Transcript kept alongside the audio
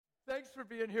Thanks for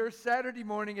being here. Saturday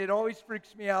morning, it always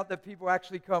freaks me out that people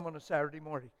actually come on a Saturday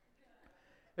morning,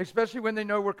 especially when they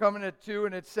know we're coming at 2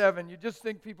 and at 7. You just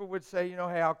think people would say, hey,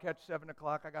 I'll catch 7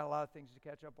 o'clock. I got a lot of things to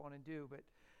catch up on and do, but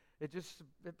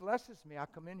it blesses me. I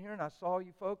come in here and I saw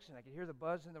you folks, and I could hear the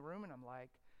buzz in the room, and I'm like,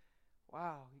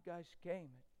 wow, you guys came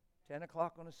at 10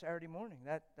 o'clock on a Saturday morning.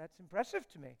 That's impressive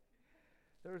to me.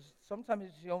 Sometimes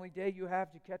it's the only day you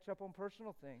have to catch up on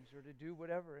personal things or to do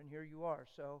whatever, and here you are.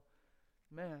 So,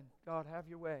 man, God, have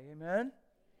your way. Amen?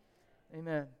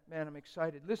 Amen. Man, I'm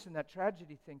excited. Listen, that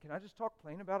tragedy thing, can I just talk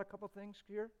plain about a couple things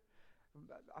here?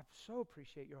 I so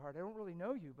appreciate your heart. I don't really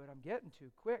know you, but I'm getting to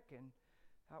quick, and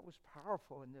that was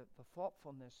powerful, and the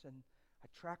thoughtfulness, and I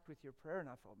tracked with your prayer, and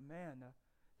I thought, man,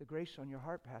 the grace on your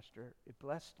heart, Pastor, it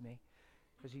blessed me,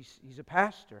 because he's a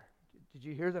pastor. Did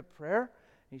you hear the prayer?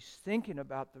 He's thinking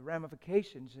about the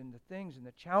ramifications and the things and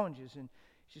the challenges, and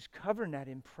he's just covering that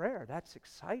in prayer. That's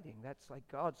exciting. That's like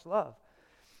God's love.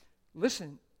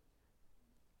 Listen,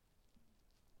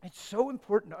 it's so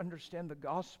important to understand the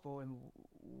gospel and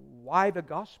why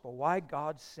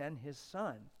God sent His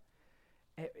Son.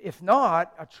 If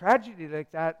not, a tragedy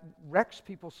like that wrecks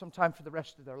people sometime for the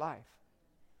rest of their life.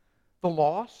 The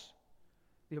loss,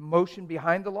 the emotion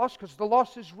behind the loss, because the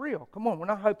loss is real. Come on, we're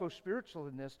not hypo-spiritual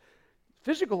in this.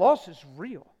 Physical loss is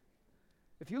real.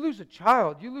 If you lose a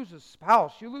child, you lose a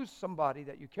spouse, you lose somebody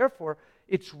that you care for,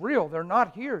 it's real. They're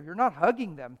not here. You're not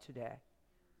hugging them today.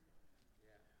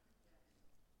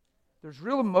 There's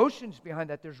real emotions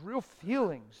behind that. There's real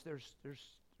feelings. There's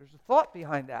a thought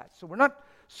behind that. So we're not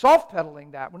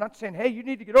soft-pedaling that. We're not saying, hey, you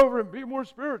need to get over it and be more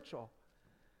spiritual.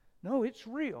 No, it's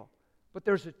real. But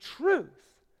there's a truth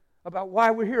about why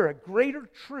we're here, a greater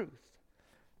truth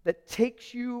that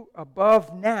takes you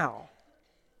above now,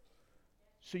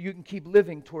 so you can keep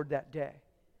living toward that day.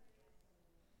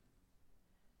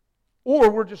 Or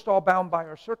we're just all bound by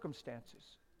our circumstances.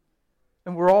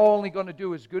 And we're all only going to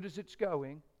do as good as it's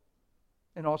going,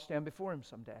 and I'll stand before Him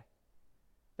someday.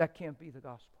 That can't be the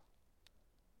gospel.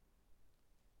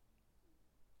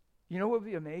 You know what would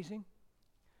be amazing?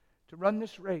 To run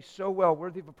this race so well,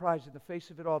 worthy of a prize in the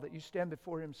face of it all, that you stand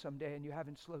before Him someday and you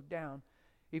haven't slowed down,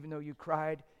 even though you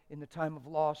cried in the time of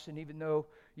loss, and even though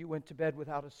you went to bed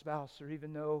without a spouse, or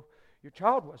even though your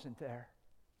child wasn't there.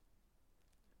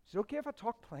 Is it okay if I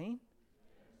talk plain?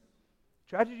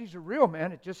 Tragedies are real,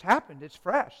 man. It just happened. It's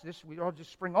fresh. We all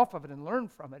just spring off of it and learn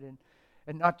from it,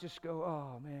 and not just go,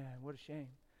 oh man, what a shame.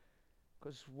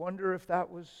 Because wonder if that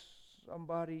was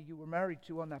somebody you were married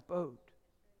to on that boat.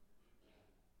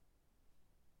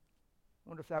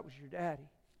 Wonder if that was your daddy.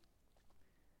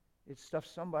 It's stuff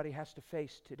somebody has to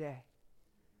face today.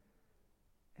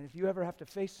 And if you ever have to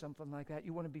face something like that,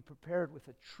 you want to be prepared with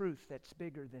a truth that's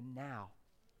bigger than now,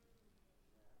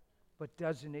 but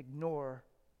doesn't ignore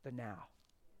the now,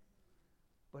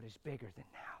 but is bigger than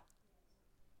now.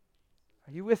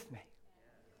 Are you with me?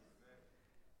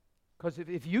 Because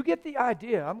if you get the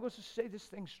idea, I'm going to say this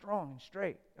thing strong and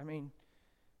straight. I mean,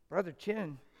 Brother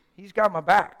Chin, he's got my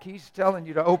back. He's telling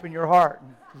you to open your heart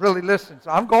and really listen.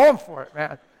 So I'm going for it,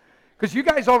 man. Because you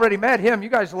guys already met him. You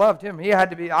guys loved him.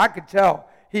 I could tell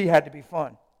he had to be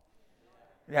fun.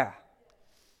 Yeah.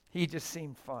 He just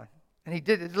seemed fun. And he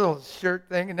did his little shirt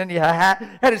thing, and then he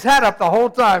had his hat up the whole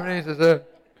time. And he says, that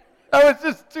was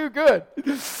just too good.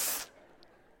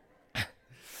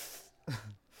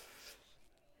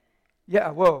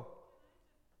 Yeah, whoa.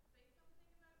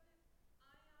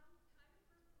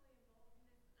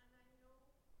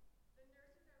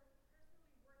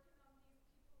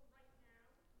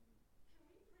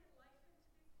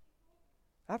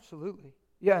 Absolutely.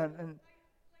 Yeah, and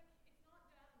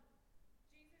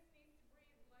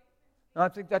I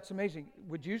think that's amazing.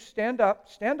 Would you stand up,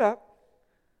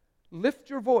 lift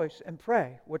your voice, and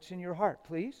pray what's in your heart,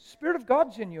 please? Spirit of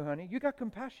God's in you, honey. You got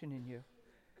compassion in you.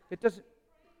 It doesn't...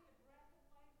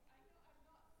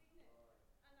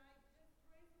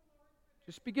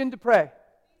 Just begin to pray.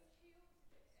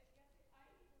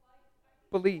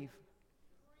 Believe.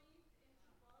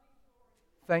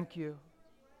 Thank you.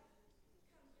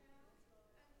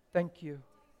 Thank you.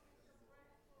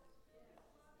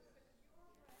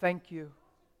 Thank you.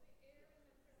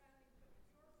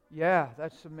 Yeah,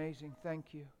 that's amazing.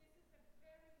 Thank you.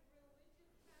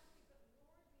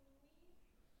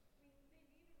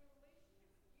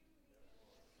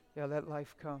 Yeah, let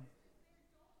life come.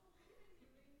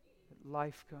 Let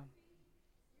life come.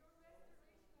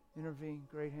 Intervene.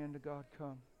 Great hand of God,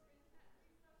 come.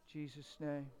 In Jesus'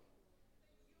 name.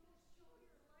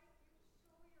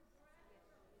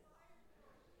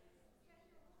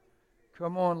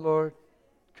 Come on, Lord.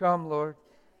 Come, Lord.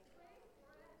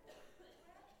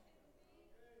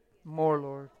 More,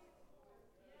 Lord.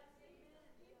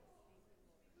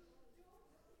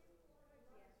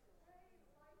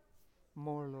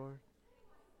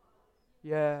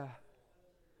 Yeah.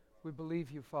 We believe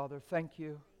you, Father. Thank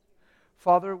you.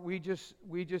 Father, we just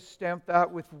stamp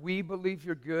that with we believe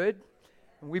you're good,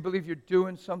 and we believe you're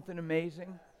doing something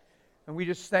amazing. And we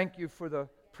just thank you for the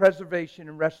preservation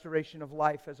and restoration of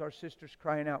life as our sister's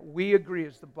crying out. We agree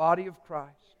as the body of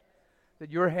Christ that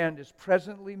your hand is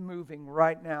presently moving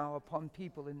right now upon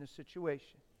people in this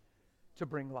situation to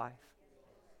bring life.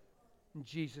 In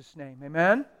Jesus' name.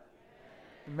 Amen?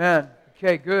 Amen.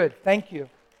 Okay, good. Thank you.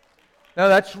 Now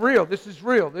that's real. This is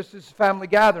real. This is a family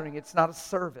gathering. It's not a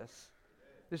service.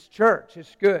 This church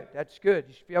is good. That's good.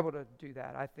 You should be able to do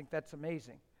that. I think that's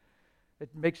amazing. It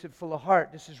makes it full of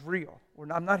heart. This is real.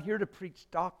 I'm not here to preach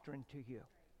doctrine to you.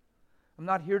 I'm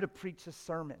not here to preach a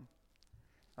sermon.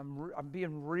 I'm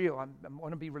being real. I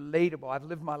want to be relatable. I've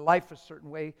lived my life a certain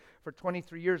way for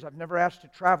 23 years. I've never asked to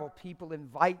travel. People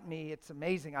invite me. It's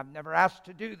amazing. I've never asked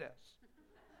to do this.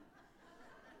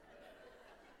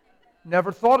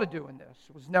 Never thought of doing this.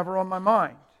 It was never on my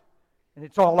mind. And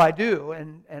it's all I do,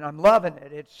 and I'm loving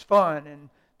it. It's fun, and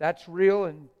that's real,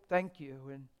 and thank you.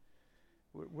 And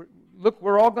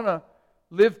we're all going to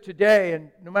live today,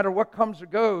 and no matter what comes or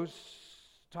goes,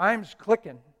 time's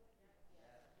clicking.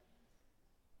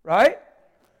 Right?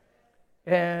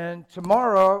 And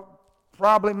tomorrow,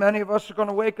 probably many of us are going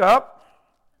to wake up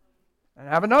and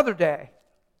have another day.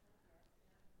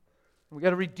 We've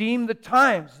got to redeem the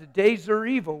times. The days are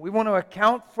evil. We want to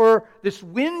account for this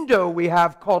window we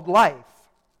have called life.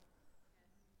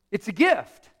 It's a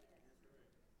gift.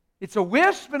 It's a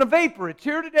wisp and a vapor. It's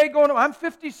here today going on. I'm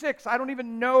 56. I don't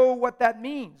even know what that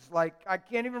means. Like, I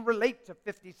can't even relate to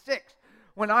 56.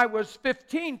 When I was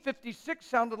 15, 56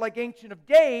 sounded like Ancient of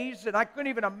Days, and I couldn't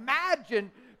even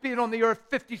imagine being on the earth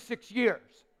 56 years.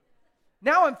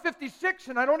 Now I'm 56,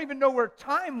 and I don't even know where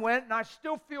time went, and I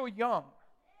still feel young.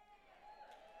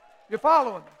 You're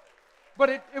following me?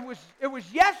 But it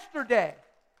was yesterday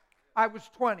I was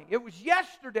 20. It was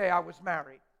yesterday I was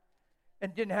married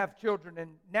and didn't have children. And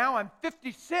now I'm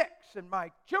 56, and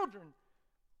my children,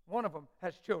 one of them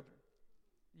has children.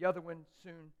 The other one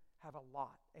soon have a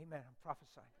lot. Amen. I'm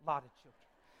prophesying. A lot of children.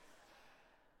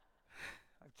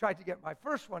 I've tried to get my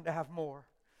first one to have more.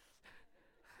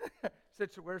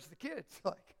 Said, so where's the kids?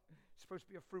 Like, it's supposed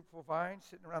to be a fruitful vine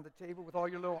sitting around the table with all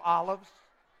your little olives.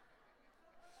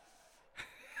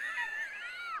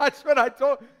 That's what I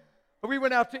told. We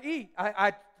went out to eat.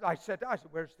 I said,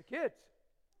 where's the kids?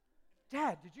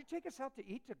 Dad, did you take us out to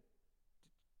eat to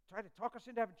try to talk us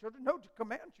into having children? No, to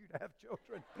command you to have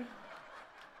children.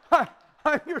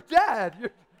 I'm your dad.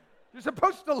 You're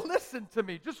supposed to listen to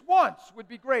me. Just once would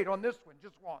be great on this one.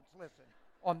 Just once. Listen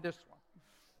on this one.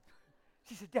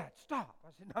 She said, Dad, stop. I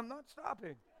said, I'm not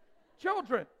stopping.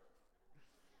 Children.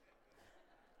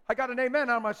 I got an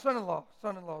amen out of my son-in-law.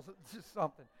 Son-in-law's just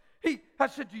something. I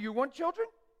said, do you want children?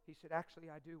 He said, actually,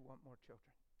 I do want more children.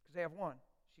 Because they have one.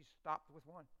 She stopped with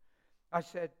one. I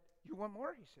said, you want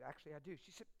more? He said, actually, I do.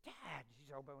 She said, Dad.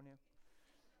 She's elbowing him.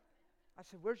 I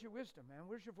said, where's your wisdom, man?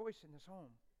 Where's your voice in this home?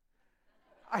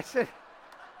 I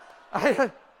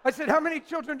said, how many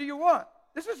children do you want?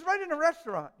 This is right in a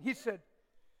restaurant. He said,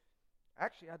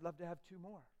 actually, I'd love to have 2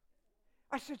 more.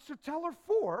 I said, so tell her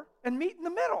 4 and meet in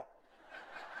the middle.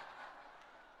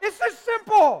 It's as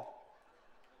simple.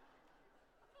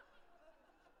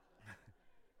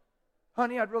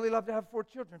 Honey, I'd really love to have 4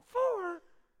 children. 4?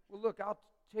 Well, look, I'll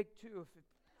take 2 if it...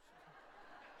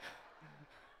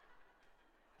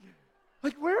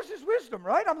 Like, where's his wisdom,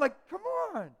 right? I'm like, come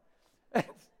on. Do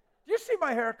you see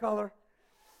my hair color?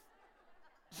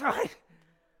 So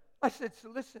I said, so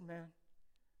listen, man.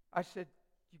 I said,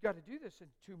 you got to do this, and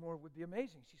 2 more would be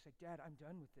amazing. She said, Dad, I'm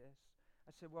done with this.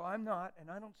 I said, well, I'm not,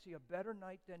 and I don't see a better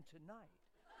night than tonight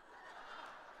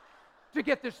to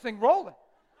get this thing rolling.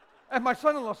 And my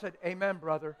son-in-law said, amen,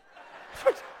 brother.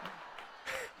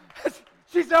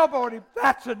 She's elbowing him.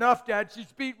 That's enough, Dad.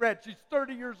 She's beet red. She's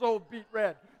 30 years old, beet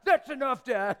red. That's enough,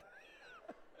 Dad.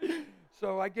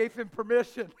 So I gave him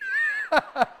permission.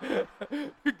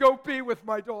 Go pee with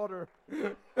my daughter.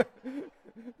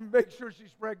 Make sure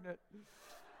she's pregnant.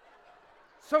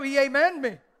 So he amened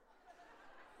me.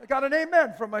 I got an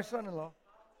amen from my son-in-law.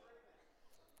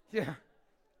 Yeah.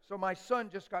 So my son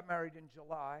just got married in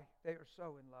July. They are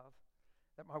so in love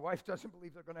that my wife doesn't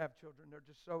believe they're going to have children. They're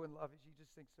just so in love. She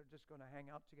just thinks they're just going to hang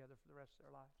out together for the rest of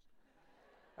their lives.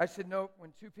 I said, no,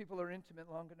 when 2 people are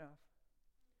intimate long enough,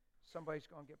 somebody's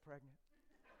going to get pregnant.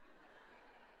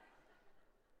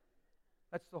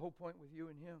 That's the whole point with you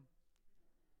and him.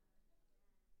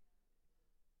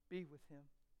 Be with him.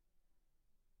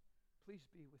 Please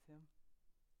be with him.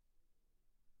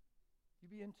 You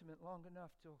be intimate long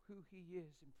enough till who he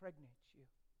is impregnates you.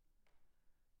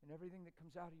 and everything that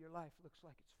comes out of your life looks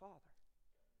like its father.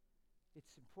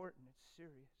 It's important. It's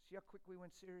serious. See how quick we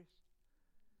went serious?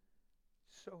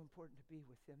 So important to be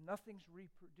with him. Nothing's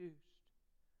reproduced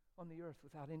on the earth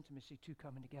without intimacy, two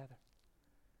coming together.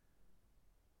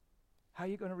 How are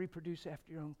you going to reproduce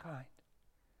after your own kind?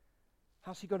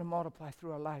 How's he going to multiply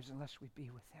through our lives unless we be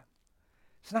with him?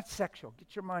 It's not sexual.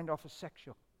 Get your mind off of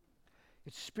sexual.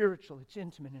 It's spiritual, it's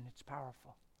intimate, and it's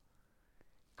powerful.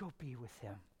 Go be with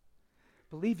him.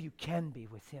 Believe you can be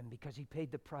with him because he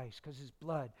paid the price, because his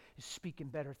blood is speaking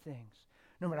better things.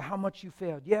 No matter how much you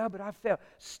failed. Yeah, but I failed.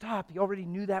 Stop. He already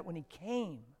knew that when he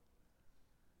came.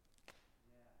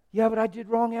 Yeah, but I did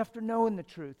wrong after knowing the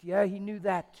truth. Yeah, he knew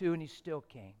that too, and he still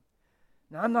came.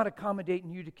 Now, I'm not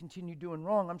accommodating you to continue doing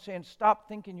wrong. I'm saying stop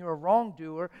thinking you're a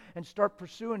wrongdoer and start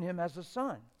pursuing him as a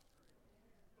son.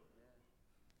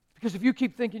 Because if you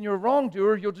keep thinking you're a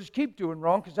wrongdoer, you'll just keep doing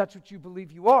wrong because that's what you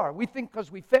believe you are. We think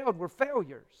because we failed, we're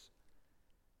failures.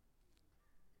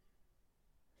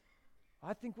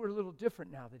 I think we're a little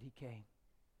different now that he came.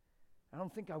 I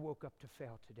don't think I woke up to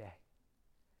fail today.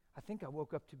 I think I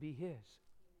woke up to be his.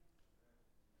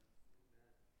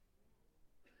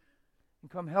 And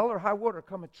come hell or high water,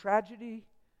 come a tragedy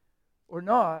or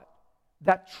not,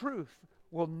 that truth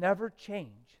will never change.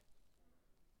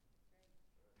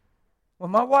 When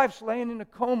my wife's laying in a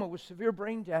coma with severe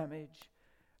brain damage,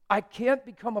 I can't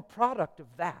become a product of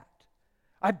that.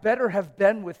 I better have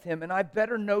been with him, and I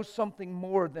better know something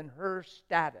more than her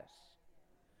status.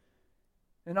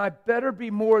 And I better be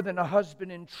more than a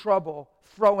husband in trouble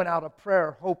throwing out a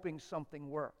prayer hoping something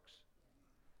works.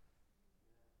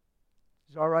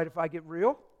 Is it all right if I get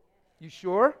real? You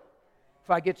sure? If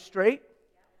I get straight?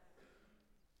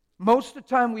 Most of the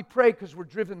time we pray because we're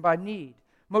driven by need.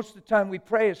 Most of the time we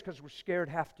pray is because we're scared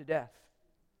half to death.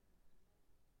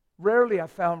 Rarely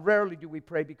do we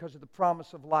pray because of the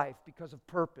promise of life, because of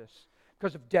purpose,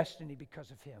 because of destiny,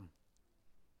 because of him.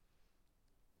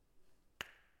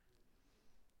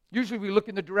 Usually we look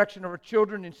in the direction of our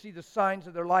children and see the signs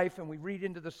of their life, and we read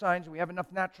into the signs, and we have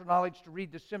enough natural knowledge to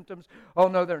read the symptoms. Oh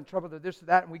no, they're in trouble, they're this or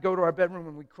that, and we go to our bedroom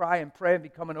and we cry and pray and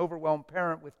become an overwhelmed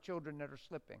parent with children that are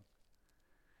slipping.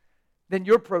 Then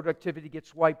your productivity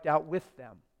gets wiped out with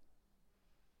them.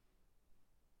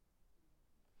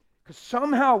 Because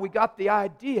somehow we got the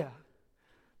idea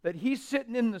that he's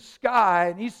sitting in the sky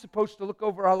and he's supposed to look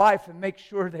over our life and make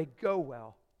sure they go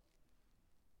well.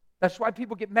 That's why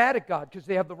people get mad at God, because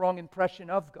they have the wrong impression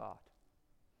of God.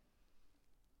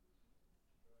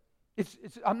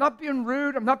 I'm not being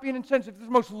rude, I'm not being insensitive. It's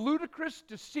the most ludicrous,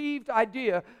 deceived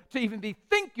idea to even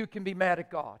think you can be mad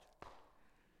at God.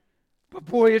 But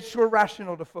boy, it's sure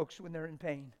rational to folks when they're in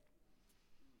pain.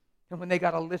 And when they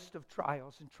got a list of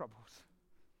trials and troubles.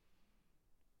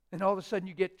 And all of a sudden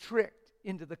you get tricked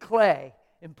into the clay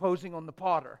imposing on the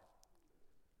potter.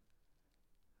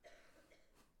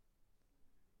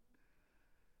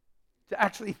 To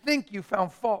actually think you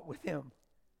found fault with him.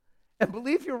 And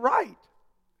believe you're right.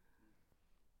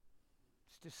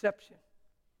 It's deception.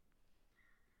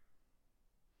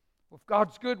 Well, if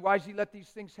God's good, why does he let these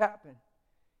things happen?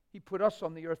 He put us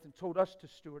on the earth and told us to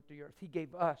steward the earth. He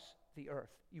gave us the earth.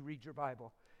 You read your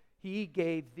Bible. He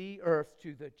gave the earth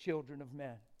to the children of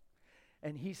men.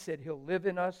 And he said he'll live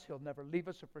in us. He'll never leave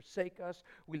us or forsake us.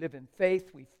 We live in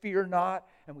faith. We fear not.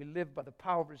 And we live by the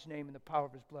power of his name and the power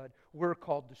of his blood. We're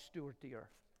called to steward the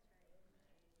earth.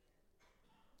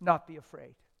 Not be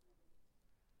afraid.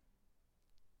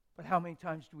 But how many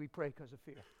times do we pray because of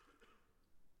fear?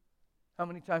 How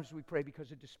many times do we pray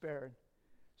because of despair?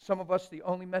 Some of us, the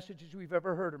only messages we've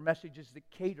ever heard are messages that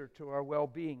cater to our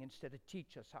well-being instead of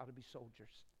teach us how to be soldiers.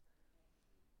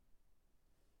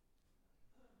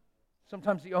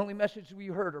 Sometimes the only messages we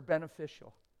heard are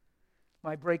beneficial.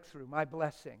 My breakthrough, my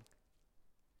blessing.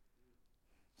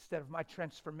 Instead of my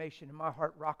transformation and my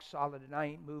heart rock solid and I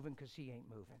ain't moving because he ain't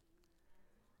moving.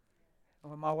 And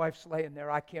when my wife's laying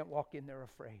there, I can't walk in there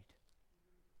afraid.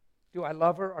 Do I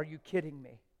love her? Are you kidding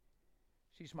me?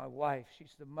 She's my wife.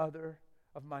 She's the mother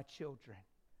of my children,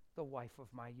 the wife of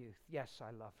my youth. Yes,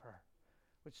 I love her.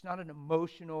 But it's not an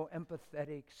emotional,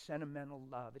 empathetic, sentimental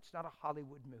love. It's not a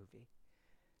Hollywood movie.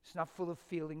 It's not full of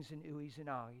feelings and oohies and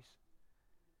ahs.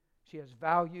 She has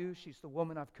value. She's the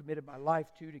woman I've committed my life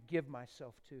to give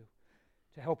myself to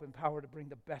help empower, to bring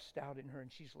the best out in her,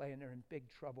 and she's laying there in big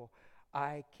trouble.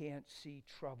 I can't see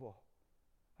trouble.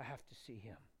 I have to see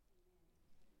him.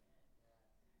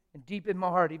 And deep in my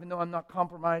heart, even though I'm not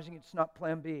compromising, it's not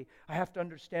plan B, I have to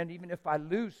understand even if I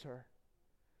lose her,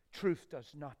 truth does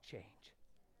not change.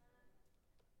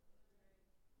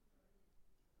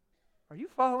 Are you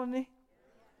following me?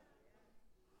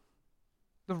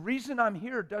 The reason I'm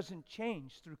here doesn't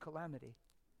change through calamity.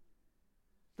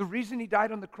 The reason he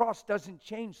died on the cross doesn't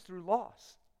change through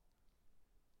loss.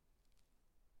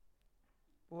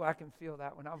 Well, I can feel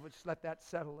that one. I'll just let that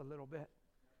settle a little bit.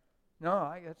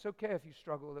 No, it's okay if you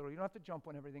struggle a little. You don't have to jump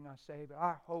on everything I say, but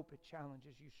I hope it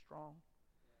challenges you strong.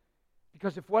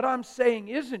 Because if what I'm saying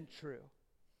isn't true,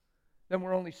 then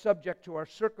we're only subject to our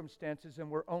circumstances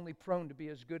and we're only prone to be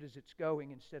as good as it's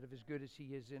going instead of as good as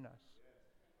He is in us.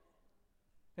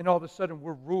 And all of a sudden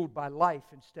we're ruled by life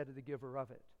instead of the giver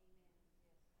of it.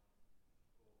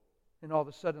 And all of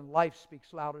a sudden life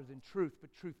speaks louder than truth,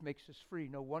 but truth makes us free.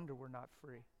 No wonder we're not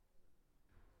free.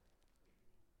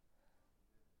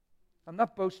 I'm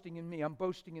not boasting in me, I'm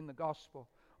boasting in the gospel.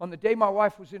 On the day my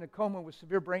wife was in a coma with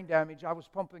severe brain damage, I was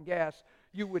pumping gas.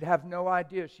 You would have no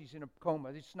idea she's in a coma.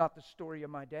 It's not the story of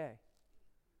my day.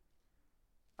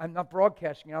 I'm not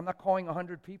broadcasting it. I'm not calling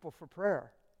 100 people for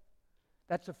prayer.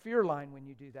 That's a fear line when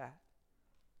you do that.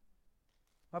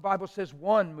 My Bible says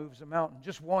one moves a mountain,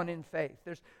 just one in faith.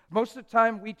 Most of the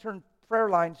time we turn prayer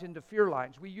lines into fear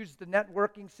lines. We use the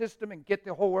networking system and get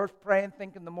the whole earth praying,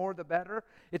 thinking the more the better.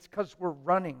 It's because we're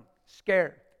running,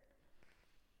 scared.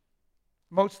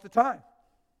 Most of the time.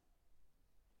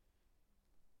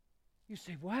 You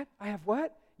say, what? I have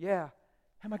what? Yeah.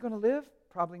 Am I going to live?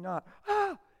 Probably not.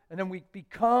 Ah! And then we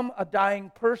become a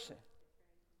dying person.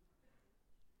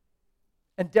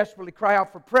 And desperately cry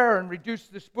out for prayer and reduce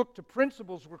this book to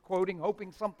principles we're quoting,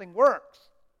 hoping something works.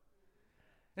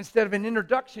 Instead of an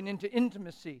introduction into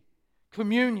intimacy,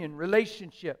 communion,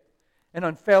 relationship, and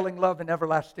unfailing love and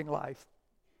everlasting life.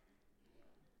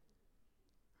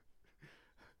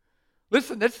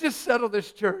 Listen, let's just settle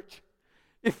this, church.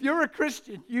 If you're a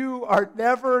Christian, you are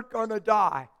never going to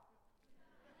die.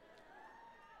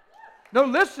 No,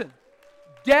 listen.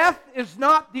 Death is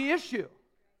not the issue.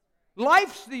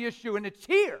 Life's the issue, and it's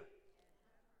here.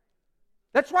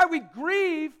 That's why we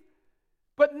grieve,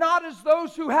 but not as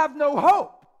those who have no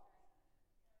hope.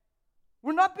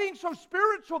 We're not being so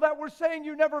spiritual that we're saying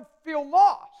you never feel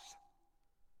loss.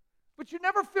 But you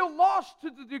never feel lost to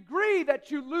the degree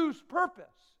that you lose purpose.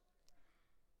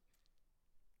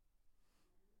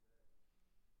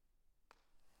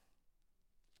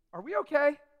 Are we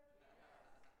okay?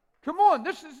 Come on,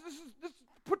 this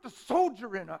put the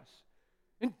soldier in us.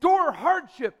 Endure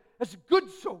hardship as a good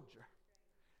soldier.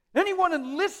 Anyone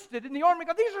enlisted in the army of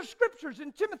God, these are scriptures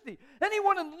in Timothy.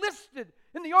 Anyone enlisted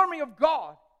in the army of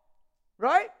God,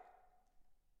 right?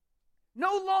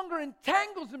 No longer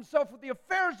entangles himself with the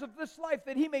affairs of this life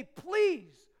that he may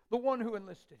please the one who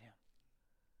enlisted him.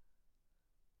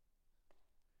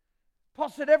 Paul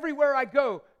said, everywhere I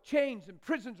go, chains and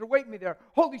prisons are waiting me there.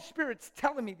 Holy Spirit's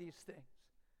telling me these things.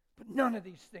 But none of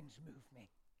these things move me.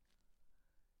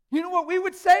 You know what we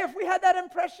would say if we had that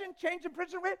impression? Chains and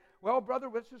prison wait? Well, brother,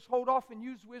 let's just hold off and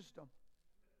use wisdom.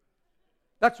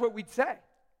 That's what we'd say.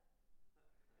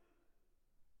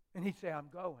 And he'd say, I'm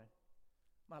going.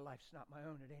 My life's not my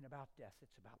own. It ain't about death.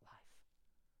 It's about life.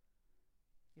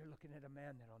 You're looking at a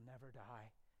man that'll never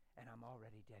die, and I'm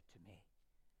already dead to me.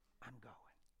 I'm going.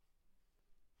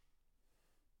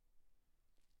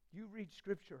 You read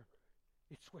Scripture,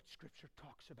 it's what Scripture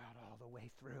talks about all the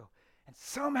way through. And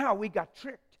somehow we got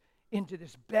tricked into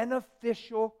this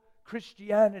beneficial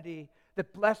Christianity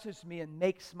that blesses me and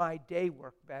makes my day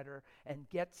work better and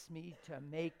gets me to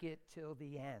make it till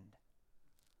the end.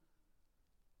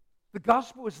 The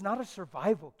gospel is not a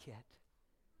survival kit.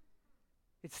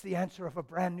 It's the answer of a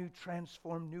brand new,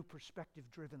 transformed, new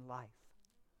perspective-driven life.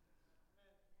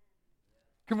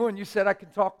 Come on, you said I can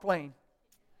talk plain.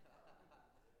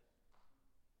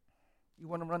 You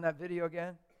want to run that video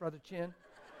again, Brother Chin?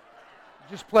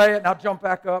 Just play it and I'll jump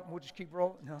back up and we'll just keep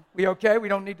rolling. No. We okay? We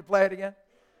don't need to play it again?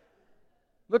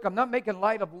 Look, I'm not making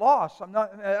light of loss.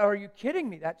 Are you kidding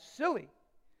me? That's silly.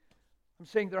 I'm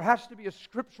saying there has to be a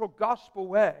scriptural gospel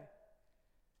way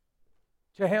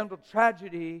to handle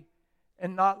tragedy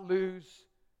and not lose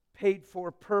paid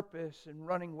for purpose and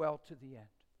running well to the end.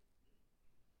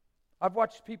 I've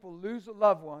watched people lose a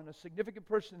loved one, a significant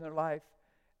person in their life,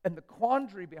 and the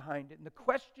quandary behind it, and the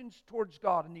questions towards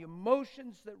God, and the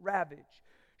emotions that ravage,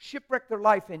 shipwreck their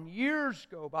life, and years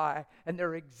go by, and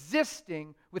they're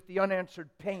existing with the unanswered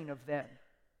pain of them.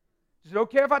 Is it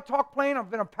okay if I talk plain?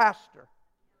 I've been a pastor.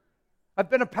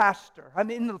 I'm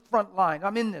in the front line.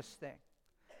 I'm in this thing.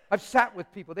 I've sat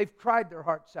with people. They've cried their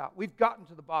hearts out. We've gotten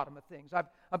to the bottom of things.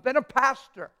 I've been a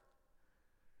pastor.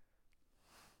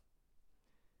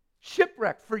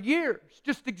 Shipwrecked for years,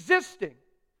 just existing.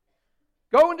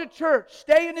 Going to church,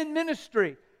 staying in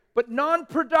ministry, but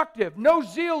non-productive, no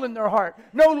zeal in their heart,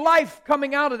 no life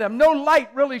coming out of them, no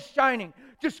light really shining.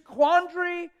 Just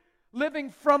quandary living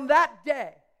from that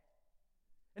day.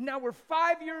 And now we're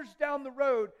 5 years down the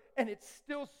road, and it's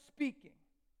still speaking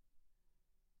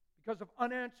because of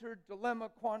unanswered dilemma,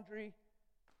 quandary.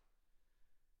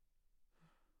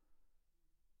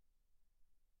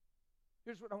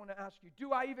 Here's what I want to ask you.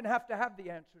 Do I even have to have the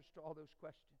answers to all those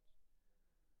questions?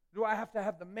 Do I have to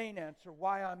have the main answer,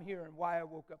 why I'm here and why I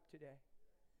woke up today?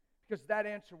 Because that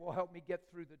answer will help me get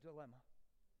through the dilemma.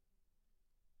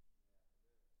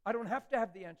 I don't have to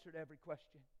have the answer to every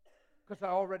question because I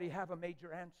already have a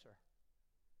major answer.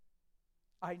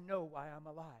 I know why I'm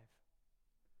alive.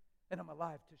 And I'm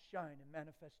alive to shine and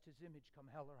manifest His image come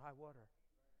hell or high water.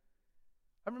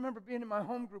 I remember being in my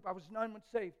home group. I was 9 months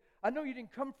saved. I know you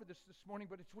didn't come for this morning,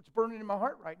 but it's what's burning in my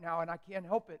heart right now, and I can't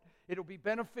help it. It'll be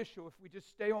beneficial if we just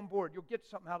stay on board. You'll get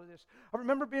something out of this. I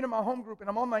remember being in my home group, and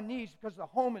I'm on my knees because the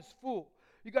home is full.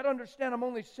 You got to understand, I'm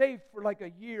only saved for like a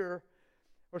year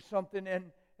or something, and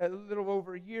a little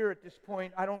over a year at this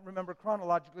point. I don't remember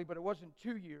chronologically, but it wasn't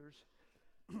 2 years.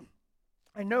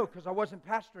 I know because I wasn't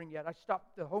pastoring yet. I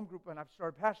stopped the home group and I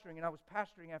started pastoring, and I was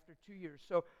pastoring after 2 years.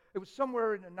 So it was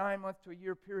somewhere in a 9-month to a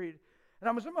year period. And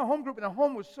I was in my home group, and the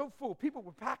home was so full. People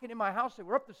were packing in my house. They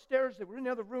were up the stairs. They were in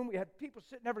the other room. We had people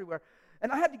sitting everywhere.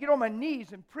 And I had to get on my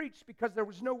knees and preach because there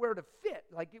was nowhere to fit.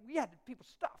 Like, we had people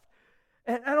stuffed.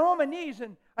 And I'm on my knees,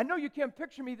 and I know you can't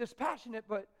picture me this passionate,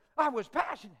 but I was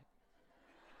passionate.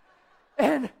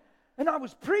 And I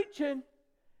was preaching,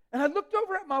 and I looked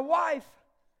over at my wife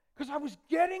because I was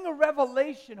getting a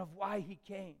revelation of why He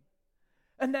came.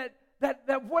 And that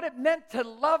what it meant to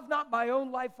love not my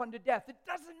own life unto death. It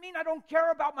doesn't mean I don't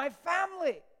care about my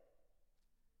family.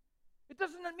 It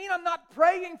doesn't mean I'm not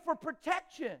praying for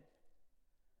protection.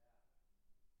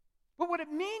 But what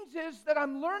it means is that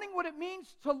I'm learning what it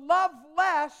means to love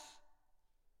less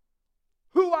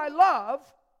who I love,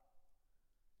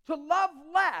 to love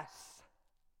less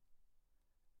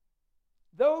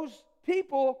those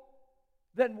people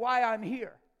than why I'm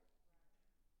here.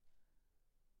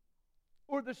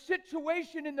 Or the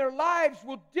situation in their lives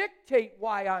will dictate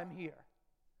why I'm here.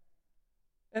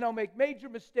 And I'll make major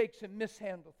mistakes and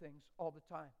mishandle things all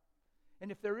the time. And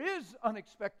if there is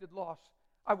unexpected loss,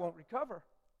 I won't recover.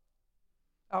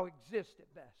 I'll exist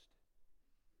at best.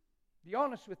 Be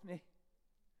honest with me.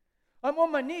 I'm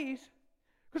on my knees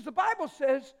because the Bible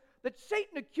says that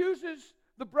Satan accuses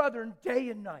the brethren day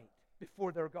and night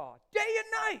before their God. Day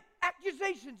and night,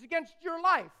 accusations against your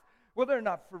life. Well, they're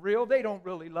not for real. They don't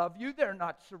really love you. They're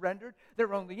not surrendered.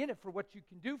 They're only in it for what you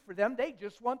can do for them. They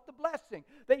just want the blessing.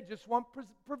 They just want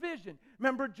provision.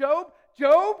 Remember Job?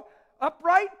 Job,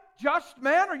 upright, just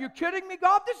man. Are you kidding me,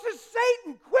 God? This is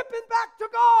Satan quipping back to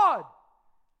God.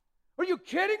 Are you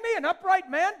kidding me? An upright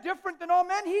man, different than all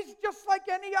men? He's just like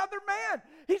any other man.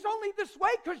 He's only this way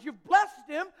because you've blessed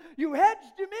him. You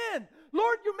hedged him in.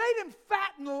 Lord, you made him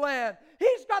fat in the land.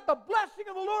 He's got the blessing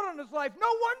of the Lord on his life. No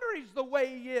wonder he's the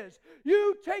way he is.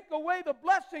 You take away the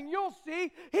blessing, you'll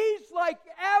see he's like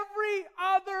every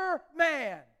other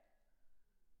man.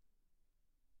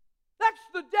 That's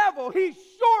the devil. He's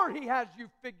sure he has you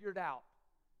figured out.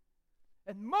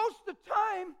 And most of the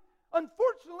time,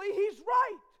 unfortunately, he's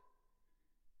right.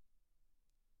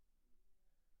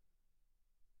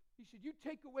 He said, you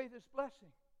take away this blessing.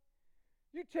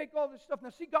 You take all this stuff. Now,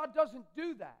 see, God doesn't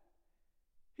do that.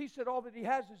 He said, all that He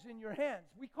has is in your hands.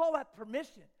 We call that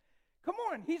permission. Come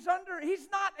on, He's not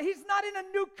in a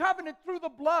new covenant through the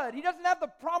blood. He doesn't have the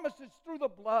promises through the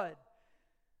blood.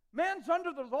 Man's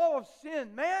under the law of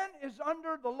sin. Man is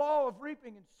under the law of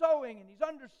reaping and sowing, and he's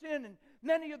under sin and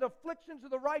many of the afflictions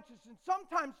of the righteous. And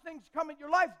sometimes things come in your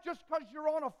life just because you're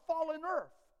on a fallen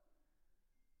earth.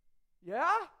 Yeah?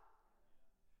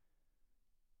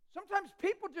 Sometimes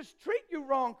people just treat you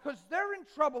wrong because they're in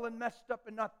trouble and messed up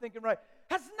and not thinking right.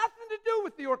 Has nothing to do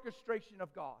with the orchestration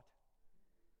of God.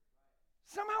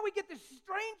 Somehow we get this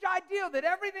strange idea that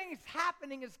everything is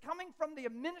happening is coming from the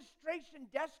administration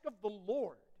desk of the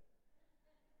Lord.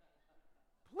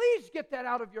 Please get that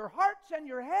out of your hearts and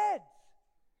your heads.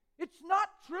 It's not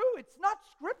true. It's not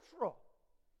scriptural.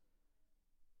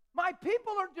 My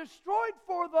people are destroyed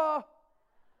for the...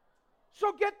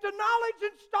 So get the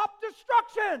knowledge and stop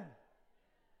destruction.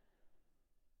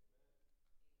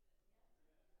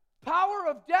 Power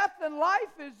of death and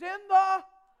life is in the...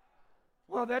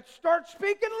 Well, let's start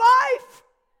speaking life.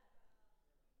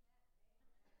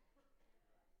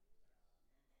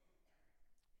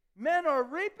 Men are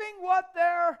reaping what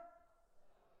they're...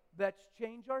 Let's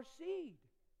change our seed.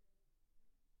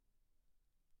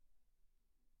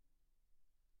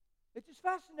 It just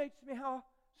fascinates me how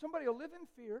somebody will live in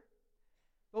fear,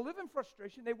 They'll live in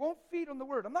frustration. They won't feed on the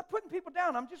Word. I'm not putting people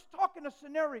down. I'm just talking a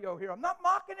scenario here. I'm not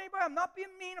mocking anybody. I'm not being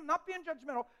mean. I'm not being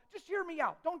judgmental. Just hear me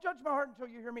out. Don't judge my heart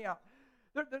until you hear me out.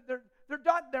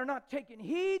 They're not taking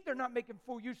heed. They're not making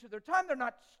full use of their time. They're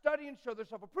not studying, show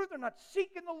themselves approved. They're not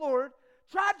seeking the Lord.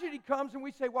 Tragedy comes, and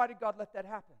we say, why did God let that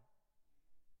happen?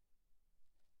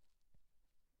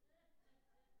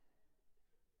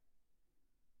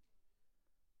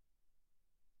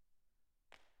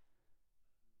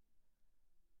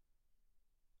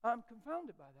 I'm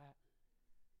confounded by that.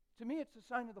 To me, it's a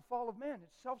sign of the fall of man.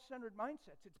 It's self-centered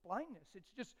mindsets. It's blindness. It's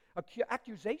just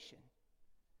accusation.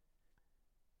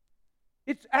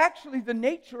 It's actually the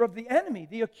nature of the enemy,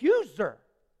 the accuser.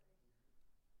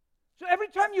 So every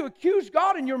time you accuse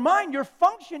God in your mind, you're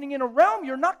functioning in a realm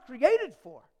you're not created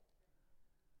for.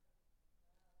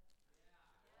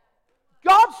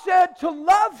 God said to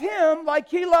love Him like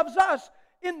He loves us.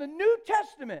 In the New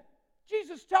Testament,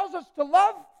 Jesus tells us to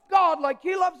love God like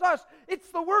He loves us. It's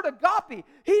the word agape.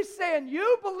 He's saying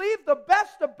you believe the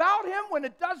best about Him when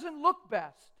it doesn't look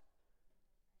best.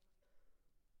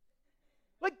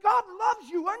 Like God loves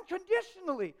you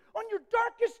unconditionally. On your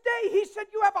darkest day, He said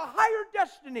you have a higher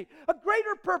destiny, a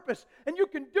greater purpose, and you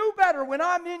can do better when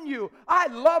I'm in you. I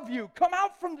love you. Come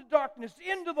out from the darkness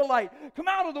into the light. Come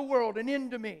out of the world and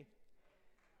into me.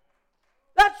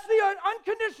 That's the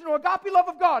unconditional agape love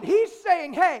of God. He's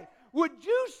saying, hey, would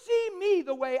you see me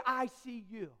the way I see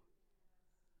you?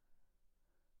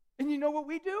 And you know what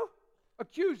we do?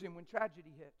 Accuse Him when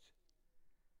tragedy hits.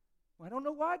 Well, I don't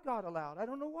know why God allowed. I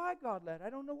don't know why God led. I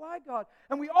don't know why God.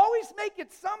 And we always make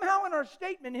it somehow in our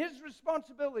statement His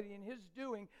responsibility and His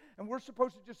doing. And we're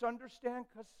supposed to just understand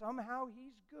because somehow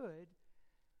He's good.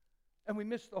 And we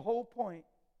miss the whole point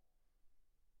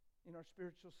in our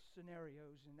spiritual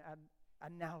scenarios and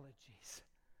analogies.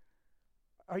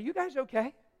 Are you guys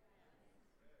okay?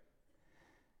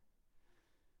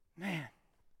 Man.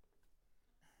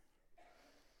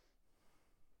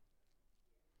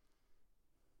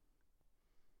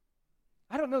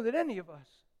 I don't know that any of us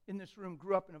in this room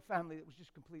grew up in a family that was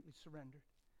just completely surrendered,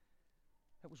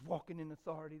 that was walking in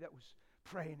authority, that was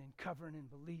praying and covering and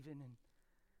believing.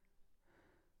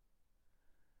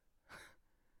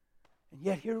 And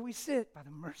yet here we sit by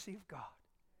the mercy of God.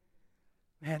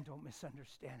 Man, don't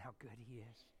misunderstand how good He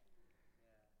is.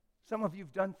 Some of you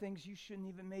have done things you shouldn't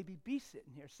even maybe be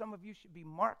sitting here. Some of you should be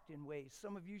marked in ways.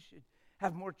 Some of you should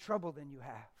have more trouble than you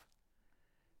have.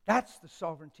 That's the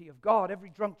sovereignty of God. Every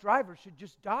drunk driver should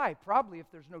just die, probably, if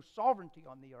there's no sovereignty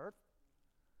on the earth.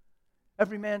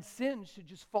 Every man's sins should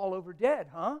just fall over dead,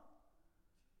 huh?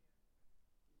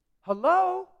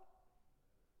 Hello?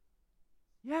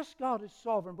 Yes, God is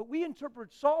sovereign, but we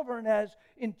interpret sovereign as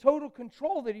in total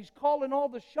control, that He's calling all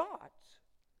the shots.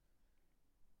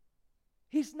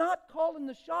 He's not calling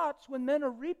the shots when men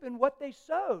are reaping what they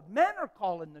sowed. Men are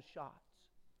calling the shots.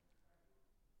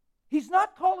 He's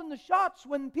not calling the shots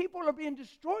when people are being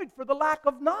destroyed for the lack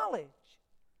of knowledge.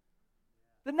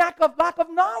 The lack of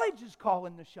knowledge is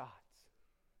calling the shots.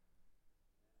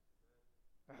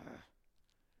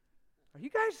 Are you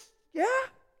guys, yeah?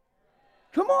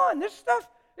 Come on, this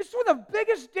is one of the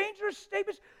biggest dangerous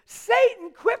statements.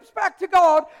 Satan quips back to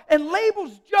God and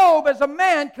labels Job as a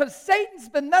man because Satan's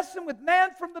been messing with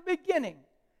man from the beginning.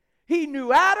 He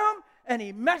knew Adam and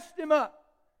he messed him up.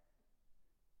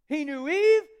 He knew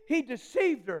Eve, he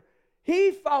deceived her.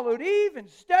 He followed Eve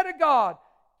instead of God.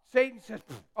 Satan says,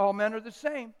 all men are the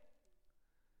same.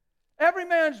 Every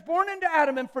man's born into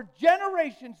Adam, and for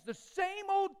generations the same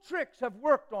old tricks have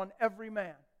worked on every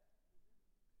man.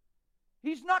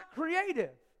 He's not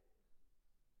creative.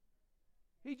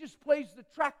 He just plays the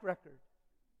track record.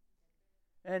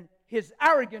 And his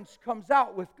arrogance comes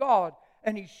out with God,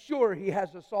 and he's sure he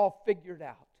has us all figured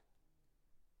out.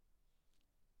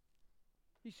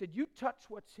 He said, you touch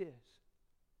what's his,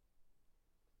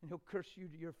 and he'll curse you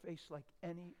to your face like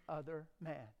any other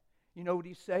man. You know what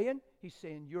he's saying? He's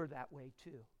saying you're that way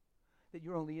too. That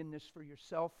you're only in this for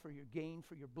yourself, for your gain,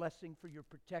 for your blessing, for your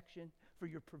protection, for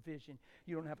your provision.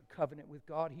 You don't have a covenant with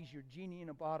God. He's your genie in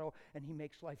a bottle, and He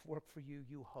makes life work for you.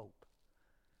 You hope.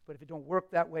 But if it don't work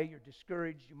that way, you're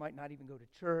discouraged. You might not even go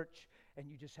to church, and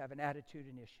you just have an attitude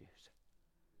and issues.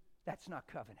 That's not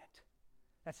covenant.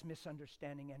 That's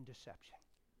misunderstanding and deception.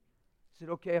 Is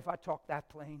it okay if I talk that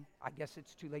plain? I guess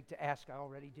it's too late to ask. I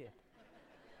already did.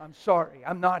 I'm sorry.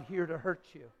 I'm not here to hurt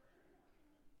you.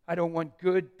 I don't want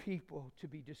good people to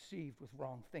be deceived with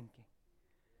wrong thinking.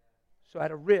 So at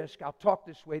a risk, I'll talk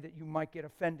this way that you might get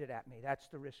offended at me. That's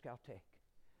the risk I'll take.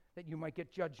 That you might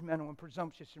get judgmental and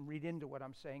presumptuous and read into what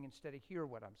I'm saying instead of hear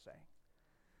what I'm saying.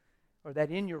 Or that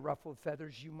in your ruffled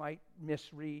feathers you might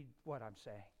misread what I'm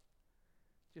saying.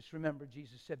 Just remember,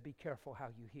 Jesus said, be careful how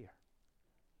you hear.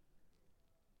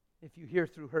 If you hear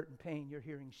through hurt and pain, you're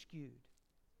hearing skewed.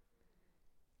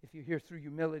 If you hear through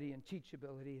humility and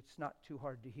teachability, it's not too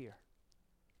hard to hear.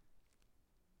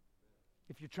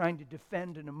 If you're trying to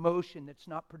defend an emotion that's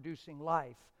not producing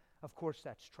life, of course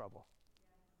that's trouble.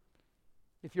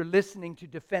 If you're listening to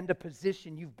defend a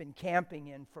position you've been camping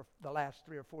in for the last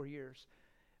 3 or 4 years,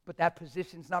 but that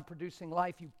position's not producing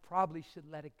life, you probably should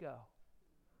let it go.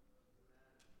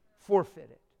 Forfeit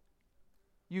it.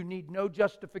 You need no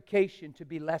justification to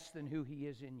be less than who He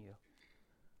is in you.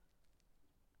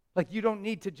 Like, you don't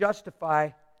need to justify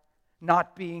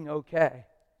not being okay.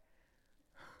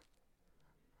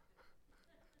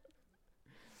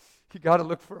 You got to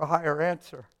look for a higher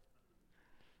answer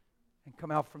and come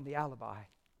out from the alibi.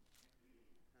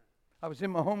 I was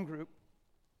in my home group.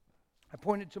 I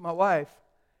pointed to my wife.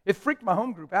 It freaked my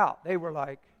home group out. They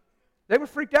were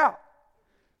freaked out.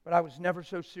 But I was never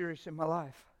so serious in my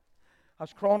life. I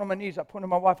was crawling on my knees. I pointed to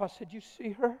my wife. I said, you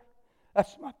see her?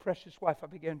 That's my precious wife. I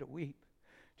began to weep.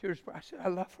 Tears. I said, I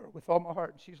love her with all my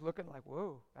heart. And she's looking like,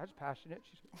 whoa, that's passionate.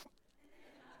 She's,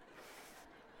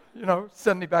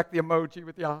 send me back the emoji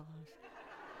with the eyes.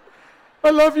 I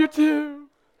love you too.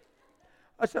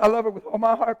 I said, I love her with all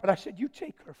my heart. But I said, you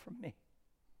take her from me.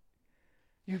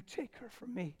 You take her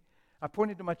from me. I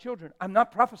pointed to my children. I'm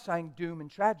not prophesying doom and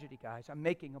tragedy, guys. I'm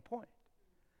making a point.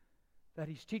 That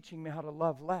He's teaching me how to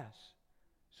love less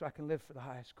so I can live for the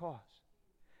highest cause.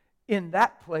 In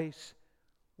that place,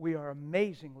 we are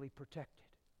amazingly protected.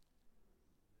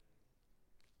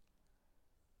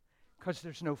 Because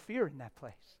there's no fear in that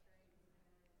place.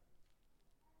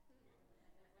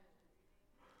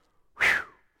 Whew.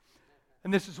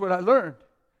 And this is what I learned.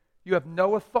 You have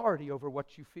no authority over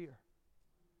what you fear.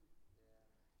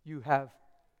 You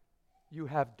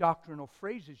have doctrinal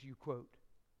phrases you quote,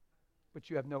 but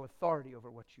you have no authority over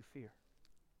what you fear.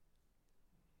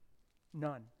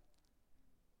 None.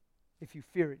 If you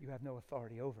fear it, you have no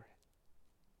authority over it.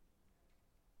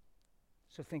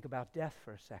 So think about death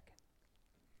for a second.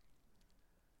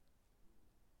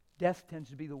 Death tends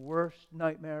to be the worst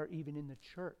nightmare even in the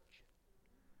church,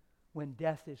 when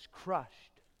death is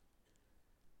crushed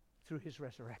through His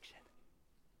resurrection.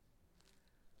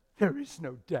 There is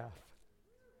no death.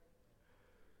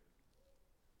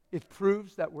 It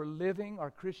proves that we're living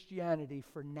our Christianity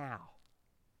for now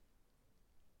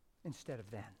instead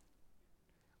of then.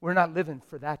 We're not living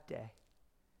for that day.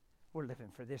 We're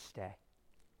living for this day.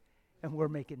 And we're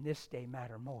making this day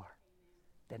matter more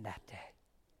than that day.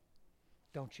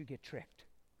 Don't you get tricked.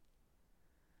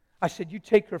 I said, you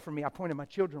take her from me. I pointed, my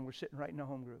children were sitting right in the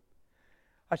home group.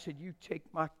 I said, you take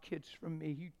my kids from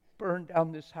me. You burn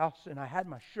down this house. And I had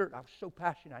my shirt. I was so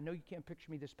passionate. I know you can't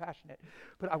picture me this passionate,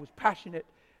 but I was passionate.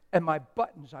 And my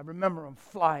buttons, I remember them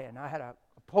flying. I had a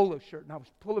polo shirt, and I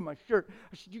was pulling my shirt.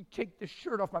 I said, you take this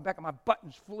shirt off my back, and my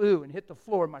buttons flew and hit the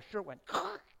floor, and my shirt went.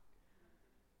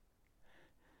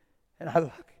 And I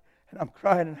look, and I'm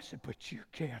crying, and I said, but you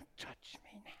can't touch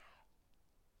me now.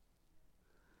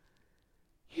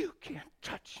 You can't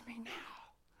touch me now,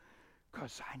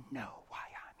 because I know why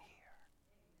I'm here.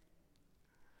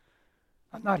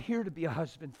 I'm not here to be a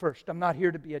husband first. I'm not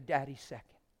here to be a daddy second.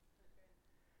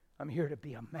 I'm here to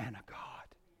be a man of God.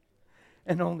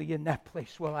 And only in that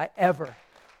place will I ever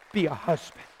be a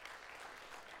husband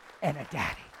and a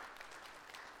daddy.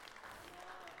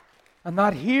 I'm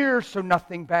not here so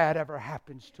nothing bad ever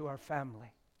happens to our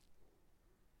family.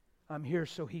 I'm here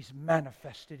so He's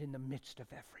manifested in the midst of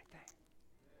everything.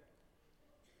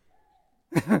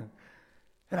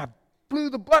 And I blew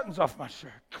the buttons off my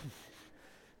shirt.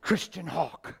 Christian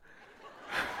Hawk.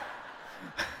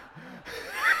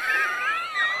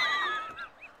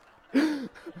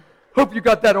 Hope you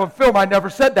got that on film. I never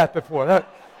said that before.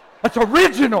 That's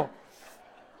original.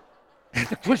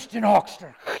 The Christian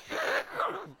Hawkster.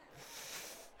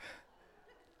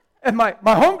 And my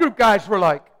home group guys were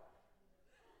like,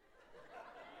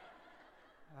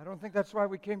 I don't think that's why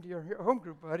we came to your home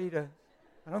group, buddy.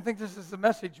 I don't think this is the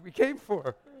message we came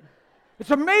for.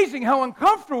 It's amazing how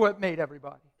uncomfortable it made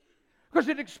everybody. Because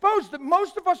it exposed that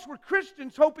most of us were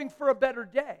Christians hoping for a better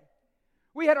day.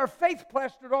 We had our faith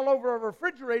plastered all over our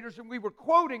refrigerators, and we were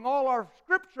quoting all our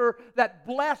scripture that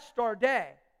blessed our day.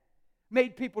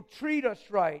 Made people treat us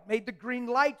right. Made the green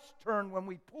lights turn when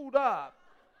we pulled up.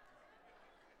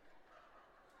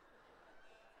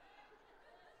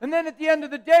 And then at the end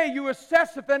of the day, you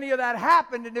assess if any of that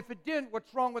happened, and if it didn't,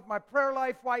 what's wrong with my prayer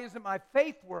life? Why isn't my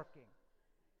faith working?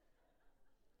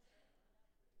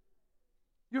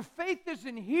 Your faith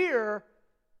isn't here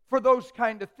for those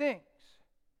kind of things.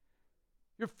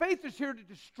 Your faith is here to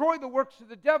destroy the works of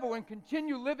the devil and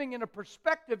continue living in a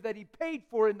perspective that he paid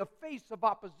for in the face of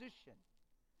opposition.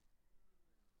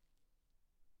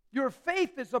 Your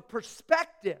faith is a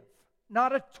perspective,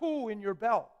 not a tool in your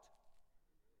belt.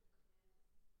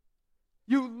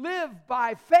 You live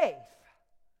by faith.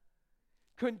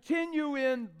 Continue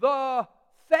in the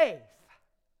faith.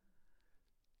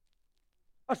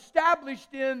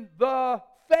 Established in the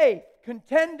faith.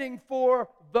 Contending for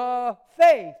the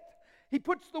faith. He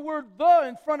puts the word "the"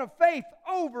 in front of faith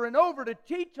over and over to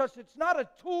teach us it's not a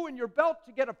tool in your belt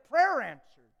to get a prayer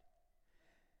answered.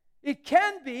 It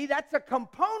can be, that's a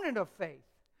component of faith.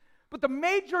 But the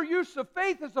major use of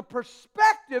faith is a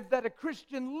perspective that a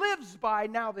Christian lives by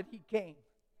now that he came.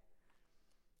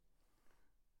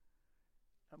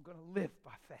 I'm going to live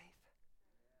by faith.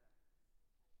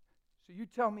 So you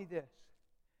tell me this.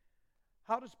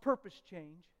 How does purpose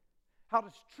change? How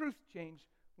does truth change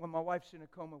when my wife's in a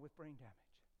coma with brain damage?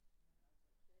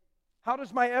 How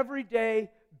does my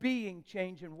everyday being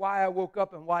change and why I woke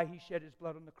up and why he shed his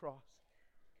blood on the cross?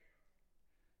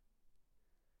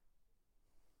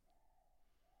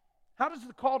 How does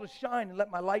the call to shine and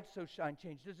let my light so shine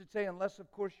change? Does it say, unless,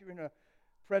 of course, you're in a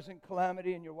present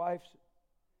calamity and your wife's,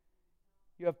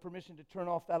 you have permission to turn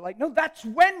off that light? No, that's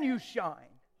when you shine.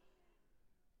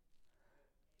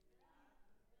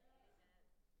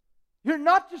 You're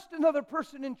not just another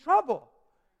person in trouble.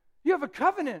 You have a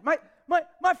covenant. My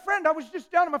friend, I was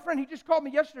just down to my friend. He just called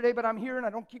me yesterday, but I'm here and I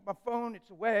don't keep my phone.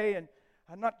 It's away, and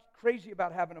I'm not crazy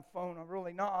about having a phone. I'm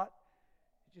really not.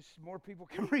 Just more people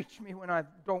can reach me when I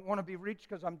don't want to be reached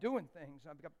because I'm doing things.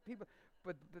 I've got people,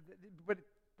 but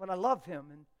I love him,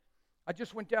 and I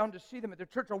just went down to see them at their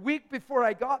church. A week before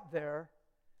I got there,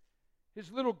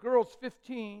 his little girl's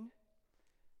 15.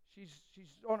 She's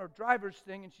on her driver's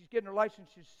thing, and she's getting her license.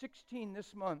 She's 16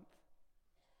 this month.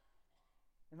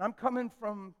 And I'm coming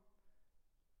from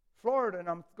Florida, and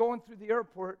I'm going through the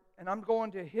airport, and I'm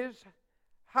going to his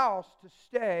house to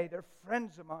stay. They're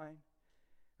friends of mine.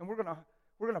 And we're going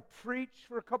to preach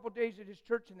for a couple days at his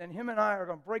church, and then him and I are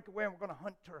going to break away, and we're going to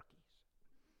hunt turkeys.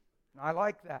 And I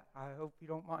like that. I hope you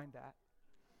don't mind that.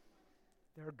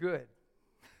 They're good.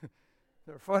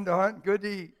 They're fun to hunt, good to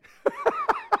eat.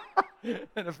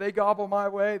 And if they gobble my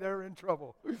way, they're in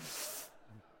trouble.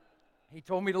 He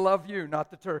told me to love you, not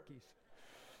the turkeys.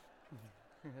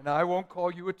 And I won't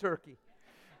call you a turkey.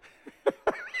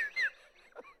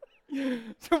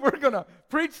 So we're going to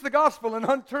preach the gospel and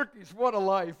hunt turkeys. What a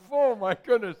life. Oh, my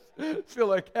goodness. I feel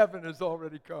like heaven has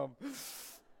already come.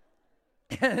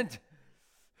 And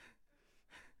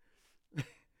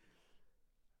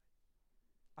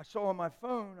I saw on my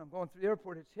phone, I'm going through the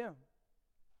airport, it's him.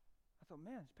 I thought,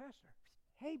 man, it's Pastor.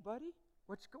 Hey, buddy,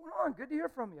 what's going on? Good to hear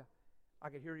from you. I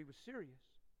could hear he was serious.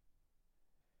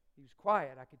 He was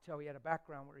quiet. I could tell he had a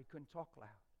background where he couldn't talk loud.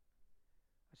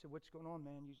 I said, what's going on,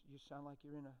 man? You sound like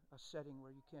you're in a setting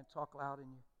where you can't talk loud and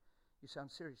you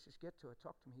sound serious. Just get to it.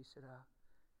 Talk to me. He said,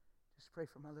 just pray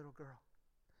for my little girl.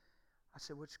 I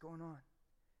said, what's going on?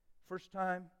 First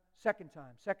time, second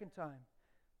time.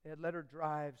 They had let her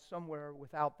drive somewhere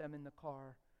without them in the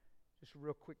car. Just a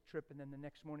real quick trip, and then the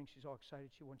next morning she's all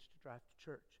excited she wants to drive to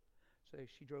church. So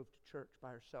she drove to church by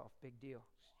herself. Big deal.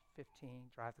 She's 15,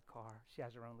 drive the car. She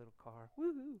has her own little car.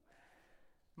 Woohoo!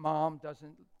 Mom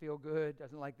doesn't feel good,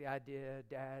 doesn't like the idea.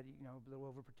 Dad, a little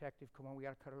overprotective. Come on, we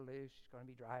got to cut her loose. She's going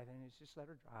to be driving. It's just let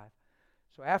her drive.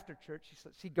 So after church,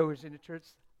 she goes into church.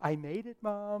 I made it,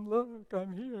 Mom. Look,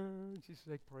 I'm here. And she's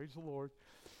like, praise the Lord.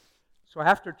 So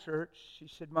after church, she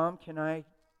said, Mom, can I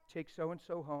take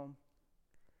so-and-so home?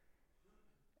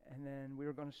 And then we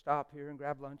were going to stop here and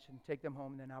grab lunch and take them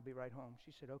home, and then I'll be right home.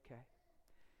 She said, okay.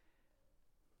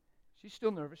 She's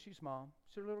still nervous. She's mom.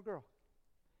 She's her little girl.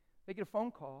 They get a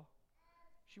phone call.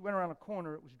 She went around a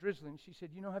corner. It was drizzling. She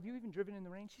said, have you even driven in the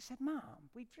rain? She said, Mom,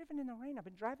 we've driven in the rain. I've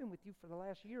been driving with you for the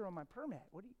last year on my permit.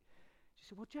 She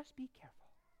said, well, just be careful.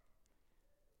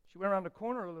 She went around the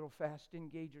corner a little fast,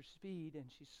 didn't gauge her speed, and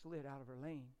she slid out of her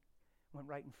lane, went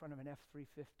right in front of an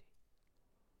F-350.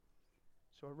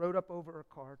 So I rode up over her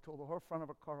car, tore the whole front of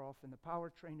her car off, and the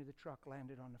powertrain of the truck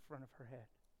landed on the front of her head.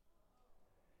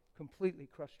 Completely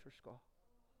crushed her skull.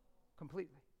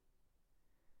 Completely.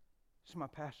 This is my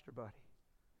pastor buddy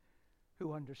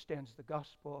who understands the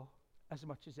gospel as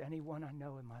much as anyone I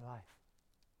know in my life.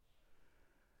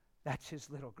 That's his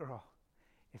little girl.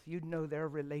 If you know their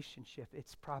relationship,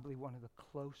 it's probably one of the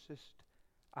closest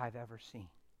I've ever seen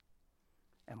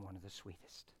and one of the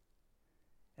sweetest.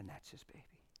 And that's his baby.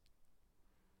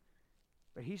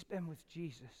 But he's been with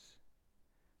Jesus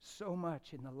so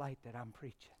much in the light that I'm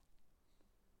preaching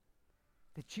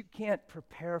that you can't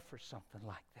prepare for something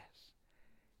like this.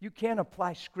 You can't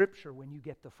apply Scripture when you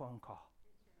get the phone call.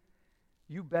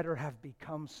 You better have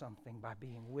become something by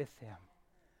being with Him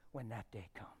when that day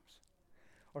comes.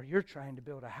 Or you're trying to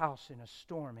build a house in a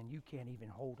storm and you can't even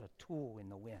hold a tool in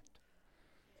the wind.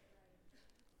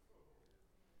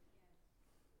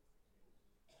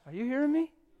 Are you hearing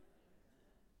me?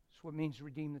 That's what it means to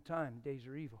redeem the time. Days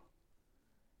are evil.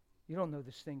 You don't know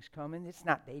this thing's coming. It's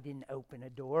not they didn't open a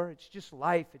door. It's just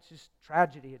life. It's just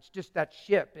tragedy. It's just that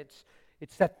ship.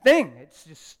 It's that thing. It's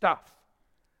just stuff.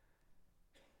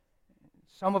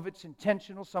 Some of it's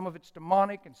intentional, some of it's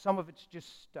demonic, and some of it's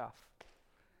just stuff.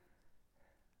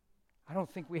 I don't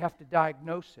think we have to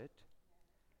diagnose it.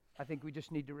 I think we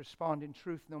just need to respond in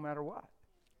truth no matter what.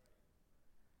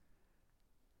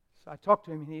 So I talked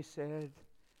to him and he said,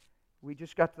 we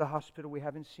just got to the hospital. We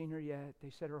haven't seen her yet.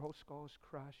 They said her whole skull is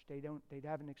crushed. They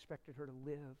haven't expected her to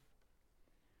live.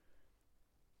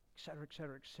 Et cetera, et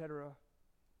cetera, et cetera.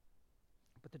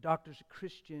 But the doctor's a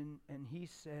Christian and he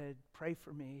said, pray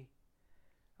for me.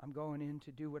 I'm going in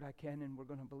to do what I can, and we're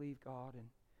going to believe God. And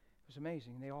it was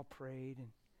amazing. They all prayed, and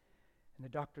the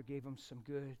doctor gave them some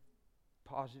good,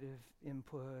 positive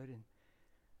input. And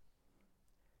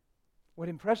what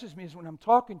impresses me is when I'm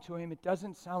talking to him, it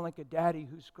doesn't sound like a daddy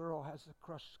whose girl has a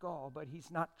crushed skull, but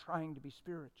he's not trying to be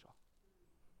spiritual.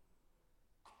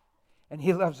 And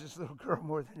he loves his little girl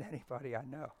more than anybody I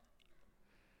know.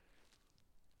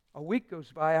 A week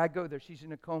goes by, I go there. She's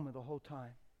in a coma the whole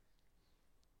time.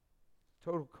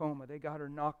 Total coma. They got her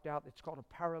knocked out. It's called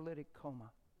a paralytic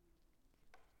coma.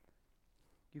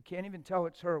 You can't even tell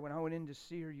it's her. When I went in to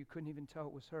see her, you couldn't even tell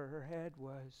it was her. Her head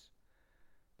was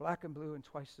black and blue and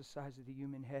twice the size of the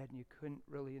human head, and you couldn't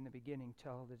really in the beginning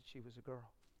tell that she was a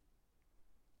girl.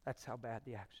 That's how bad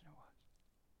the accident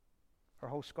was. Her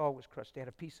whole skull was crushed. They had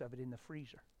a piece of it in the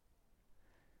freezer.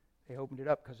 They opened it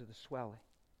up because of the swelling.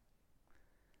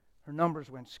 Her numbers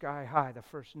went sky high the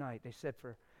first night. They said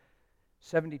for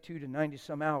 72 to 90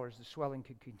 some hours, the swelling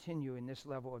could continue in this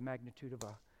level of magnitude of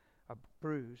a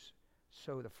bruise.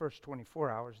 So the first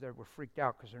 24 hours, they were freaked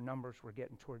out because her numbers were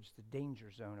getting towards the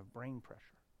danger zone of brain pressure.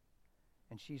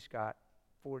 And she's got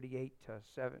 48 to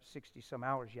 60 some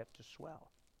hours yet to swell.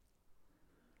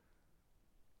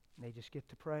 And they just get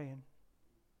to praying.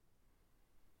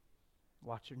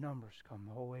 Watch her numbers come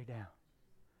the whole way down.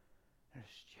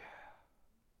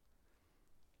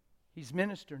 He's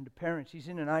ministering to parents. He's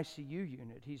in an ICU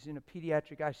unit. He's in a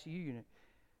pediatric ICU unit.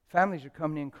 Families are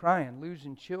coming in crying,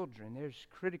 losing children. There's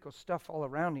critical stuff all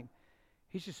around him.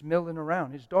 He's just milling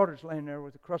around. His daughter's laying there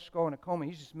with a crushed skull and a coma.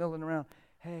 He's just milling around.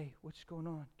 Hey, what's going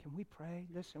on? Can we pray?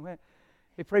 Listen,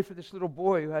 they pray for this little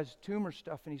boy who has tumor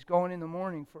stuff, and he's going in the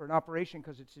morning for an operation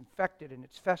because it's infected and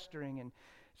it's festering and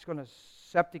it's going to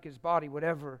septic his body,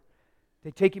 whatever.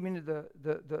 They take him into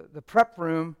the prep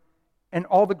room, and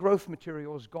all the growth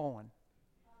material is gone.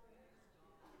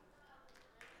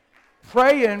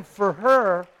 Praying for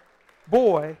her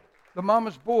boy, the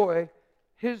mama's boy,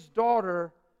 his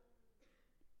daughter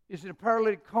is in a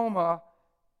paralytic coma.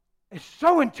 It's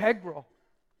so integral.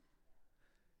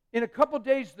 In a couple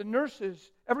days, the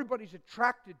nurses, everybody's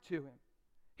attracted to him.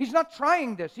 He's not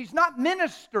trying this. He's not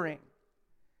ministering.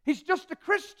 He's just a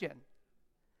Christian.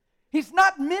 He's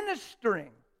not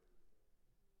ministering.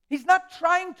 He's not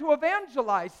trying to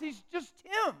evangelize. He's just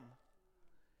him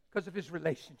because of his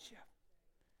relationship.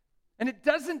 And it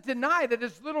doesn't deny that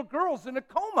his little girl's in a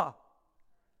coma.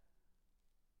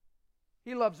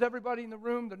 He loves everybody in the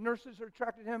room. The nurses are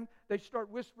attracted to him. They start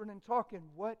whispering and talking.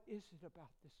 What is it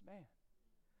about this man?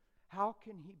 How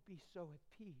can he be so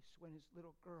at peace when his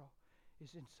little girl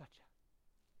is in such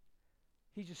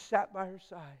a... He just sat by her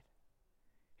side.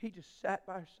 He just sat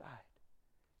by her side.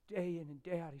 Day in and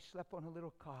day out, he slept on a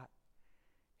little cot.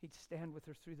 He'd stand with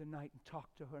her through the night and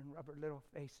talk to her and rub her little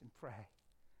face and pray.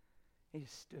 He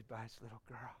just stood by his little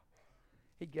girl.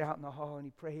 He'd get out in the hall and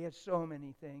he'd pray. He had so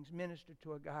many things. Ministered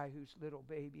to a guy whose little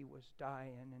baby was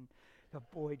dying, and the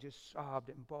boy just sobbed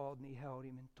and bawled, and he held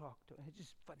him and talked to him. It's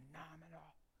just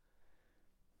phenomenal.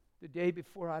 The day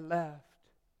before I left,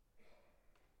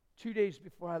 2 days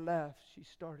before I left, she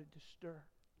started to stir.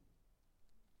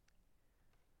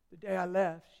 The day I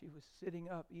left, she was sitting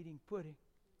up eating pudding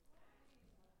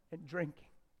and drinking.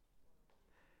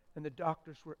 And the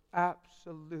doctors were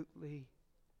absolutely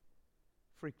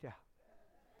freaked out.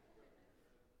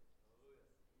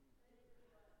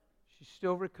 She's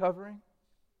still recovering.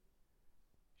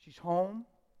 She's home.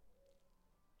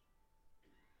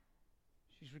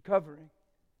 She's recovering.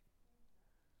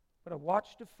 But I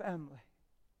watched a family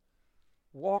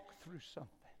walk through something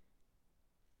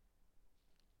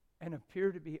and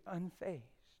appear to be unfazed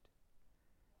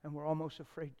And we're almost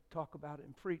afraid to talk about it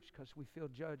and preach because we feel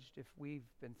judged if we've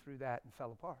been through that and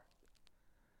fell apart.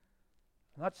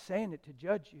 I'm not saying it to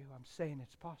judge you. I'm saying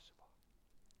it's possible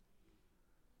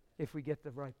if we get the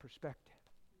right perspective.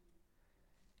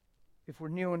 If we're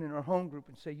kneeling in our home group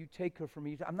and say, you take her from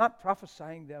me. I'm not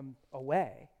prophesying them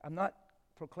away. I'm not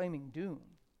proclaiming doom.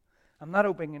 I'm not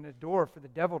opening a door for the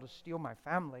devil to steal my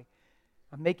family.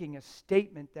 I'm making a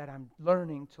statement that I'm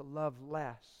learning to love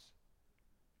less.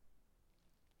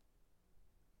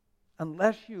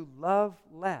 Unless you love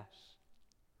less,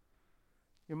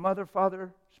 your mother,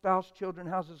 father, spouse, children,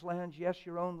 houses, lands, yes,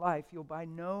 your own life, you'll by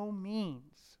no means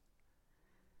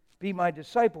be my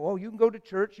disciple. Oh, you can go to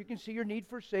church, you can see your need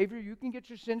for a Savior, you can get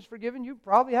your sins forgiven, you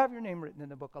probably have your name written in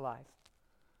the book of life.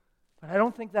 But I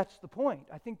don't think that's the point.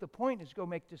 I think the point is go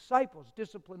make disciples,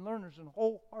 disciplined learners, and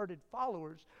wholehearted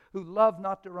followers who love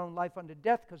not their own life unto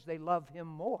death because they love Him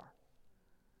more.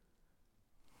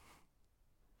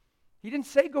 He didn't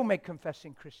say go make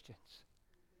confessing Christians.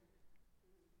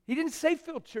 He didn't say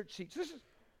fill church seats. This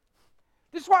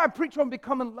is why I preach on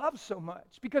becoming love so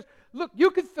much. Because, look, you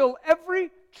could fill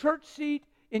every church seat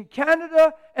in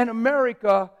Canada and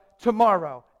America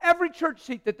tomorrow. Every church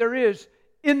seat that there is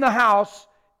in the house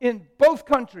in both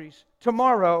countries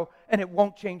tomorrow, and it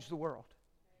won't change the world.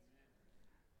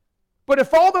 But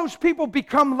if all those people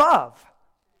become love,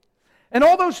 and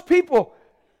all those people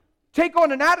take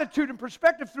on an attitude and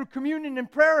perspective through communion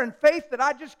and prayer and faith that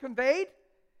I just conveyed,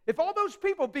 if all those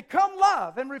people become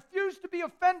love and refuse to be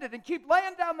offended and keep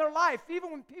laying down their life,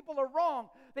 even when people are wrong,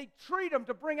 they treat them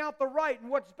to bring out the right and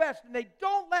what's best, and they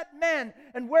don't let men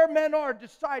and where men are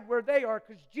decide where they are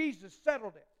because Jesus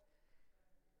settled it.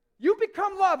 You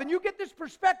become love and you get this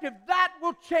perspective, that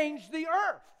will change the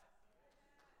earth.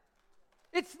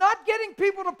 It's not getting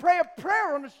people to pray a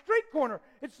prayer on a street corner.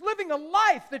 It's living a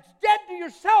life that's dead to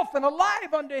yourself and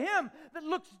alive unto Him that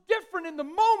looks different in the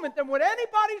moment than what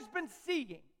anybody's been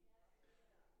seeing.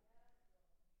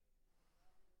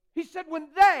 He said, when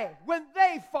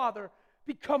they, Father,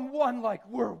 become one like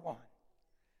we're one,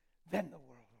 then the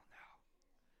world will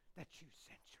know that you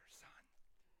sent your Son.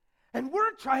 And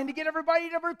we're trying to get everybody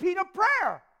to repeat a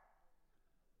prayer.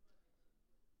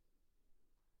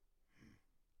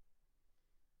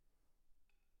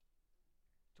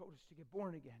 Told us to get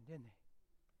born again, didn't they?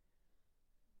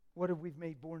 What have we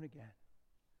made born again?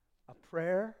 A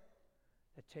prayer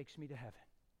that takes me to heaven.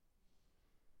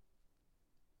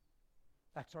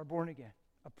 That's our born again.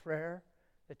 A prayer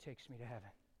that takes me to heaven.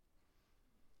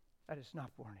 That is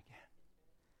not born again.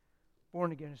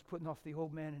 Born again is putting off the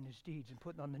old man and his deeds and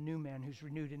putting on the new man who's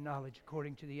renewed in knowledge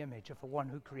according to the image of the one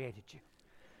who created you.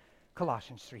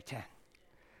 Colossians 3:10.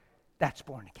 That's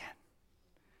born again.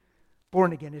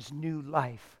 Born again is new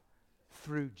life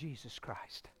through Jesus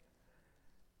Christ.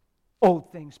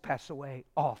 Old things pass away,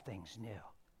 all things new.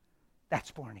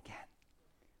 That's born again.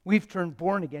 We've turned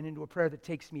born again into a prayer that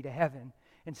takes me to heaven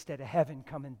instead of heaven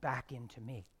coming back into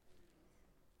me.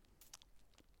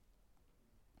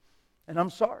 And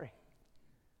I'm sorry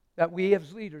that we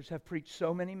as leaders have preached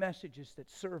so many messages that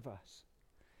serve us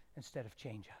instead of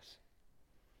change us.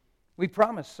 We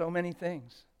promise so many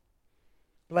things.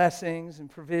 Blessings and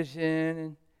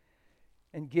provision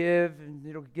and give, and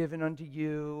it'll be given unto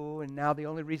you. And now the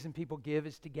only reason people give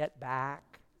is to get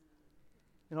back.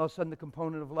 And all of a sudden the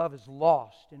component of love is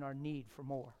lost in our need for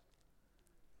more.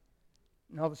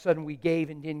 And all of a sudden we gave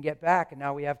and didn't get back, and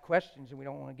now we have questions and we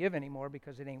don't want to give anymore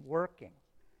because it ain't working.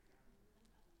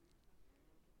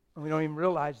 And we don't even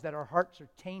realize that our hearts are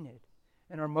tainted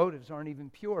and our motives aren't even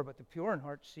pure, but the pure in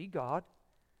heart see God.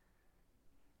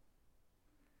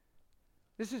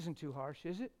 This isn't too harsh,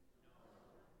 is it?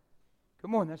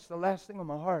 Come on, that's the last thing on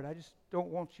my heart. I just don't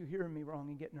want you hearing me wrong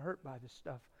and getting hurt by this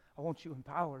stuff. I want you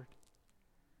empowered.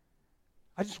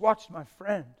 I just watched my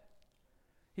friend.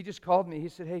 He just called me. He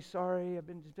said, hey, sorry,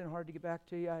 it's been hard to get back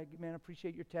to you. I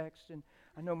appreciate your text, and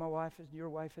I know your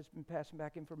wife has been passing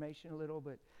back information a little,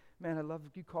 but man, I love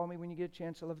you call me when you get a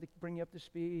chance. I love to bring you up to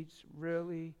speed. It's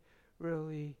really,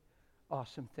 really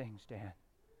awesome things, Dan.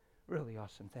 Really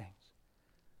awesome things.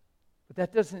 But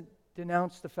that doesn't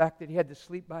denounce the fact that he had to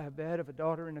sleep by a bed of a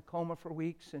daughter in a coma for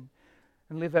weeks and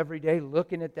live every day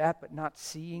looking at that but not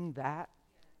seeing that.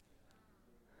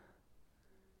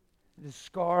 The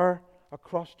scar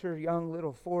across her young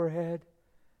little forehead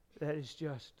that is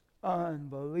just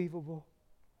unbelievable.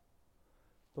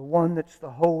 The one that's the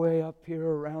whole way up here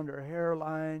around her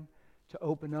hairline to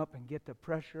open up and get the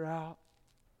pressure out.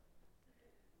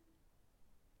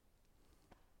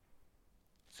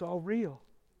 It's all real.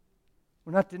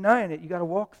 We're not denying it. You got to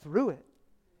walk through it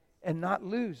and not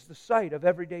lose the sight of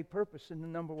everyday purpose and the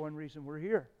number one reason we're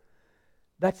here.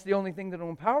 That's the only thing that will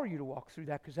empower you to walk through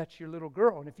that, because that's your little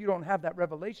girl. And if you don't have that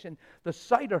revelation, the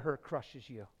sight of her crushes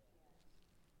you.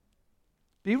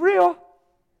 Be real.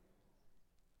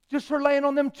 Just her laying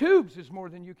on them tubes is more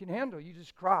than you can handle. You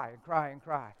just cry and cry and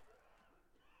cry.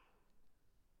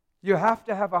 You have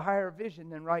to have a higher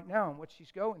vision than right now and what she's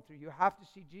going through. You have to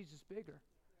see Jesus bigger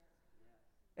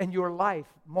and your life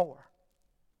more.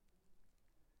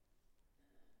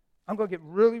 I'm going to get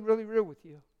really, really real with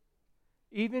you.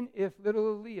 Even if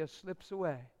little Aaliyah slips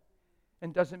away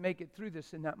and doesn't make it through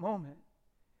this in that moment,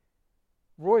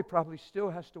 Roy probably still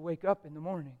has to wake up in the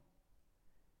morning,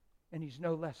 and he's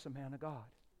no less a man of God.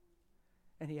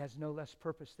 And he has no less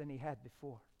purpose than he had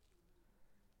before.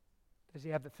 Does he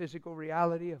have the physical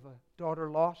reality of a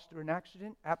daughter lost through an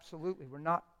accident? Absolutely. We're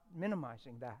not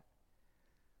minimizing that.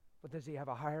 But does he have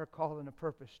a higher call and a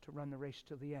purpose to run the race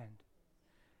to the end?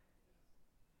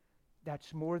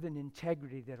 That's more than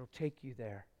integrity that'll take you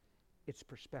there. It's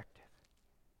perspective.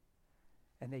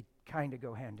 And they kind of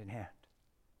go hand in hand.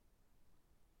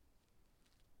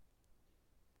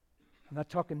 I'm not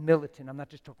talking militant. I'm not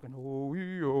just talking,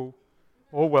 oh,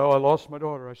 well, I lost my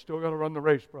daughter. I still got to run the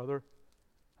race, brother.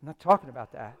 I'm not talking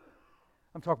about that.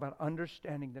 I'm talking about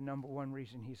understanding the number one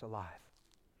reason he's alive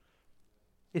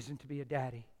isn't to be a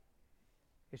daddy.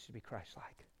 It's to be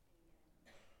Christ-like.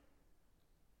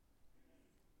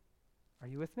 Are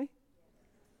you with me?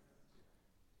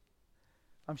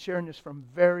 I'm sharing this from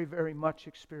very, very much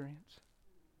experience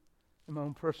in my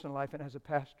own personal life and as a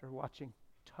pastor, watching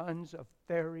tons of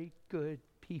very good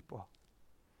people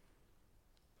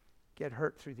get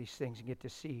hurt through these things and get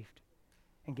deceived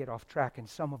and get off track, and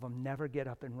some of them never get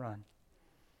up and run.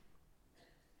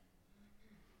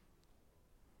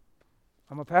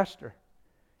 I'm a pastor.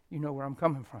 You know where I'm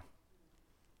coming from.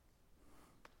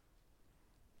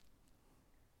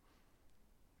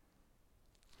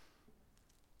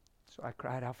 So I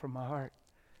cried out from my heart,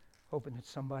 hoping that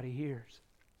somebody hears.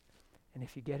 And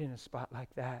if you get in a spot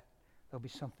like that, there'll be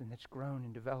something that's grown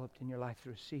and developed in your life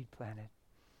through a seed planted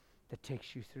that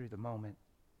takes you through the moment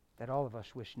that all of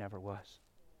us wish never was.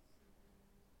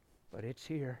 But it's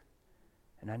here,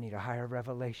 and I need a higher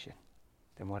revelation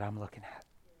than what I'm looking at.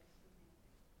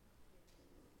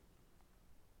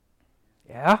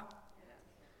 Yeah?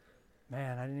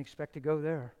 Man, I didn't expect to go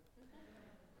there.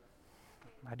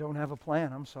 I don't have a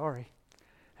plan. I'm sorry.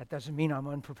 That doesn't mean I'm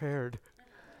unprepared.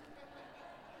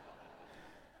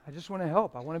 I just want to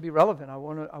help. I want to be relevant. I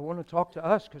want to talk to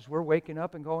us because we're waking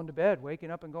up and going to bed,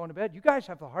 waking up and going to bed. You guys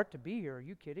have the heart to be here. Are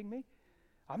you kidding me?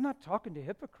 I'm not talking to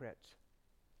hypocrites.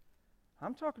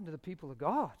 I'm talking to the people of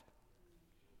God.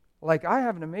 Like, I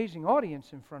have an amazing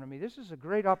audience in front of me. This is a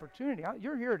great opportunity.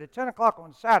 You're here at 10 o'clock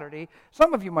on Saturday.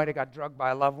 Some of you might have got drugged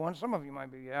by a loved one. Some of you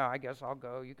might be, yeah, I guess I'll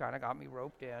go. You kind of got me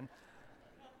roped in.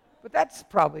 But that's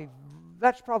probably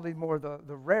more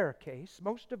the rare case.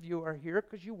 Most of you are here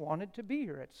because you wanted to be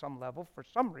here at some level for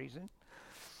some reason.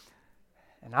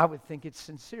 And I would think it's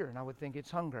sincere, and I would think it's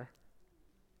hunger.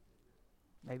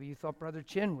 Maybe you thought Brother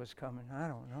Chin was coming. I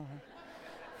don't know.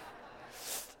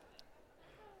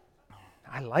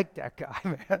 I like that guy,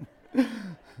 man.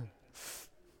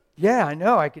 Yeah, I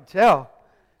know. I could tell.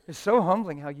 It's so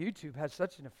humbling how YouTube has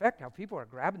such an effect, how people are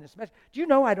grabbing this message. Do you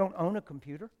know I don't own a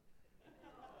computer?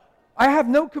 I have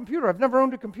no computer. I've never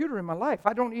owned a computer in my life.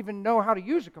 I don't even know how to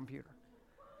use a computer.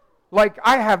 Like,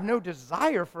 I have no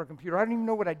desire for a computer. I don't even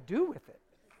know what I do with it.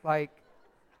 Like,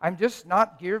 I'm just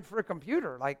not geared for a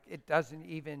computer. Like, it doesn't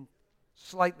even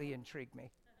slightly intrigue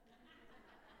me.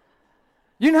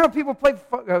 You know how people play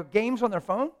games on their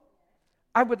phone?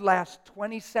 I would last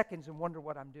 20 seconds and wonder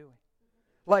what I'm doing.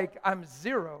 Like, I'm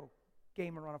zero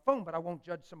gamer on a phone, but I won't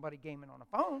judge somebody gaming on a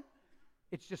phone.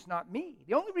 It's just not me.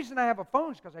 The only reason I have a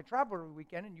phone is because I travel every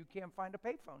weekend and you can't find a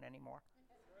payphone anymore.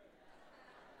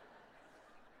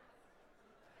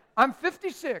 I'm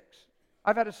 56.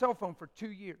 I've had a cell phone for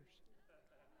 2 years.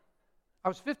 I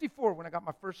was 54 when I got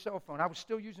my first cell phone. I was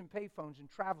still using payphones and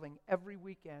traveling every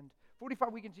weekend,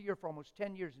 45 weekends a year for almost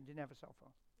 10 years and didn't have a cell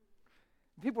phone.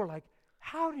 And people were like,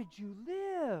 how did you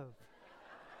live?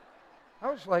 I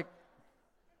was like,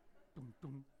 boom,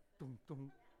 boom, boom,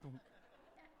 boom, boom.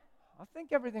 I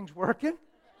think everything's working.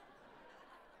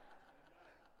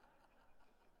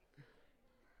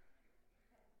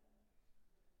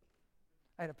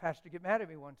 I had a pastor get mad at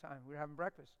me one time. We were having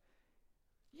breakfast.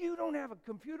 You don't have a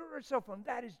computer or a cell phone.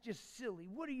 That is just silly.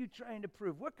 What are you trying to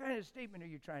prove? What kind of statement are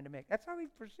you trying to make? That's how he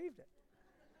perceived it.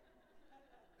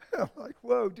 I'm like,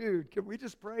 whoa, dude, can we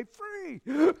just pray free?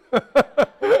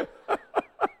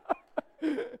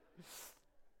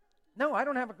 No, I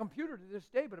don't have a computer to this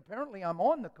day, but apparently I'm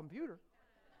on the computer.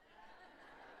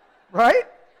 Right?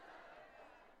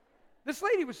 This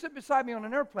lady was sitting beside me on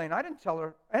an airplane. I didn't tell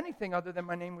her anything other than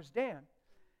my name was Dan.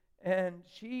 And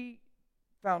she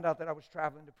found out that I was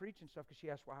traveling to preach and stuff because she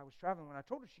asked why I was traveling. When I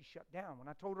told her, she shut down. When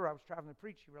I told her I was traveling to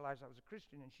preach, she realized I was a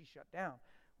Christian and she shut down.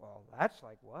 Well, that's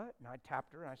like what? And I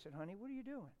tapped her and I said, honey, what are you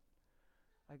doing?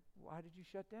 Like, why did you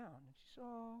shut down? And she said,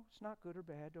 oh, it's not good or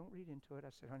bad. Don't read into it.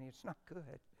 I said, honey, it's not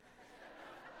good.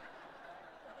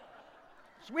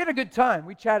 So we had a good time.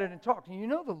 We chatted and talked. And you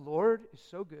know the Lord is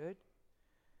so good.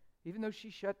 Even though she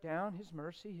shut down, His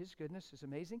mercy, His goodness is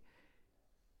amazing.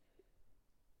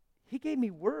 He gave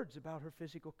me words about her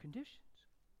physical conditions.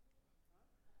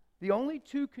 The only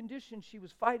two conditions she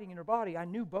was fighting in her body, I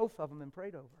knew both of them and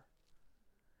prayed over.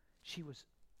 She was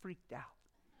freaked out.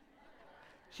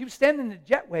 She was standing in the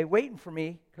jetway waiting for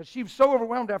me because she was so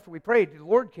overwhelmed after we prayed. The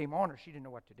Lord came on her. She didn't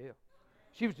know what to do.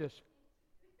 She was just...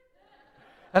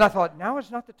 And I thought, now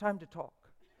is not the time to talk.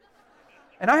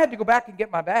 And I had to go back and get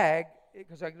my bag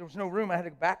because there was no room. I had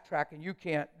to backtrack, and you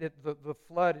can't. The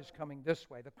flood is coming this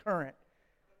way. The current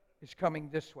is coming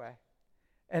this way.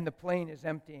 And the plane is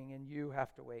emptying, and you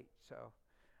have to wait. So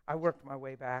I worked my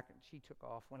way back, and she took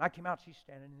off. When I came out, she's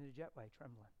standing in the jetway,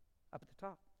 trembling, up at the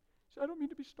top. She said, I don't mean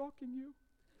to be stalking you.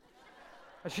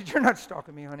 I said, you're not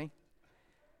stalking me, honey.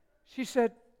 She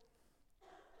said,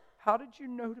 how did you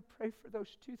know to pray for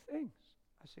those two things?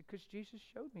 I said, because Jesus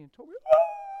showed me and told me.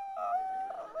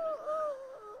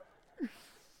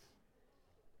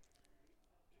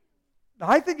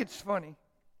 I think it's funny.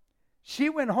 She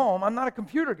went home. I'm not a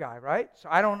computer guy, right? So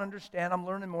I don't understand. I'm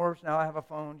learning more now. I have a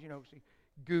phone, see,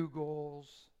 Googles.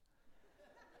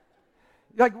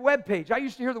 Like web page. I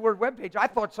used to hear the word web page. I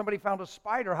thought somebody found a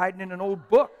spider hiding in an old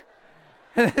book.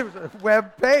 And it was a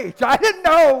web page. I didn't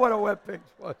know what a web page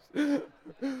was.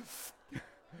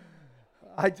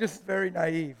 I just very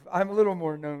naive. I'm a little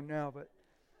more known now, but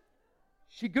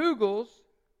she Googles.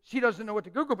 She doesn't know what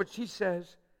to Google, but she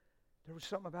says, there was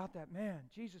something about that man.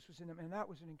 Jesus was in him, and that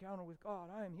was an encounter with God.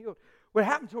 I am healed. What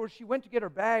happened to her, she went to get her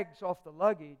bags off the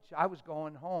luggage. I was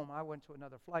going home. I went to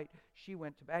another flight. She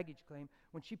went to baggage claim.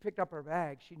 When she picked up her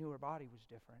bag, she knew her body was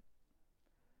different.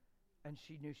 And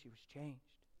she knew she was changed.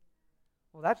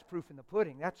 Well, that's proof in the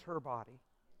pudding. That's her body.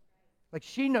 Like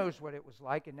she knows what it was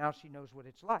like, and now she knows what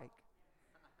it's like.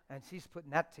 And she's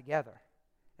putting that together.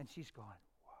 And she's going,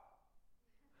 whoa.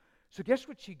 So guess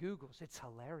what she Googles? It's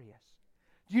hilarious.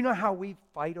 Do you know how we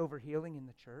fight over healing in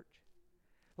the church?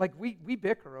 Like we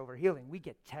bicker over healing. We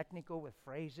get technical with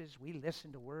phrases. We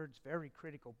listen to words, very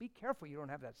critical. Be careful you don't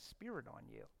have that spirit on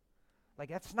you. Like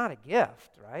that's not a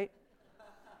gift, right?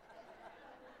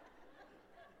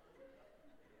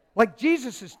 Like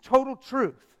Jesus is total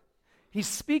truth. He's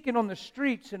speaking on the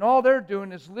streets, and all they're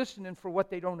doing is listening for what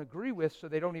they don't agree with, so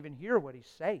they don't even hear what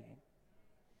he's saying.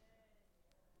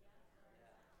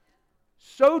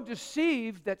 So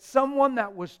deceived that someone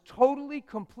that was totally,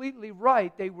 completely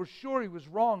right, they were sure he was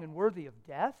wrong and worthy of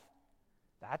death?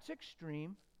 That's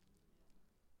extreme.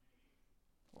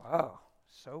 Wow,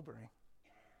 sobering.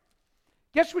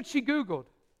 Guess what she Googled?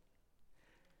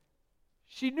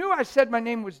 She knew I said my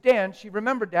name was Dan. She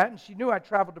remembered that, and she knew I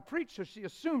traveled to preach, so she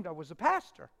assumed I was a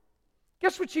pastor.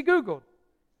 Guess what she Googled?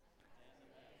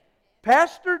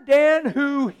 Pastor Dan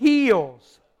who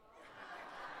heals.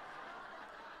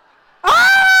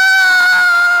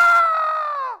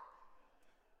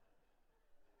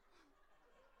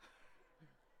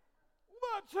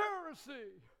 That's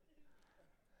heresy.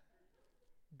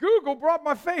 Google brought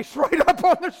my face right up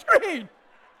on the screen.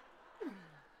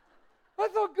 I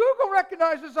thought Google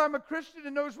recognizes I'm a Christian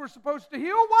and knows we're supposed to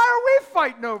heal. Why are we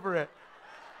fighting over it?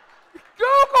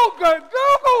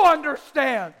 Google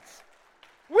understands.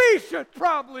 We should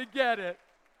probably get it.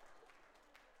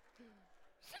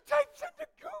 She types into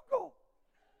Google.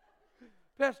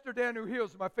 Pastor Dan who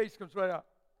heals, and my face comes right up.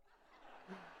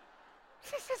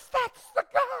 She says, that's the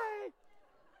guy.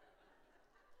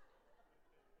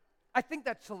 I think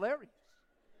that's hilarious.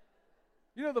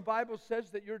 You know, the Bible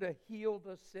says that you're to heal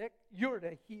the sick. You're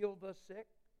to heal the sick.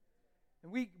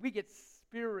 And we get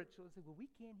spiritual and say, well, we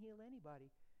can't heal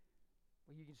anybody.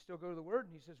 Well, you can still go to the Word,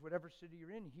 and he says, whatever city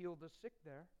you're in, heal the sick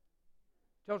there.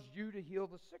 Tells you to heal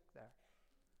the sick there.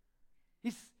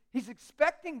 He's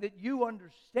expecting that you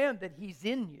understand that he's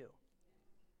in you.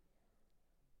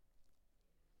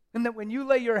 And that when you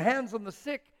lay your hands on the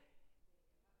sick,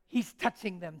 he's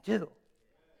touching them too.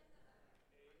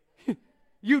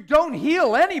 You don't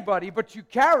heal anybody, but you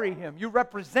carry him. You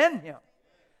represent him.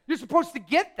 You're supposed to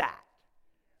get that,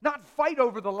 not fight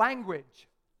over the language.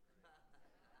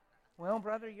 Well,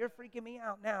 brother, you're freaking me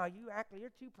out now.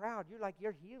 You're too proud.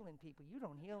 You're healing people. You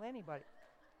don't heal anybody.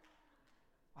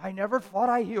 I never thought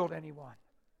I healed anyone,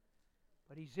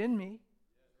 but he's in me.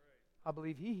 I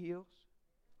believe He heals.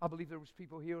 I believe there was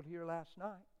people healed here last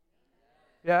night.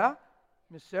 Yeah?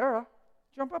 Miss Sarah,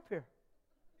 jump up here.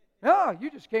 No, you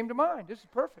just came to mind. This is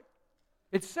perfect.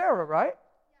 It's Sarah, right?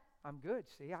 I'm good.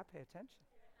 See, I pay attention.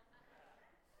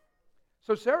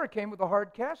 So Sarah came with a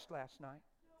hard cast last night.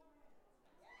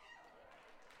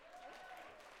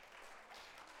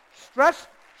 Stress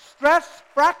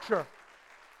fracture.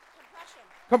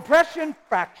 Compression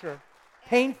fracture.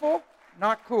 Painful,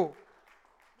 not cool.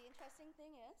 The interesting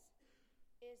thing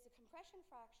is the compression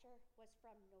fracture was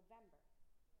from November.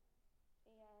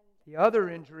 And the other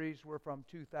injuries were from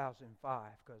 2005,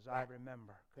 because I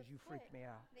remember, because you freaked me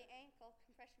out. The ankle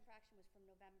compression fracture was from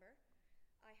November.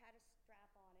 I had a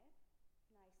strap on it,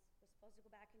 and I was supposed to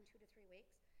go back in 2 to 3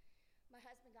 weeks. My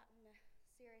husband got in a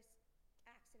serious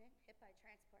accident, hit by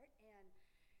transport, and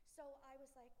so I was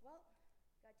like, well,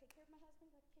 gotta take care of my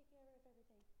husband, gotta take care of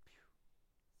everything.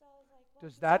 So I was like, well,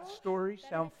 does that story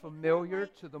sound familiar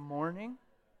to the morning?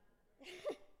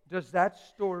 Does that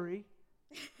story,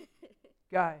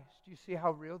 guys, do you see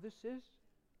how real this is?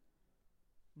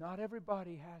 Not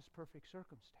everybody has perfect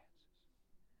circumstances.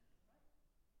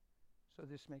 So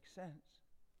this makes sense.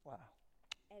 Wow.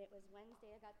 And it was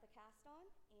Wednesday I got the cast on,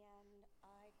 and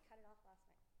I cut it off last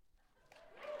night.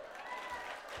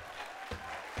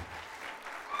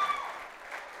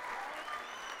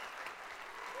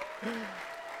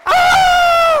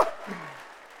 Ah!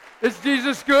 Is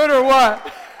Jesus good or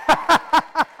what?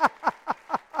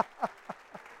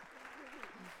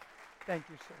 Thank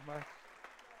you so much.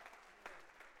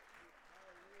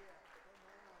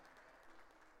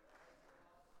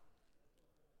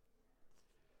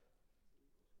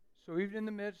 So even in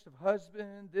the midst of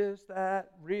husband, this,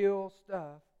 that, real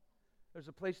stuff, there's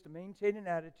a place to maintain an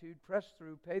attitude, press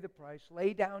through, pay the price,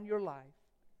 lay down your life,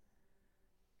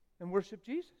 and worship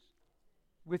Jesus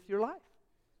with your life.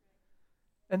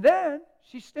 And then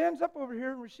she stands up over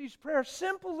here and receives prayer.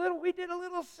 Simple little, we did a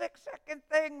little 6-second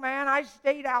thing, man. I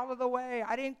stayed out of the way.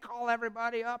 I didn't call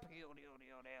everybody up, healed,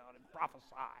 and prophesy.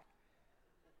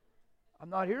 I'm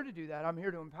not here to do that. I'm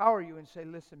here to empower you and say,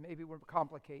 listen, maybe we're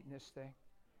complicating this thing.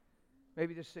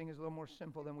 Maybe this thing is a little more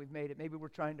simple than we've made it. Maybe we're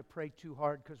trying to pray too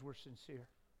hard because we're sincere.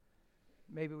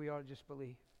 Maybe we ought to just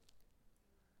believe.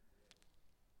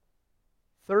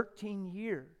 13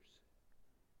 years.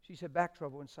 She said back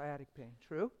trouble and sciatic pain.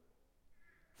 True?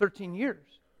 13 years.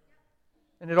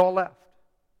 And it all left.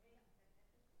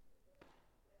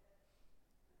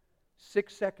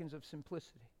 6 seconds of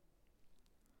simplicity.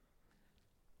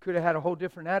 Could have had a whole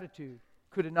different attitude.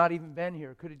 Could have not even been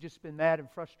here. Could have just been mad and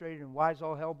frustrated and why is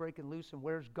all hell breaking loose and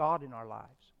where's God in our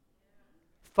lives?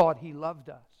 Thought He loved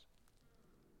us.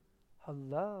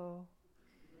 Hello?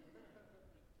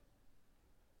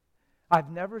 I've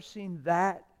never seen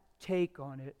that take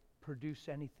on it produce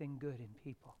anything good in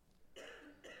people.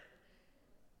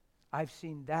 I've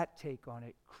seen that take on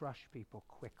it crush people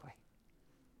quickly.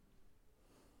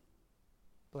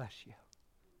 Bless you.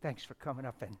 Thanks for coming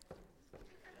up and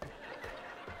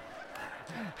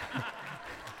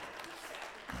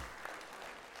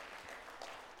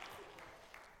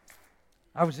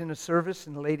I was in a service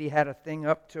and the lady had a thing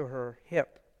up to her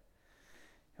hip.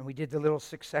 And we did the little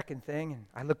 6-second thing and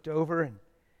I looked over and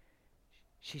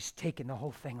she's taking the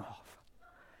whole thing off.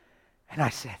 And I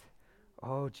said,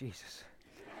 oh, Jesus.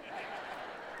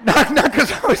 Not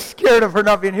because I was scared of her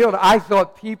not being healed. I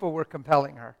thought people were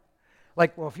compelling her.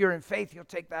 Like, well, if you're in faith, you'll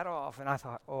take that off. And I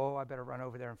thought, oh, I better run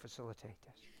over there and facilitate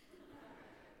this.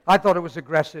 I thought it was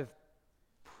aggressive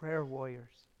prayer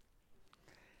warriors.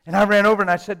 And I ran over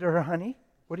and I said to her, honey,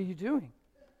 what are you doing?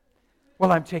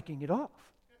 Well, I'm taking it off.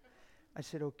 I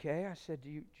said, okay. I said, do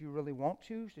you really want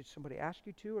to? Did somebody ask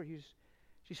you to? Or you just...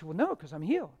 She said, well, no, because I'm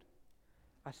healed.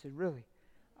 I said, really?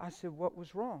 I said, what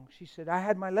was wrong? She said, I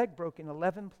had my leg broken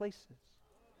 11 places.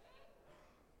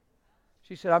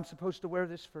 She said, I'm supposed to wear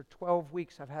this for 12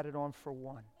 weeks. I've had it on for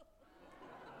 1.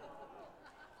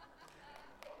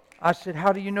 I said,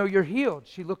 how do you know you're healed?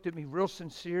 She looked at me real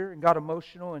sincere and got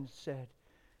emotional and said,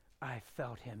 I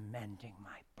felt Him mending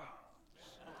my bones.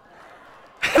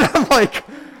 And I'm like,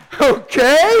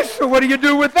 okay, so what do you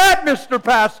do with that, Mr.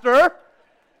 Pastor?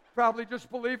 Probably just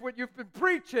believe what you've been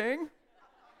preaching.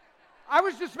 I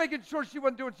was just making sure she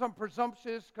wasn't doing something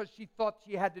presumptuous because she thought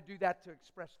she had to do that to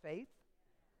express faith.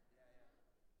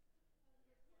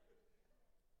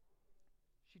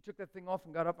 She took that thing off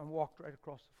and got up and walked right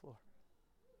across the floor.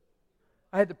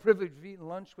 I had the privilege of eating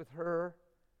lunch with her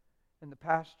and the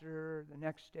pastor the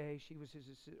next day. She was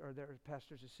their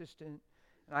pastor's assistant,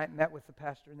 and I met with the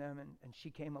pastor and them, and she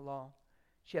came along.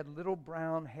 She had little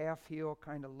brown half-heel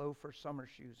kind of loafer summer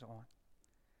shoes on,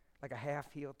 like a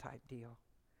half-heel type deal.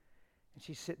 And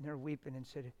she's sitting there weeping and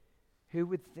said, who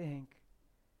would think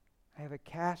I have a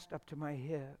cast up to my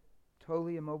hip,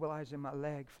 totally immobilizing my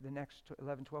leg for the next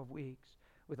 11, 12 weeks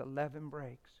with 11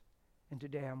 breaks, and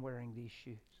today I'm wearing these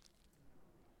shoes.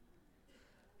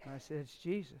 And I said, it's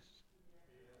Jesus.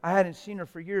 I hadn't seen her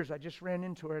for years. I just ran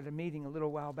into her at a meeting a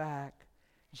little while back.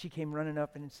 And she came running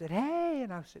up and said, hey.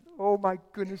 And I said, oh my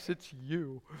goodness, it's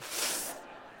you.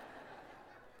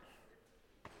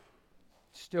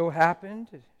 Still happened.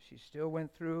 She still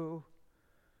went through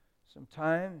some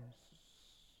time,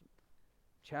 some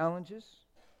challenges.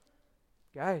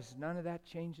 Guys, none of that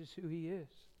changes who He is.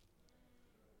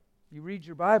 You read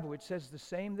your Bible, it says the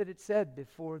same that it said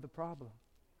before the problem.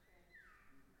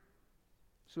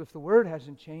 So if the Word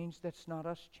hasn't changed, that's not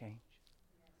us changed.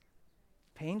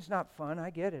 Pain's not fun, I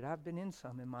get it. I've been in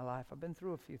some in my life. I've been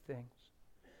through a few things.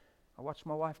 I watched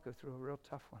my wife go through a real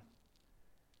tough one.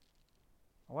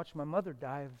 I watched my mother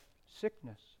die of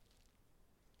sickness.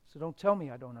 So don't tell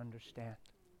me I don't understand.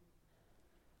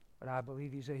 But I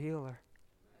believe He's a healer.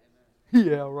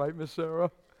 Yeah, right, Miss Sarah.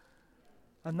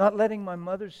 I'm not letting my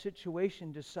mother's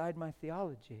situation decide my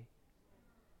theology.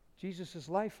 Jesus'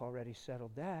 life already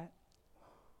settled that.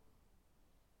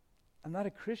 I'm not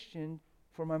a Christian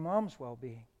for my mom's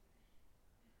well-being.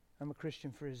 I'm a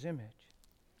Christian for His image.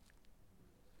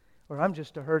 Or I'm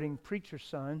just a hurting preacher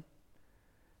son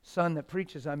that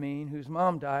preaches, whose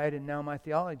mom died, and now my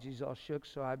theology's all shook,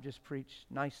 so I've just preached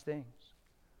nice things.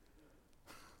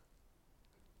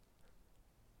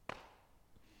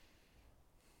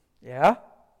 Yeah?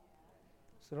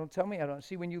 So don't tell me I don't.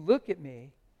 See, when you look at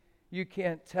me, you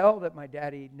can't tell that my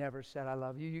daddy never said I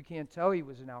love you. You can't tell he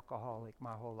was an alcoholic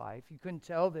my whole life. You couldn't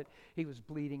tell that he was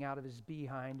bleeding out of his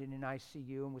behind and in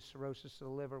ICU and with cirrhosis of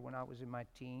the liver when I was in my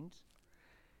teens.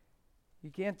 You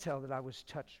can't tell that I was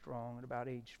touched wrong at about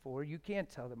age 4. You can't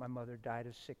tell that my mother died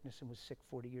of sickness and was sick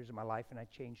 40 years of my life and I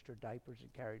changed her diapers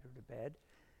and carried her to bed.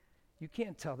 You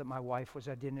can't tell that my wife was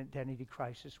at an identity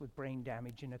crisis with brain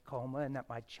damage and a coma and that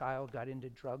my child got into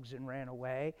drugs and ran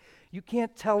away. You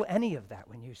can't tell any of that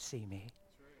when you see me.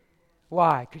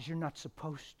 Why? Because you're not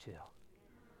supposed to.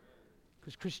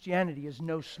 Because Christianity is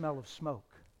no smell of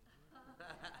smoke.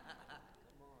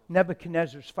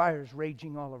 Nebuchadnezzar's fire is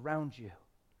raging all around you.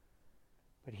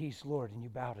 But He's Lord and you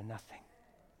bow to nothing.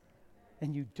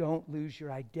 And you don't lose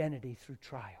your identity through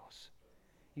trials.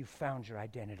 You found your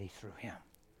identity through Him.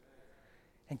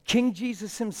 And King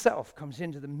Jesus Himself comes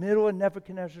into the middle of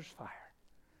Nebuchadnezzar's fire.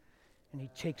 And He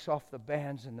takes off the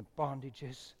bands and the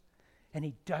bondages. And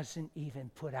He doesn't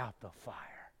even put out the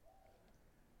fire.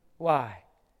 Why?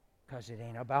 Because it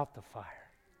ain't about the fire.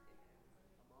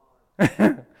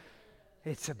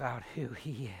 It's about who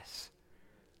He is.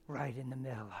 Right in the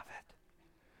middle of it.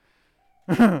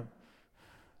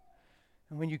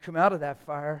 And when you come out of that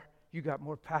fire, you got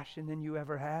more passion than you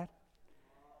ever had.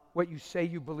 What you say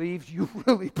you believe, you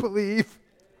really believe.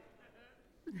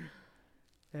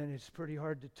 And it's pretty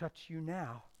hard to touch you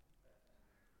now.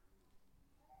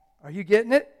 Are you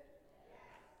getting it?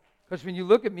 Because when you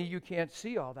look at me, you can't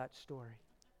see all that story.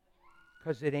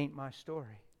 Because it ain't my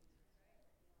story.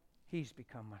 He's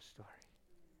become my story.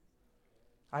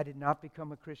 I did not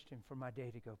become a Christian for my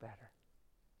day to go better.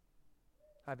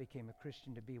 I became a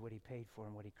Christian to be what He paid for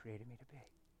and what He created me to be.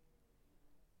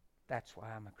 That's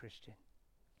why I'm a Christian.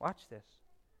 Watch this.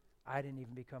 I didn't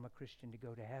even become a Christian to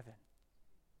go to heaven.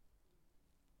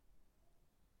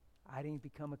 I didn't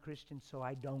become a Christian so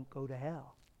I don't go to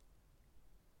hell.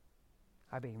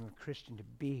 I became a Christian to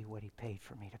be what He paid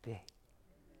for me to be.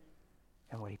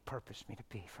 And what He purposed me to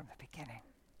be from the beginning.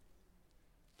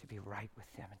 To be right with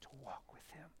Him and to walk with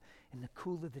Him in the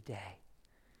cool of the day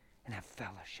and have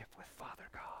fellowship with Father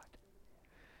God.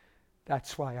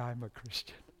 That's why I'm a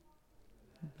Christian.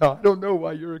 Now, I don't know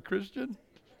why you're a Christian,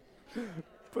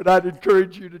 but I'd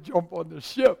encourage you to jump on the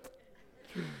ship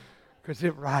because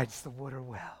it rides the water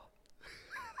well.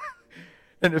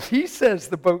 And if He says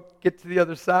the boat get to the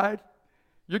other side,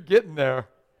 you're getting there.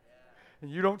 And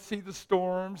you don't see the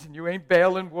storms and you ain't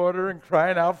bailing water and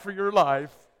crying out for your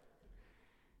life.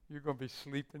 You're going to be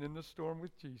sleeping in the storm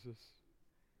with Jesus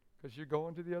because you're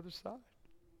going to the other side.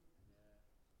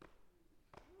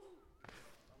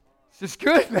 It's just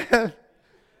good, man.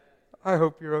 I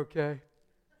hope you're okay.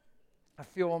 I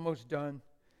feel almost done.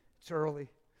 It's early.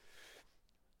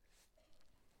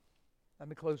 Let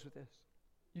me close with this.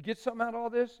 You get something out of all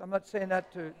this? I'm not saying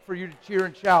that for you to cheer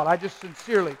and shout. I just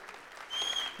sincerely.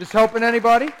 This helping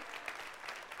anybody?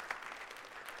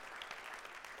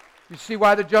 You see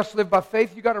why the just live by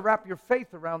faith? You got to wrap your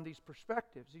faith around these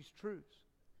perspectives, these truths.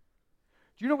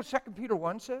 Do you know what 2 Peter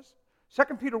 1 says?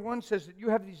 2 Peter 1 says that you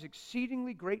have these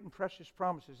exceedingly great and precious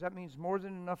promises. That means more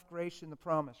than enough grace in the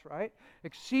promise, right?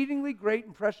 Exceedingly great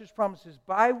and precious promises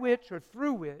by which or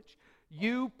through which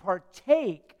you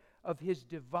partake of His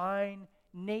divine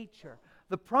nature.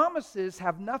 The promises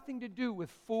have nothing to do with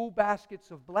full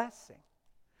baskets of blessing.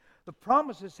 The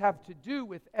promises have to do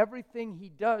with everything He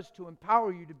does to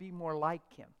empower you to be more like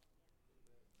Him.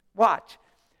 Watch.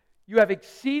 You have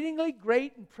exceedingly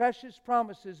great and precious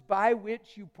promises by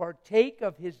which you partake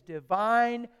of His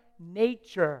divine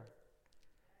nature.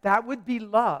 That would be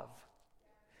love.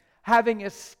 Having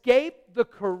escaped the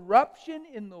corruption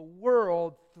in the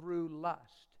world through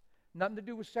lust. Nothing to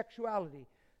do with sexuality.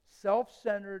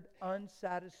 Self-centered,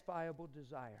 unsatisfiable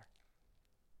desire.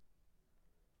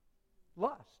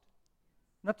 Lust.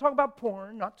 Not talking about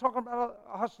porn, not talking about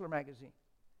a Hustler magazine.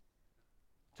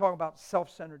 Talking about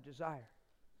self-centered desire.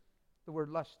 The word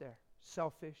lust there,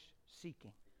 selfish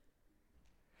seeking.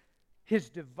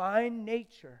 His divine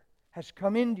nature has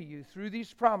come into you through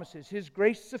these promises. His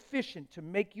grace sufficient to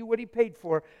make you what He paid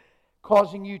for,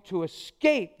 causing you to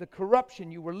escape the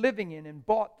corruption you were living in and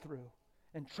bought through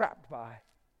and trapped by.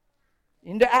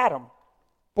 Into Adam,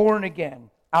 born again,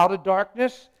 out of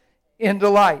darkness, into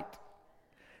light.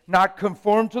 Not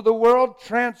conformed to the world,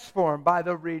 transformed by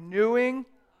the renewing.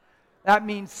 That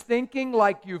means thinking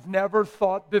like you've never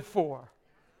thought before.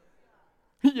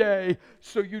 Yay.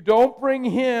 So you don't bring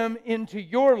Him into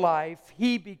your life,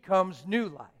 He becomes new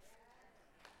life.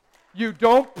 You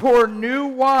don't pour new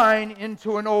wine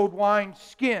into an old wine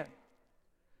skin.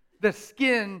 The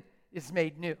skin is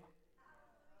made new.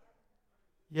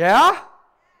 Yeah?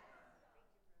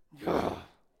 Ugh.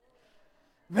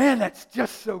 Man, that's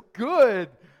just so good.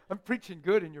 I'm preaching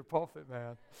good in your pulpit,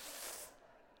 man.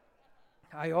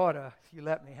 I oughta, if you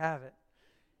let me have it.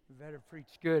 You better preach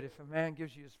good. If a man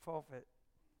gives you his pulpit,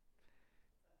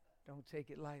 don't take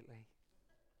it lightly.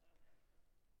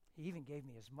 He even gave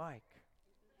me his mic.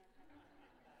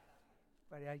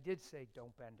 But I did say,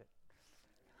 don't bend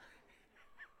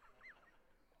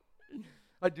it.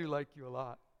 I do like you a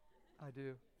lot. I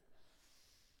do.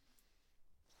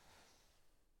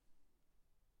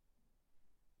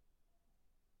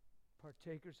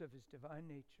 Partakers of His divine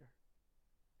nature,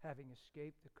 having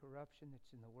escaped the corruption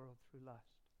that's in the world through lust.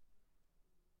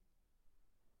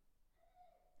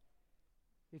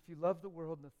 If you love the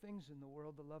world and the things in the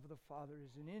world, the love of the Father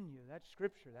isn't in you. That's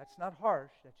Scripture. That's not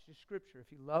harsh. That's just Scripture.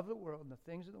 If you love the world and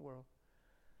the things in the world,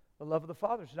 the love of the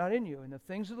Father is not in you. And the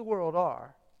things of the world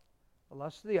are the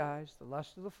lust of the eyes, the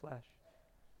lust of the flesh,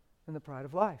 and the pride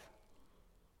of life.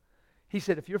 He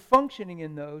said, if you're functioning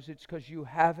in those, it's because you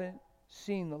haven't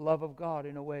seen the love of God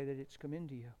in a way that it's come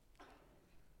into you.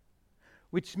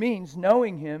 Which means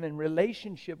knowing Him and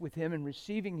relationship with Him and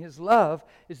receiving His love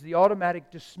is the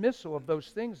automatic dismissal of those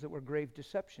things that were grave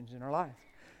deceptions in our life.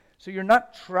 So you're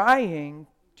not trying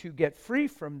to get free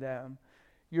from them.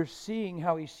 You're seeing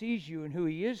how He sees you and who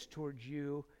He is towards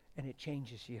you, and it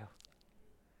changes you.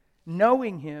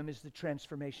 Knowing Him is the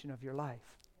transformation of your life.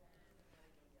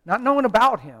 Not knowing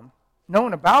about Him.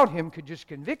 Knowing about Him could just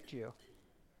convict you.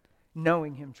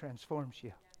 Knowing Him transforms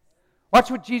you. Watch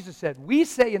what Jesus said. We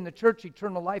say in the church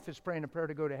eternal life is praying a prayer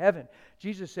to go to heaven.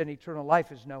 Jesus said eternal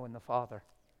life is knowing the Father.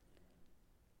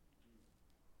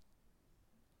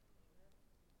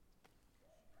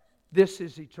 This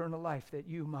is eternal life, that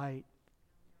you might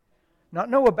not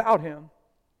know about Him,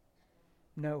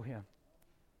 know Him.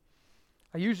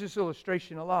 I use this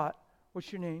illustration a lot.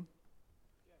 What's your name?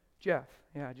 Jeff.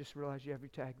 Yeah, I just realized you have your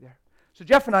tag there. So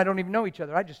Jeff and I don't even know each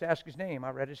other. I just asked his name. I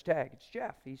read his tag. It's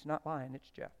Jeff. He's not lying. It's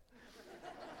Jeff.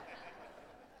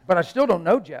 But I still don't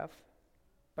know Jeff.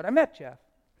 But I met Jeff.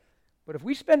 But if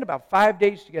we spend about 5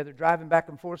 days together driving back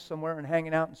and forth somewhere and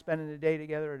hanging out and spending a day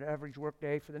together, an average work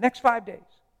day, for the next 5 days,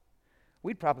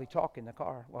 we'd probably talk in the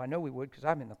car. Well, I know we would because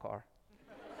I'm in the car.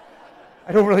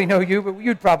 I don't really know you, but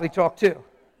you'd probably talk too.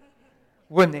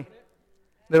 Wouldn't he?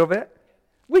 Little bit?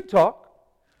 We'd talk.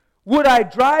 Would I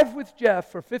drive with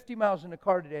Jeff for 50 miles in the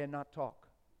car today and not talk?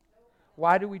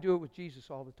 Why do we do it with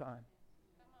Jesus all the time?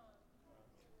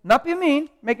 Not being mean,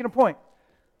 making a point.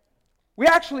 We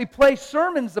actually play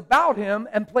sermons about Him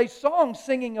and play songs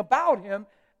singing about Him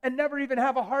and never even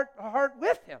have a heart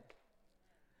with Him.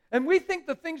 And we think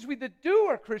the things we do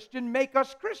are Christian make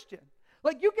us Christian.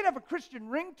 Like you can have a Christian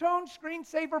ringtone,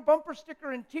 screensaver, bumper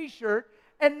sticker, and t-shirt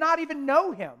and not even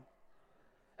know Him.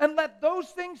 And let those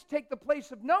things take the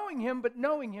place of knowing Him, but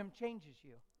knowing Him changes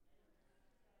you.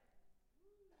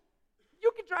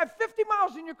 You can drive 50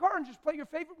 miles in your car and just play your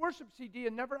favorite worship CD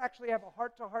and never actually have a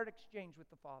heart-to-heart exchange with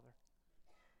the Father.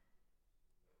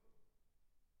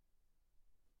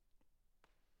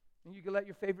 And you can let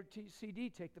your favorite CD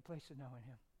take the place of knowing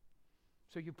Him.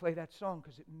 So you play that song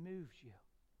because it moves you.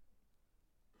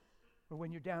 Or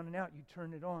when you're down and out, you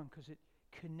turn it on because it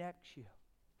connects you.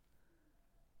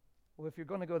 Well, if you're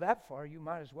going to go that far, you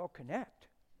might as well connect.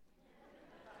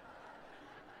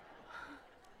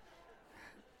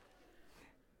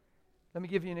 Let me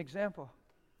give you an example.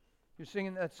 You're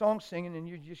singing that song, and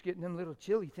you're just getting them little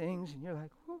chilly things, and you're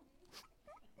like, whoo.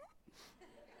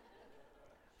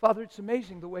 Father, it's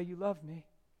amazing the way you love me.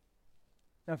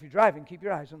 Now, if you're driving, keep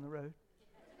your eyes on the road.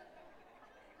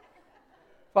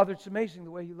 Father, it's amazing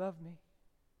the way you love me.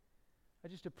 I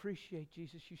just appreciate,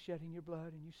 Jesus, you shedding your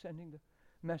blood and you sending the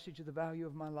message of the value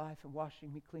of my life and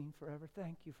washing me clean forever.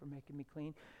 Thank you for making me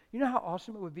clean. You know how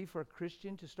awesome it would be for a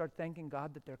Christian to start thanking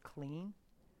God that they're clean?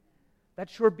 That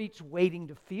sure beats waiting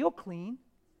to feel clean.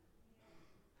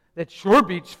 That sure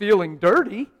beats feeling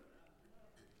dirty.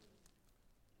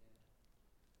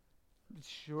 It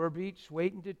sure beats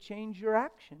waiting to change your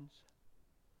actions.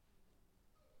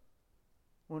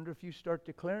 Wonder if you start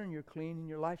declaring you're clean and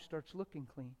your life starts looking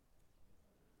clean.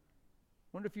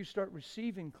 Wonder if you start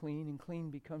receiving clean and clean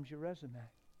becomes your resume.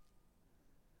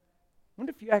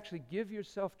 Wonder if you actually give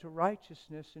yourself to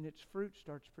righteousness and its fruit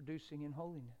starts producing in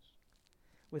holiness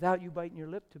without you biting your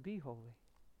lip to be holy.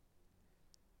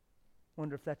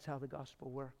 Wonder if that's how the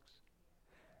gospel works.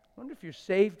 Wonder if you're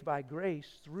saved by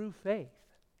grace through faith.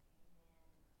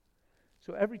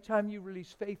 So every time you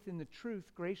release faith in the truth,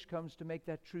 grace comes to make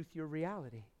that truth your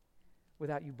reality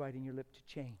without you biting your lip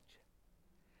to change.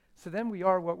 So then we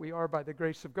are what we are by the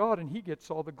grace of God, and He gets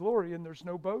all the glory, and there's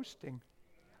no boasting.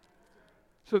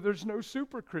 So there's no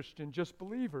super Christian, just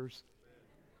believers.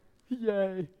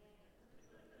 Yay.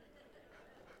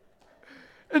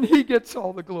 And He gets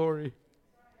all the glory.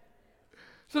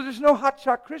 So there's no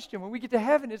hotshot Christian. When we get to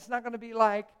heaven, it's not going to be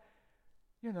like,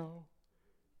 Dan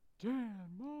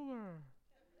Muller.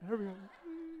 And everybody,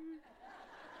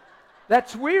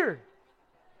 that's weird.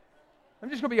 I'm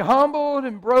just going to be humbled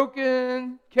and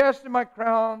broken, casting my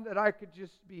crown that I could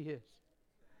just be His.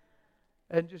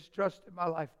 And just trust that my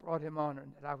life brought Him honor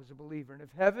and that I was a believer. And if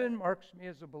heaven marks me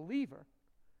as a believer,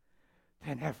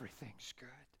 then everything's good.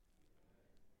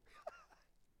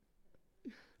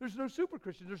 There's no super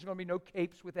Christians. There's going to be no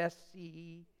capes with SC.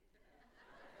 There's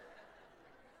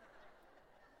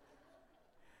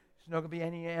not going to be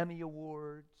any Emmy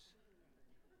Awards.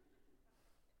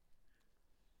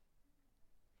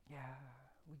 Yeah,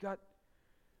 we got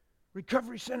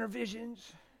Recovery Center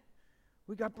Visions.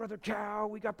 We got Brother Cal.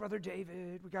 We got Brother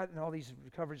David. We got all these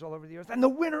recoveries all over the earth. And the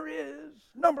winner is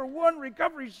 #1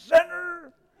 Recovery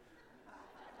Center.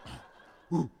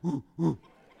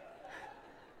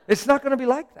 It's not going to be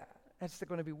like that. It's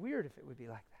going to be weird if it would be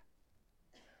like that.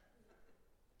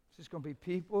 It's just going to be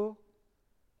people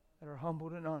that are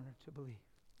humbled and honored to believe.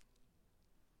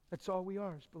 That's all we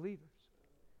are as believers.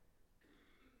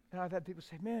 And I've had people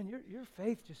say, man, your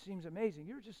faith just seems amazing.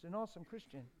 You're just an awesome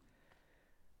Christian.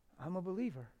 I'm a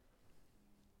believer.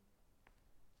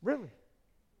 Really?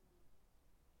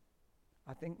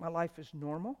 I think my life is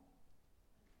normal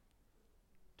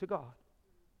to God.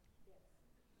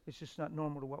 It's just not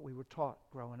normal to what we were taught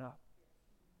growing up.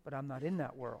 But I'm not in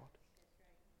that world.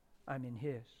 I'm in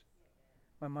His.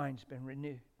 My mind's been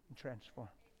renewed and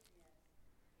transformed.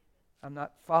 I'm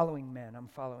not following men, I'm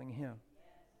following Him.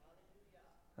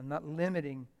 I'm not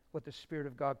limiting what the Spirit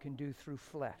of God can do through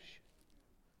flesh.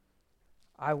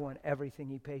 I want everything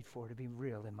He paid for to be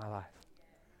real in my life.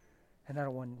 And I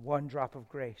don't want one drop of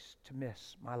grace to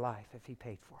miss my life if He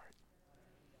paid for it.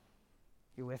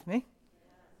 You with me?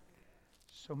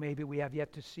 So maybe we have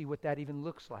yet to see what that even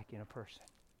looks like in a person.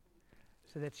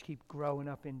 So let's keep growing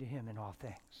up into Him in all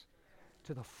things,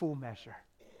 to the full measure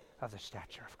of the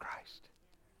stature of Christ.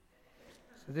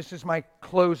 So this is my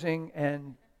closing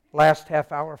and last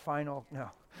half hour final. No.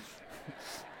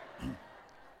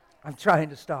 I'm trying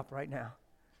to stop right now.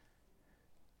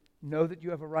 Know that you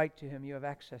have a right to Him. You have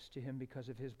access to Him because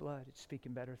of His blood. It's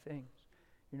speaking better things.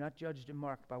 You're not judged and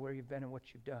marked by where you've been and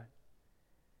what you've done.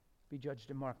 Be judged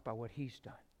and marked by what He's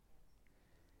done.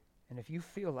 And if you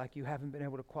feel like you haven't been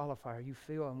able to qualify, or you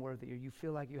feel unworthy, or you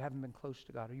feel like you haven't been close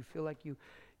to God, or you feel like you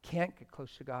can't get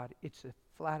close to God, it's a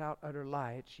flat-out, utter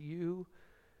lie. It's you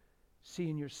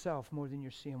seeing yourself more than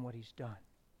you're seeing what He's done.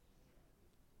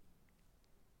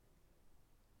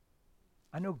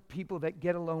 I know people that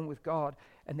get alone with God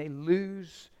and they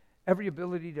lose every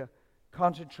ability to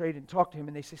concentrate and talk to Him,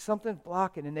 and they say something's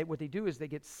blocking, and what they do is they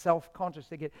get self-conscious.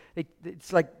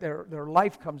 It's like their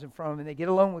life comes in front of them, and they get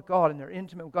alone with God, and they're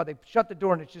intimate with God. They shut the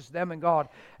door, and it's just them and God,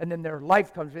 and then their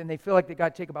life comes in, and they feel like they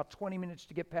got to take about 20 minutes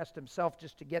to get past themselves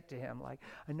just to get to Him. Like,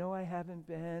 I know I haven't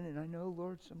been, and I know,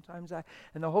 Lord, sometimes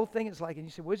and the whole thing is like, and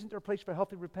you say, well, isn't there a place for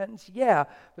healthy repentance? Yeah,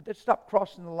 but let's stop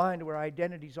crossing the line to where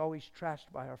identity's always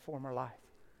trashed by our former life.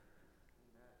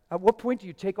 At what point do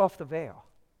you take off the veil?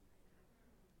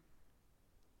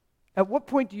 At what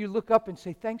point do you look up and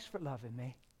say, thanks for loving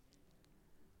me?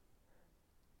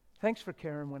 Thanks for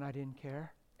caring when I didn't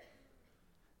care.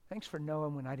 Thanks for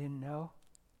knowing when I didn't know.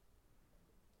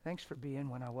 Thanks for being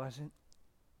when I wasn't.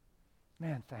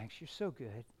 Man, thanks. You're so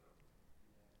good.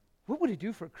 What would it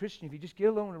do for a Christian if you just get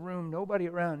alone in a room, nobody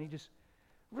around,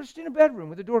 we're just in a bedroom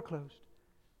with the door closed.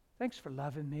 Thanks for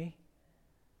loving me.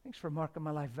 Thanks for marking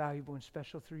my life valuable and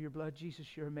special through your blood. Jesus,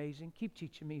 you're amazing. Keep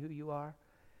teaching me who you are.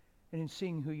 And in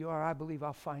seeing who you are, I believe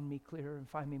I'll find me clearer and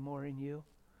find me more in you.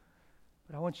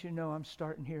 But I want you to know I'm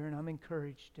starting here, and I'm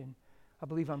encouraged, and I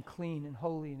believe I'm clean and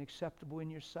holy and acceptable in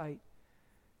your sight.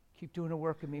 Keep doing a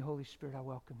work in me, Holy Spirit. I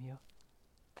welcome you.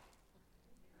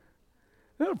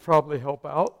 That'll probably help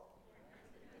out.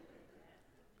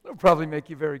 It'll probably make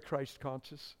you very Christ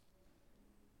conscious.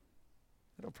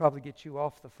 It'll probably get you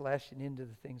off the flesh and into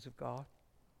the things of God.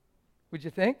 Would you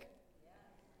think?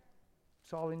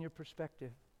 It's all in your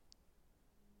perspective.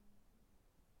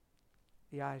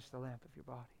 The eye is the lamp of your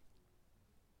body.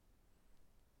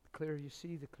 The clearer you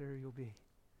see, the clearer you'll be.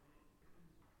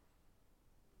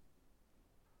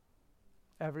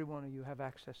 Every one of you have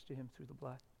access to Him through the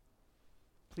blood.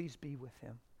 Please be with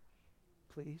Him.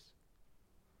 Please.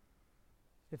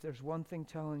 If there's one thing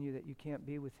telling you that you can't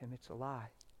be with Him, it's a lie.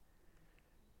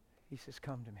 He says,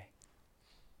 come to me.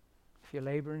 If you're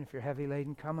laboring, if you're heavy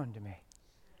laden, come unto me.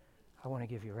 I want to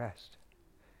give you rest.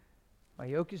 My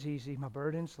yoke is easy, my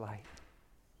burden's light.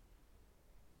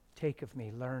 Take of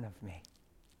me, learn of me.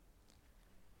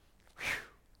 Whew.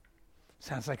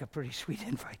 Sounds like a pretty sweet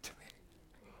invite to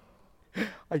me.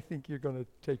 I think you're going to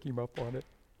take Him up on it.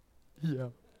 Yeah,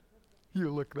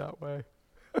 you look that way.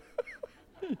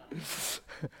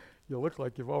 You look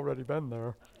like you've already been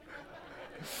there.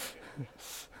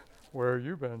 Where have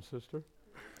you been, sister?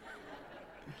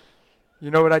 You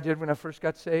know what I did when I first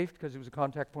got saved? Because it was a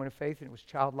contact point of faith, and it was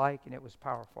childlike, and it was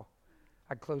powerful.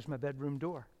 I'd close my bedroom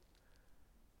door,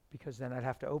 because then I'd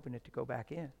have to open it to go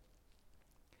back in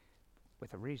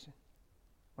with a reason.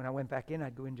 When I went back in,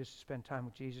 I'd go in just to spend time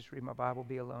with Jesus, read my Bible,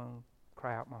 be alone,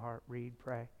 cry out my heart, read,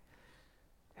 pray.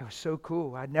 It was so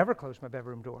cool. I'd never closed my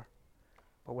bedroom door.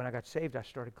 But when I got saved, I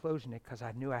started closing it because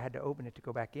I knew I had to open it to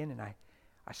go back in, and I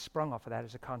sprung off of that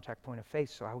as a contact point of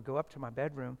faith. So I would go up to my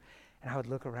bedroom, and I would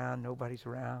look around. Nobody's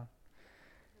around.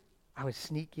 I would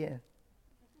sneak in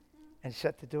and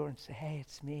shut the door and say, hey,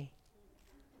 it's me.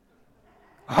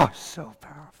 Oh, so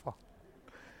powerful.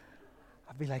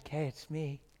 I'd be like, hey, it's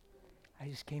me. I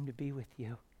just came to be with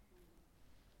you.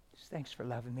 Just thanks for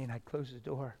loving me. And I'd close the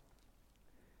door.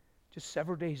 Just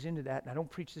several days into that, and I don't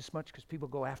preach this much because people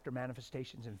go after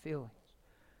manifestations and feelings.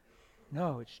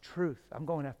 No, it's truth. I'm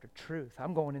going after truth.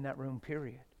 I'm going in that room,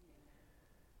 period.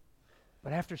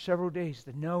 But after several days,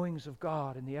 the knowings of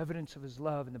God and the evidence of His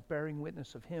love and the bearing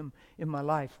witness of Him in my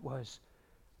life was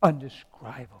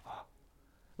undescribable.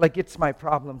 Like it's my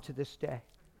problem to this day.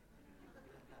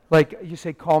 Like you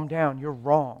say, calm down, you're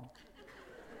wrong.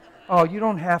 Oh, you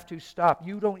don't have to stop.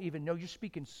 You don't even know. You're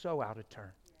speaking so out of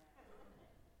turn.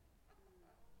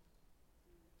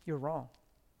 You're wrong.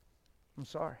 I'm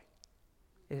sorry.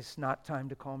 It's not time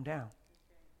to calm down.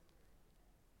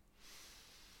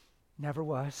 Never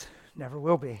was, never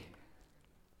will be.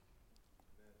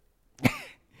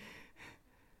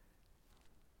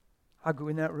 I'll go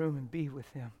in that room and be with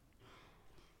Him.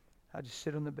 I'll just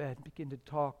sit on the bed and begin to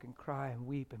talk and cry and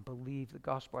weep and believe the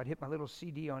gospel. I'd hit my little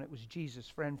CD on it. Was Jesus,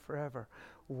 Friend Forever.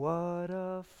 What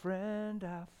a friend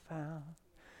I found,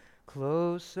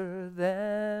 closer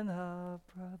than a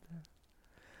brother.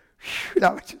 Whew,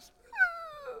 that was just,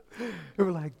 it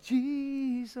was like,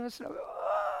 Jesus.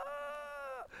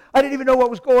 I didn't even know what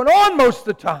was going on most of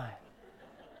the time.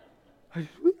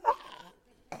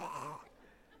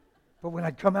 But when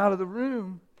I'd come out of the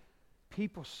room,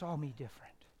 people saw me different.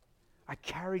 I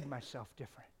carried myself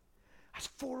different. I was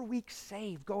 4 weeks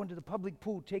saved, going to the public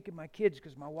pool, taking my kids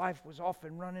because my wife was off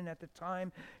and running at the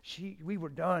time. We were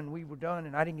done,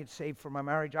 and I didn't get saved for my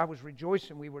marriage. I was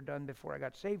rejoicing we were done before I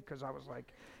got saved because I was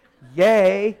like,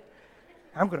 yay,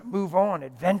 I'm going to move on,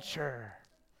 adventure.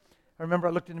 I remember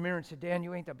I looked in the mirror and said, Dan,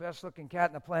 you ain't the best looking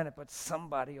cat on the planet, but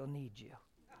somebody will need you.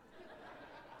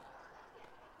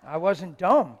 I wasn't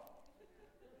dumb.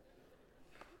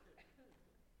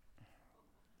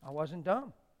 I wasn't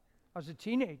dumb. I was a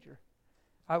teenager.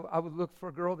 I would look for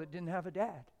a girl that didn't have a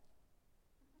dad.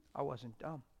 I wasn't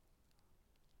dumb.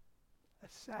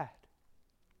 That's sad,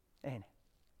 ain't it?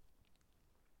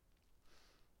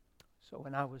 So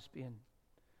when I was being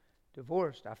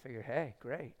divorced, I figured, hey,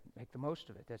 great, make the most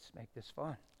of it. Let's make this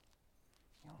fun.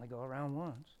 You only go around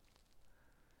once.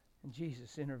 And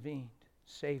Jesus intervened,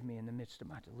 saved me in the midst of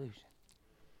my delusion.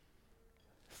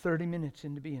 30 minutes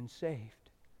into being saved.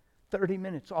 30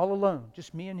 minutes, all alone,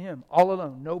 just me and him, all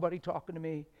alone. Nobody talking to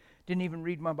me. Didn't even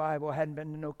read my Bible. I hadn't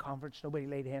been to no conference. Nobody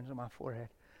laid hands on my forehead.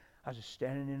 I was just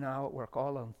standing in the aisle at work,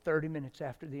 all alone. 30 minutes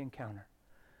after the encounter,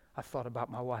 I thought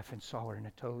about my wife and saw her in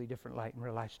a totally different light and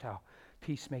realized how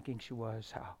peacemaking she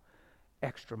was, how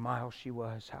extra mild she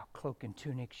was, how cloak and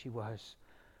tunic she was.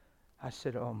 I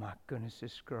said, oh my goodness,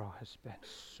 this girl has been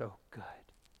so good.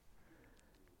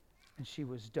 And she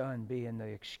was done being the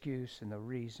excuse and the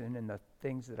reason and the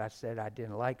things that I said I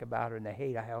didn't like about her and the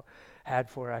hate I had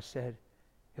for her. I said,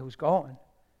 it was gone.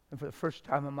 And for the first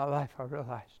time in my life, I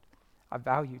realized I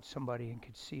valued somebody and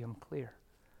could see them clear.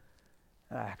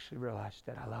 And I actually realized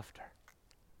that I loved her.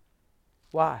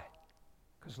 Why?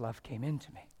 Because love came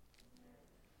into me.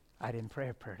 I didn't pray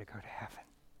a prayer to go to heaven.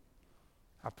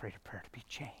 I prayed a prayer to be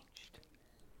changed.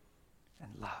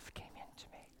 And love came into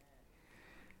me.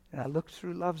 And I looked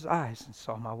through love's eyes and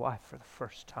saw my wife for the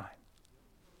first time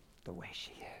the way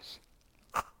she is.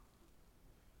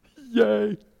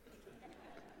 Yay!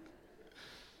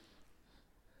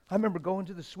 I remember going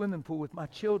to the swimming pool with my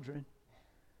children.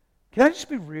 Can I just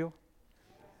be real?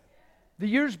 The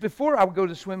years before, I would go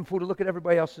to the swimming pool to look at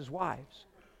everybody else's wives.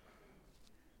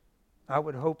 I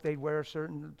would hope they'd wear a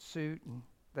certain suit, and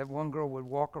that one girl would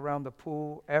walk around the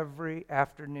pool every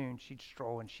afternoon. She'd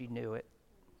stroll, and she knew it.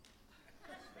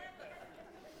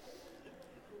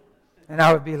 And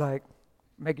I would be like,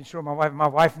 making sure my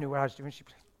wife knew what I was doing. She'd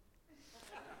be like,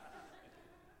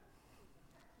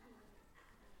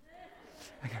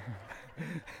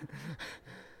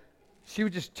 she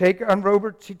would just unrobe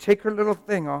her, she'd take her little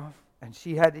thing off, and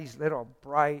she had these little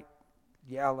bright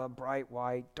yellow, bright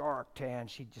white, dark tan.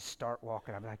 She'd just start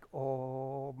walking. I'm like,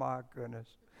 oh my goodness.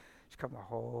 She's come the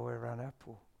whole way around that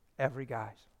pool. Every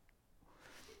guy's.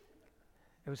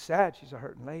 It was sad. She's a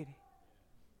hurting lady.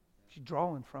 She's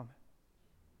drawing from it.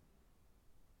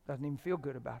 Doesn't even feel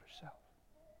good about herself.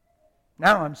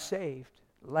 Now I'm saved.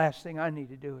 The last thing I need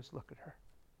to do is look at her.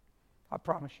 I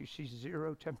promise you, she's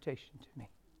zero temptation to me.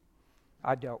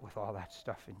 I dealt with all that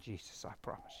stuff in Jesus, I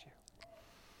promise you.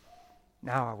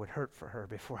 Now I would hurt for her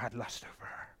before I'd lust over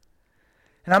her.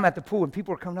 And I'm at the pool and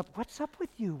people are coming up, what's up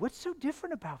with you? What's so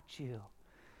different about you?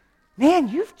 Man,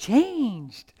 you've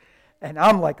changed. And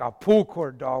I'm like a pool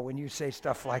cord doll when you say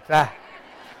stuff like that.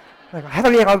 Like,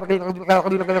 I'm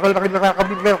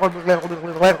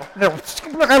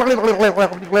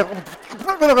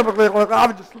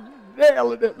just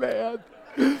nailing it, man.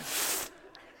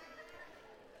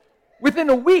 Within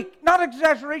a week, not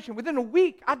exaggeration, within a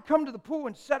week, I'd come to the pool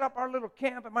and set up our little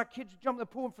camp, and my kids would jump in the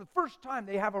pool, and for the first time,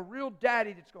 they have a real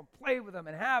daddy that's going to play with them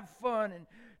and have fun and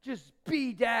just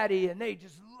be daddy, and they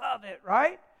just love it,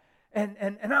 right?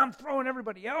 And I'm throwing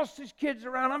everybody else's kids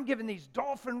around. I'm giving these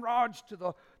dolphin rides to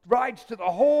the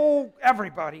whole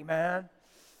everybody, man.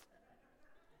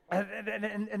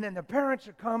 And then the parents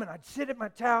would come, and I'd sit at my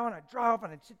towel, and I'd dry off,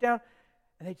 and I'd sit down,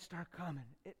 and they'd start coming.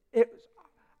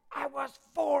 I was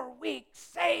 4 weeks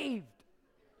saved.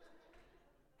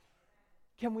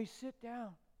 Can we sit down?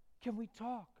 Can we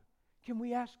talk? Can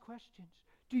we ask questions?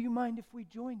 Do you mind if we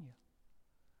join you?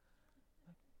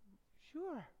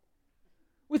 Sure.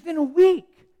 Within a week,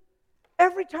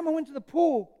 every time I went to the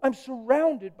pool, I'm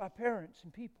surrounded by parents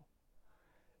and people.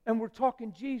 And we're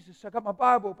talking Jesus. I got my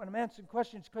Bible open. I'm answering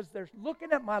questions because they're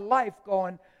looking at my life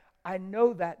going, I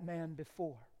know that man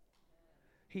before.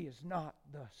 He is not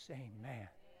the same man.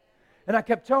 And I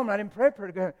kept telling them I didn't pray a prayer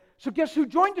to go. So guess who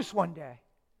joined us one day?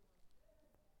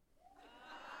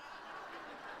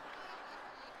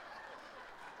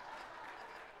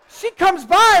 She comes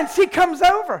by and she comes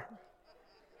over.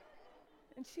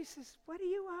 And she says, what are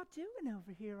you all doing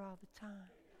over here all the time?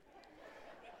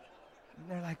 And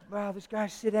they're like, wow, this guy,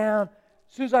 sit down.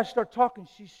 As soon as I start talking,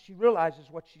 she realizes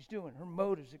what she's doing. Her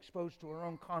motive's exposed to her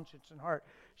own conscience and heart.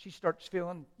 She starts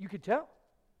feeling, you could tell,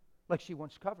 like she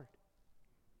wants covered.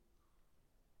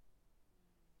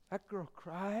 That girl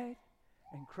cried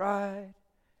and cried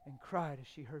and cried as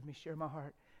she heard me share my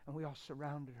heart. And we all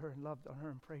surrounded her and loved on her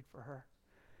and prayed for her.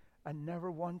 I never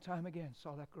one time again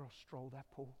saw that girl stroll that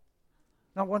pool.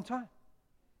 Not one time.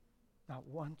 Not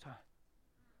one time.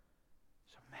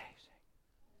 It's amazing.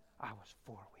 I was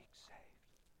 4 weeks saved.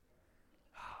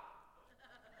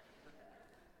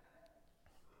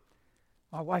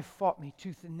 My wife fought me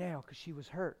tooth and nail because she was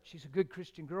hurt. She's a good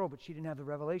Christian girl, but she didn't have the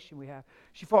revelation we have.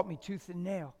 She fought me tooth and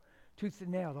nail. Tooth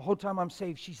and nail. The whole time I'm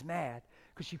saved, she's mad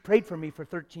because she prayed for me for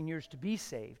 13 years to be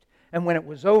saved. And when it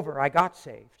was over, I got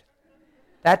saved.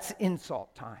 That's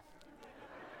insult time.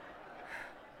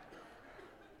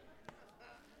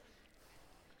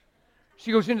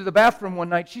 She goes into the bathroom one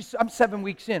night. I'm 7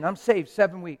 weeks in. I'm saved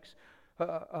 7 weeks.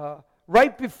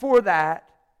 Right before that,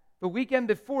 the weekend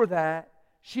before that,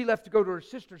 she left to go to her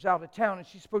sister's out of town, and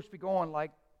she's supposed to be going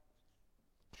like,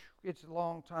 it's a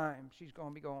long time. She's going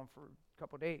to be going for a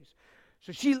couple of days.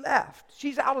 So she left.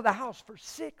 She's out of the house for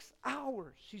 6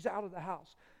 hours. She's out of the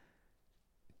house.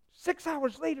 6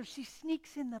 hours later, she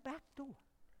sneaks in the back door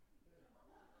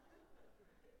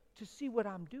to see what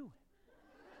I'm doing.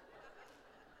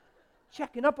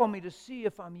 Checking up on me to see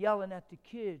if I'm yelling at the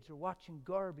kids or watching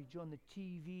garbage on the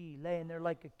TV, laying there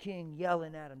like a king,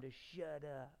 yelling at them to shut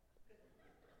up.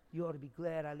 You ought to be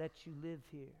glad I let you live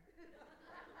here.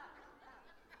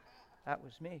 That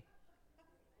was me.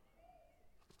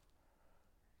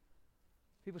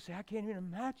 People say, I can't even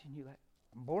imagine you.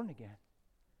 I'm born again.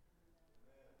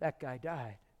 That guy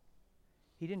died.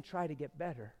 He didn't try to get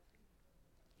better.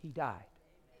 He died.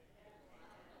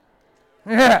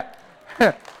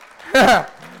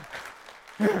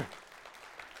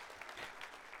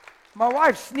 My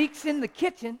wife sneaks in the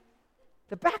kitchen,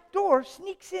 the back door,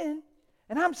 sneaks in,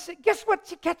 and guess what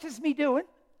she catches me doing?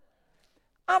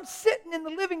 I'm sitting in the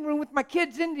living room with my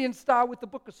kids Indian style with the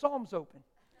book of Psalms open.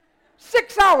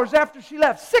 6 hours after she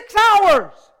left. 6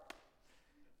 hours!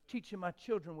 Teaching my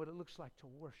children what it looks like to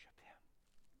worship Him.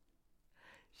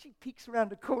 She peeks around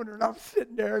the corner and I'm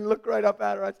sitting there and look right up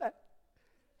at her. I said,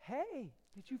 hey,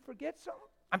 did you forget something?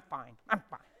 I'm fine.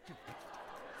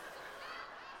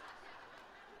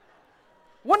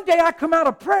 One day I come out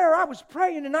of prayer, I was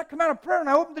praying, and I come out of prayer, and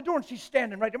I open the door, and she's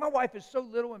standing right there. My wife is so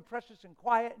little and precious and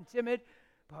quiet and timid,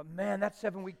 but man, that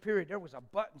 7-week period, there was a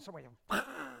button. Somebody,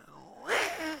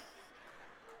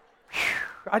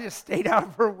 I just stayed out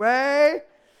of her way.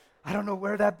 I don't know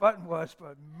where that button was,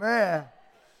 but man,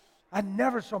 I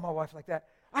never saw my wife like that.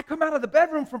 I come out of the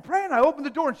bedroom from praying, I open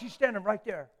the door, and she's standing right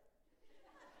there.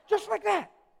 Just like that.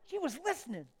 She was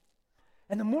listening.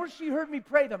 And the more she heard me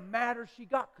pray, the madder she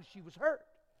got because she was hurt.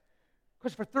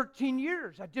 Because for 13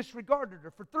 years, I disregarded her.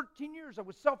 For 13 years, I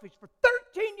was selfish. For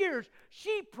 13 years,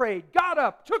 she prayed, got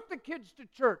up, took the kids to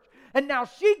church. And now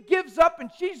she gives up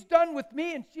and she's done with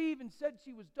me, and she even said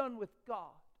she was done with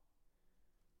God.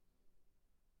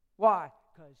 Why?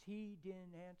 Because He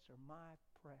didn't answer my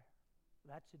prayer.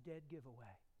 That's a dead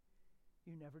giveaway.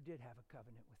 You never did have a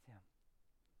covenant with Him.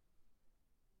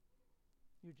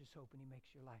 You're just hoping He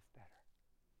makes your life better.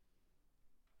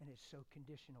 And it's so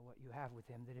conditional what you have with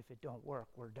Him that if it don't work,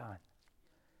 we're done.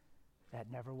 That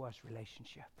never was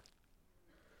relationship.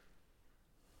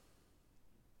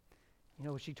 You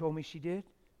know what she told me she did?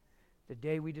 The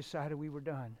day we decided we were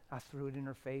done, I threw it in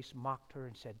her face, mocked her,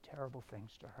 and said terrible things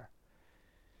to her.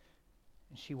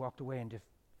 And she walked away and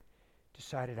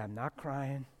decided I'm not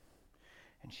crying.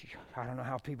 And I don't know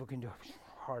how people can do it. She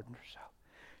hardened herself.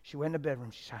 She went in the bedroom.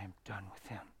 She said, I am done with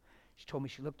him. She told me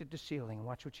she looked at the ceiling, and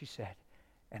watch what she said.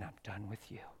 And I'm done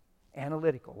with you.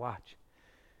 Analytical, watch.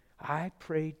 I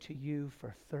prayed to you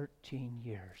for 13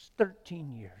 years.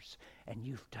 13 years. And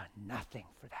you've done nothing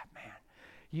for that man.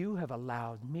 You have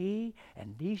allowed me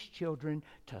and these children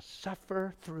to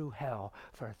suffer through hell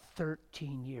for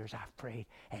 13 years. I've prayed,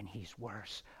 and he's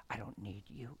worse. I don't need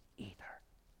you either.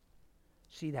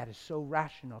 See, that is so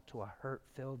rational to a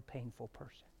hurt-filled, painful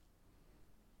person.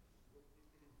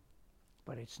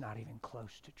 But it's not even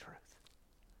close to truth.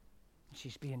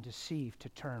 She's being deceived to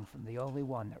turn from the only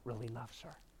one that really loves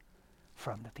her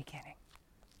from the beginning.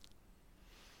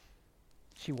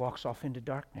 She walks off into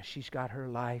darkness. She's got her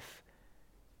life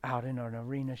out in an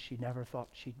arena she never thought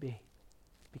she'd be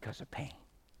because of pain.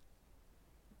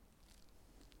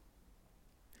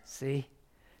 See?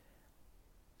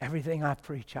 Everything I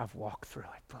preach, I've walked through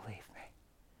it, believe me.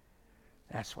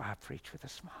 That's why I preach with a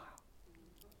smile.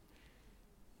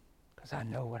 Because I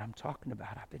know what I'm talking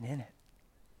about. I've been in it.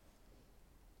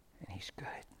 And he's good.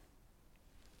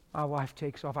 My wife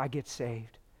takes off. I get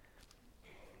saved.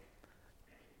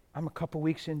 I'm a couple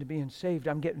weeks into being saved.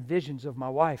 I'm getting visions of my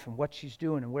wife and what she's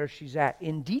doing and where she's at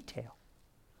in detail.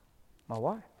 My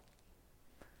wife.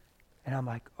 And I'm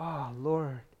like, oh,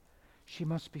 Lord, she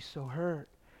must be so hurt.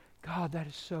 God, that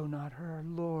is so not her.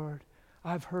 Lord,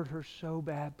 I've hurt her so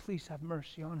bad. Please have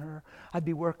mercy on her. I'd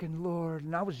be working, Lord.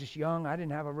 And I was just young. I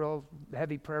didn't have a real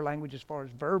heavy prayer language as far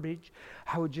as verbiage.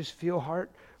 I would just feel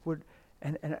heart would.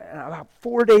 And about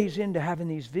 4 days into having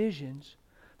these visions,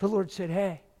 the Lord said,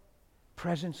 hey,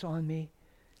 presence on me,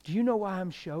 do you know why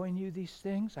I'm showing you these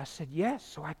things? I said, yes,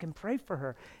 so I can pray for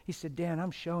her. He said, Dan,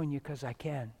 I'm showing you because I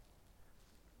can.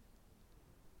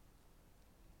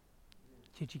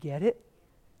 Did you get it?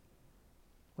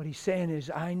 What he's saying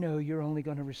is, I know you're only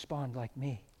going to respond like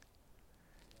me.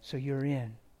 So you're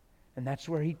in. And that's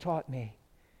where he taught me.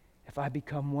 If I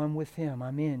become one with him,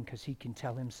 I'm in because he can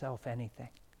tell himself anything.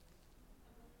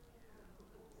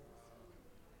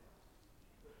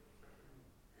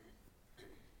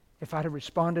 If I'd have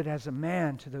responded as a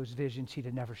man to those visions, he'd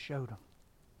have never showed them.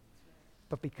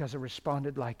 But because I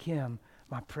responded like him,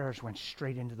 my prayers went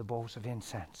straight into the bowls of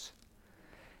incense.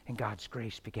 And God's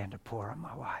grace began to pour on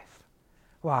my wife.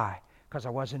 Why? Because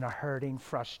I wasn't a hurting,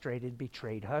 frustrated,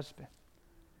 betrayed husband.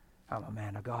 I'm a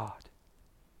man of God.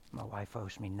 My wife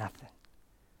owes me nothing.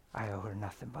 I owe her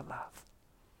nothing but love.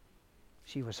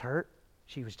 She was hurt.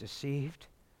 She was deceived.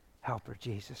 Help her,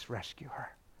 Jesus. Rescue her.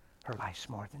 Her life's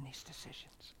more than these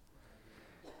decisions.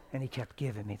 And he kept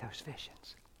giving me those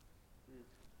visions.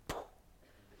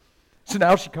 So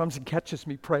now she comes and catches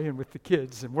me praying with the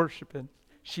kids and worshiping.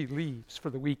 She leaves for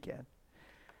the weekend.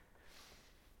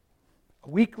 A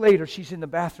week later, she's in the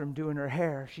bathroom doing her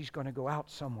hair. She's going to go out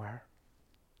somewhere.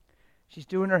 She's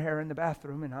doing her hair in the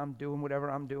bathroom, and I'm doing whatever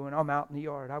I'm doing. I'm out in the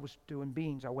yard. I was doing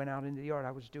beans. I went out into the yard.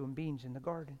 I was doing beans in the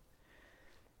garden.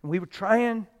 And we were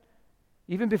trying,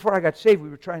 even before I got saved, we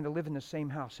were trying to live in the same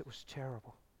house. It was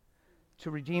terrible.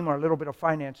 To redeem our little bit of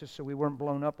finances so we weren't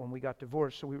blown up when we got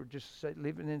divorced. So we were just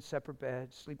living in separate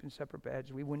beds, sleeping in separate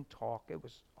beds. We wouldn't talk. It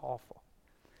was awful.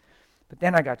 But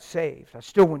then I got saved. I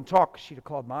still wouldn't talk because she'd have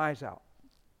clawed my eyes out.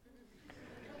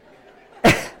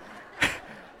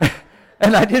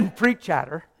 And I didn't preach at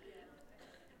her.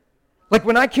 Like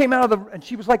when I came out of the, and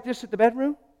she was like this at the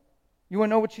bedroom. You want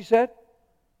to know what she said?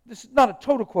 This is not a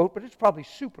total quote, but it's probably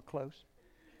super close.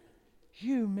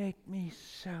 You make me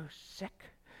so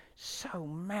sick, so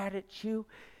mad at you.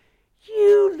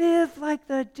 You lived like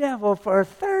the devil for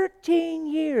 13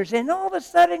 years, and all of a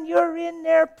sudden you're in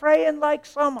there praying like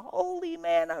some holy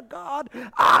man of God.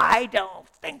 I don't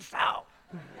think so.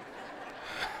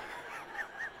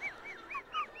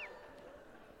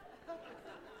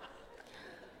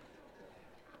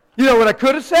 You know what I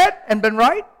could have said and been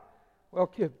right? Well,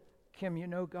 Kim, you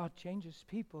know God changes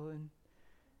people, and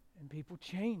people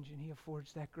change, and he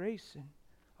affords that grace. And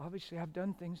obviously I've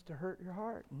done things to hurt your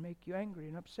heart and make you angry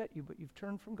and upset you, but you've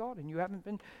turned from God, and you haven't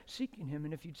been seeking him.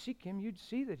 And if you'd seek him, you'd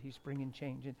see that he's bringing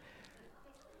change. And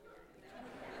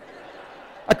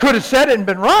I could have said it and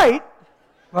been right,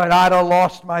 but I'd have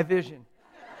lost my vision.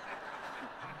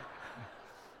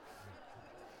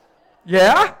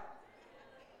 Yeah?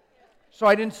 So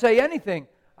I didn't say anything.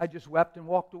 I just wept and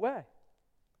walked away.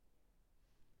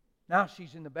 Now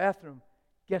she's in the bathroom.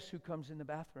 Guess who comes in the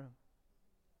bathroom?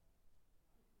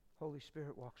 Holy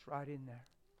Spirit walks right in there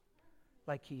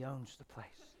like he owns the place.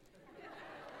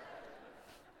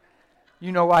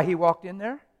 You know why he walked in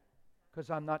there? Because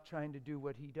I'm not trying to do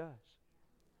what he does.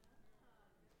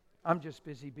 I'm just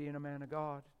busy being a man of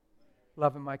God,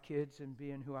 loving my kids and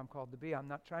being who I'm called to be. I'm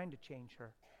not trying to change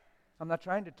her. I'm not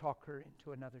trying to talk her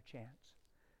into another chance.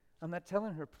 I'm not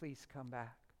telling her, please come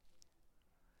back.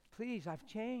 Please, I've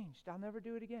changed. I'll never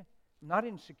do it again. I'm not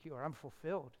insecure. I'm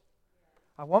fulfilled.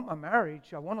 I want my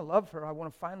marriage. I want to love her. I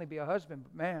want to finally be a husband.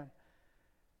 But man,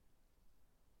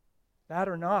 that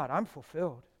or not, I'm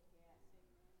fulfilled.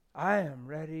 I am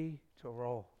ready to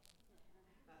roll.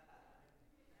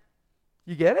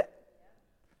 You get it?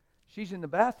 She's in the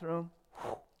bathroom.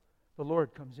 The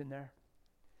Lord comes in there.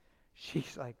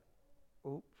 She's like,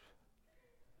 oops.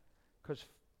 Because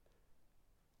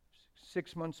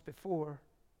 6 months before,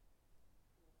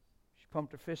 she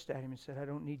pumped her fist at him and said, I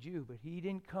don't need you. But he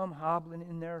didn't come hobbling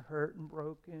in there hurt and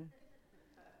broken.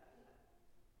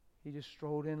 He just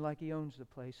strolled in like he owns the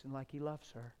place and like he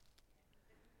loves her.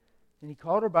 And he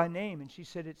called her by name, and she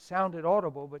said it sounded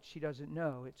audible, but she doesn't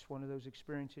know. It's one of those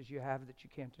experiences you have that you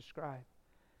can't describe.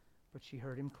 But she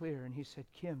heard him clear, and he said,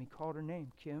 Kim. He called her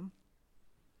name. Kim,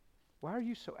 why are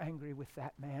you so angry with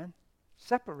that man?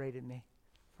 Separated me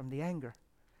from the anger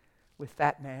with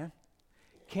that man.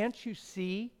 Can't you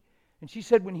see? And she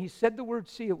said when he said the word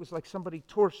see, it was like somebody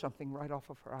tore something right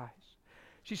off of her eyes.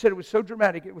 She said it was so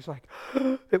dramatic, it was like,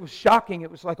 it was shocking. It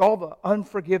was like all the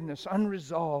unforgiveness,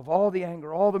 unresolved, all the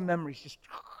anger, all the memories just,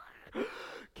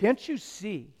 can't you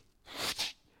see?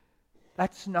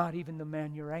 That's not even the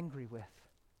man you're angry with.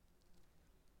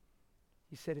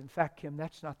 He said, in fact, Kim,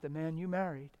 that's not the man you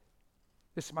married.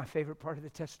 This is my favorite part of the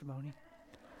testimony.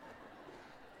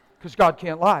 Because God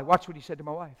can't lie. Watch what he said to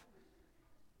my wife.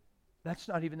 That's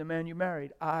not even the man you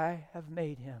married. I have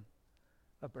made him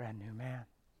a brand new man.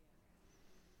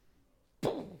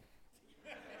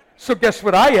 So guess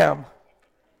what I am?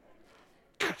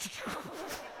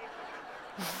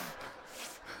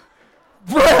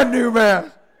 Brand new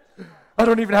man. I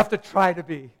don't even have to try to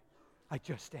be. I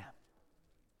just am.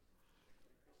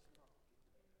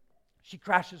 She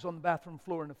crashes on the bathroom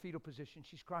floor in a fetal position.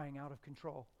 She's crying out of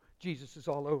control. Jesus is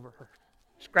all over her,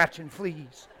 scratching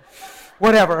fleas,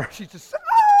 whatever. She's just,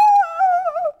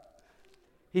 ah!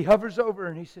 He hovers over her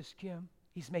and he says, Kim,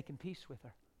 he's making peace with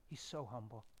her. He's so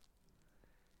humble.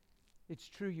 It's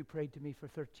true you prayed to me for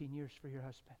 13 years for your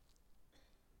husband.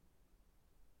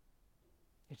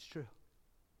 It's true.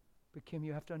 But Kim,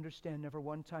 you have to understand, never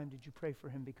one time did you pray for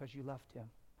him because you loved him.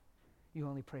 You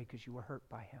only prayed because you were hurt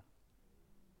by him.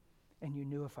 And you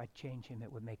knew if I'd change him,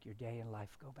 it would make your day and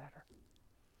life go better.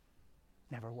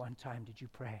 Never one time did you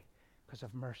pray because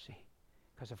of mercy,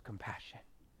 because of compassion,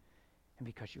 and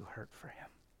because you hurt for him.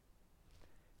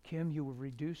 Kim, you were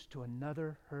reduced to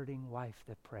another hurting wife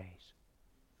that prays.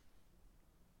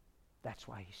 That's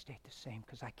why he stayed the same,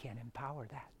 because I can't empower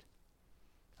that.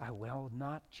 I will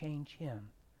not change him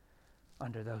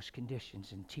under those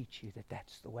conditions and teach you that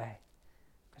that's the way,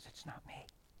 because it's not me.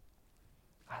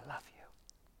 I love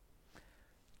you.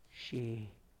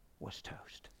 She was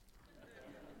toast.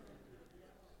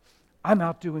 I'm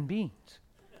out doing beans.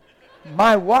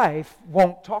 My wife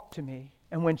won't talk to me,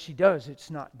 and when she does, it's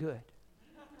not good.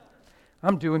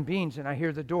 I'm doing beans, and I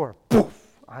hear the door. Poof!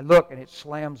 I look, and it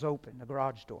slams open, the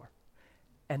garage door.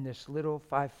 And this little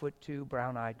 5'2"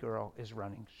 brown-eyed girl is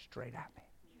running straight at me.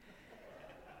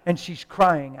 And she's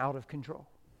crying out of control.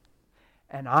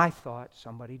 And I thought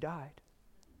somebody died.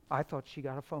 I thought she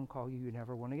got a phone call you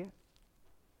never want to get.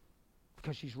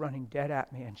 Because she's running dead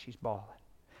at me and she's bawling.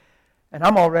 And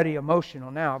I'm already emotional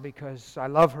now because I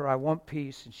love her, I want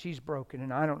peace, and she's broken,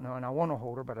 and I don't know, and I want to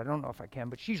hold her, but I don't know if I can.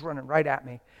 But she's running right at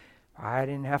me. I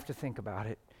didn't have to think about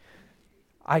it.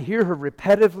 I hear her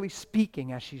repetitively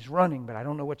speaking as she's running, but I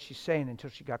don't know what she's saying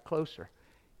until she got closer.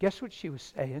 Guess what she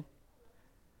was saying?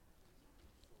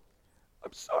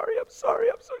 I'm sorry, I'm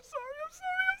sorry, I'm so sorry, I'm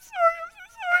sorry, I'm sorry, I'm so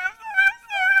sorry, I'm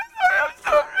sorry, I'm sorry, I'm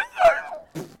sorry,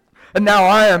 I'm sorry. And now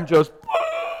I am just,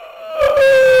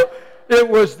 it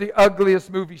was the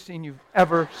ugliest movie scene you've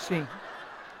ever seen.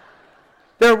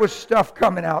 There was stuff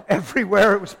coming out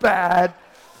everywhere. It was bad,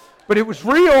 but it was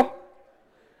real.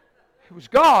 It was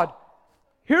God.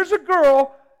 Here's a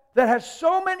girl that has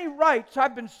so many rights.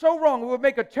 I've been so wrong. It would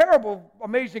make a terrible,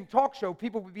 amazing talk show.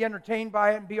 People would be entertained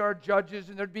by it and be our judges,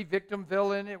 and there'd be victim,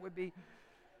 villain. It would be...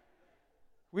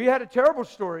 We had a terrible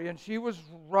story, and she was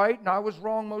right, and I was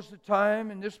wrong most of the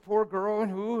time, and this poor girl,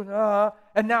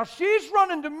 and now she's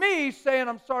running to me saying,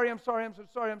 I'm sorry, I'm sorry, I'm so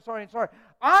sorry, I'm sorry, I'm sorry.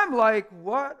 I'm like,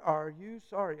 what are you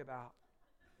sorry about?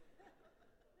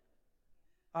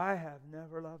 I have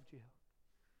never loved you.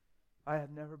 I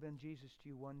have never been Jesus to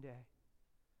you one day.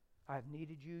 I have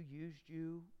needed you, used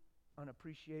you,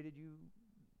 unappreciated you,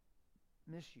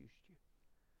 misused you.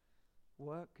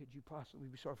 What could you possibly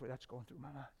be sorry for? That's going through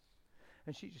my mind.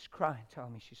 And she's just crying,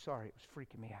 telling me she's sorry. It was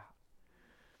freaking me out.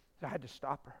 So I had to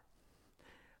stop her.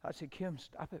 I said, Kim,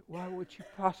 stop it. Why would you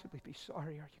possibly be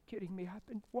sorry? Are you kidding me? I've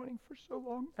been wanting for so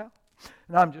long now.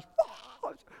 And I'm just,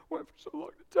 I've wanted for so long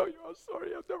to tell you how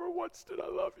sorry. I've never once did I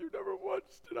love you. Never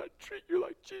once did I treat you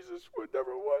like Jesus would.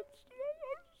 Never once did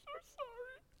I'm so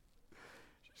sorry.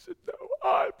 She said, no,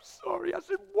 I'm sorry. I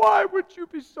said, why would you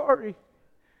be sorry?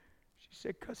 She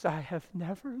said, because I have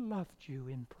never loved you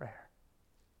in prayer.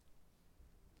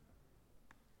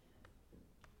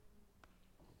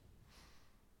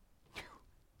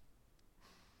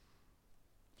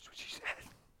 She said,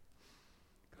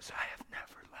 because I have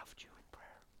never loved you in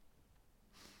prayer.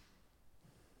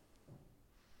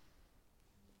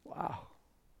 Wow.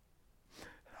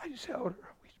 I just held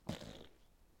her.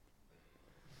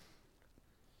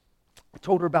 I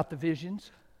told her about the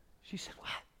visions. She said, what?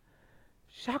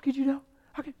 She said, how could you know?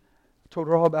 I told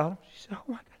her all about them. She said, oh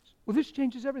my gosh. Well, this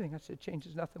changes everything. I said,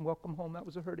 changes nothing. Welcome home. That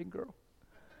was a hurting girl.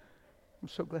 I'm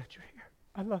so glad you're here.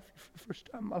 I love you for the first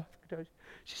time in my life.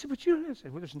 She said, but you don't know. I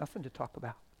said, well, there's nothing to talk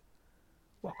about.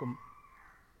 Welcome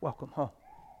home.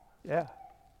 Yeah.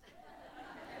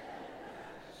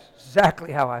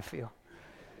 Exactly how I feel.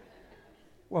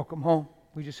 Welcome home.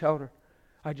 We just held her.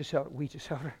 We just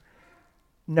held her.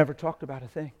 Never talked about a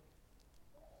thing.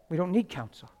 We don't need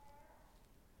counsel.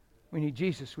 We need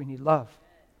Jesus. We need love.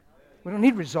 We don't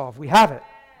need resolve. We have it.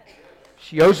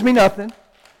 She owes me nothing.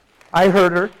 I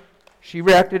hurt her. She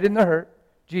reacted in the hurt.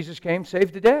 Jesus came,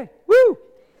 saved the day. Woo!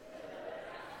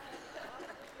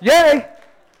 Yay!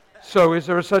 So is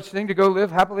there a such thing to go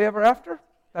live happily ever after?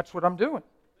 That's what I'm doing.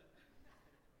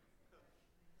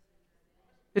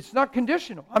 It's not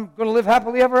conditional. I'm going to live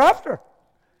happily ever after.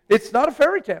 It's not a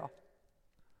fairy tale.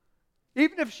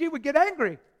 Even if she would get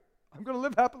angry, I'm going to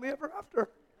live happily ever after.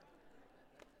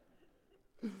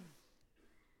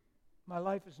 My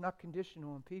life is not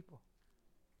conditional on people.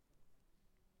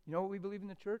 You know what we believe in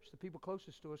the church? The people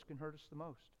closest to us can hurt us the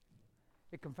most.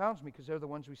 It confounds me because they're the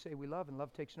ones we say we love, and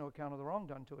love takes no account of the wrong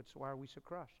done to it, so why are we so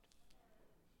crushed?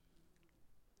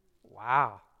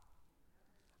 Wow.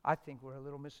 I think we're a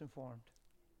little misinformed.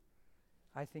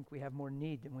 I think we have more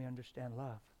need than we understand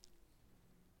love.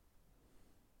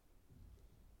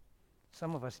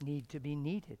 Some of us need to be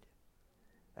needed.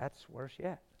 That's worse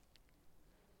yet.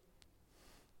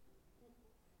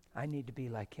 I need to be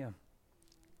like him.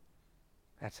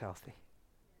 That's healthy.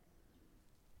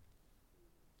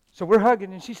 So we're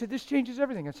hugging, and she said, this changes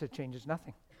everything. I said, changes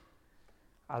nothing.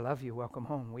 I love you. Welcome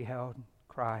home. We held and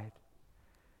cried.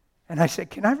 And I said,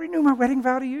 can I renew my wedding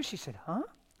vow to you? She said, huh?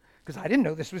 Because I didn't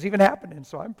know this was even happening,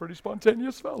 so I'm a pretty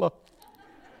spontaneous fella.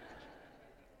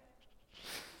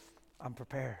 I'm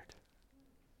prepared.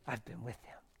 I've been with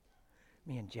him.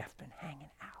 Me and Jeff been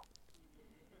hanging out.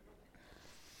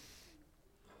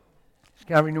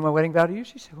 Can I renew my wedding vow to you?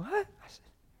 She said, what? I said,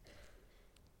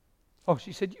 oh,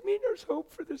 she said, you mean there's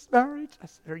hope for this marriage? I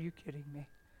said, are you kidding me?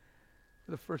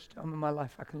 For the first time in my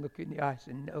life, I can look you in the eyes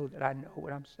and know that I know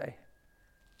what I'm saying.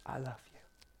 I love you.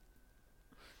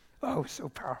 Oh, so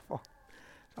powerful.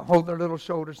 So I'm holding her little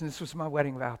shoulders, and this was my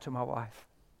wedding vow to my wife.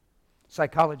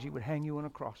 Psychology would hang you on a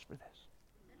cross for this.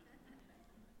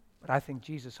 But I think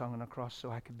Jesus hung on a cross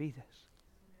so I could be this.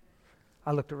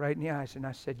 I looked her right in the eyes and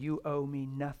I said, you owe me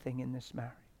nothing in this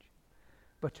marriage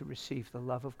but to receive the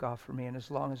love of God for me. And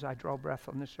as long as I draw breath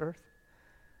on this earth,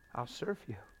 I'll serve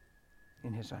you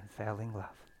in his unfailing love.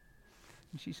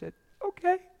 And she said,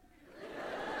 okay.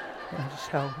 And I just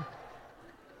held her.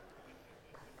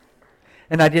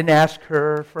 And I didn't ask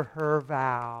her for her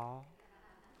vow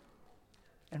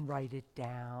and write it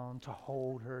down to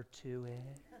hold her to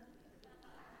it.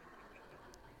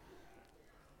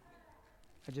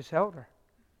 I just held her.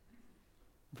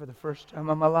 And for the first time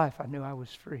in my life, I knew I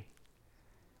was free.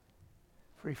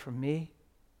 Free from me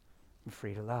and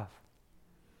free to love.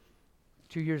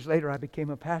 2 years later, I became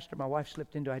a pastor. My wife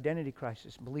slipped into identity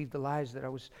crisis and believed the lies that I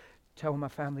was telling my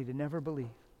family to never believe.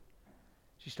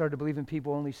 She started to believe in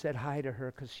people only said hi to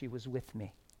her because she was with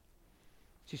me.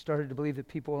 She started to believe that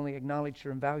people only acknowledged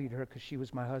her and valued her because she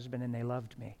was my husband and they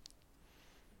loved me.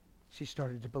 She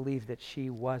started to believe that she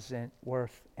wasn't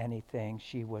worth anything.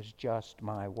 She was just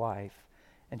my wife,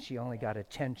 and she only got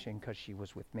attention because she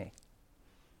was with me.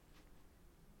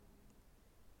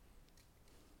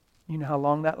 You know how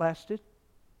long that lasted?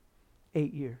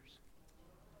 8 years.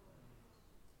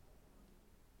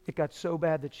 It got so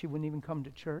bad that she wouldn't even come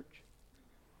to church.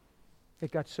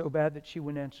 It got so bad that she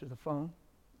wouldn't answer the phone.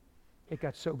 It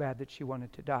got so bad that she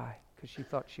wanted to die because she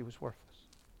thought she was worthless.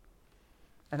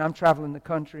 And I'm traveling the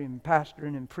country and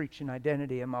pastoring and preaching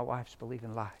identity, and my wife's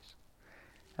believing lies.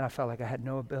 And I felt like I had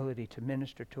no ability to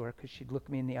minister to her because she'd look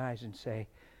me in the eyes and say,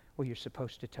 well, you're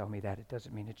supposed to tell me that. It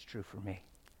doesn't mean it's true for me.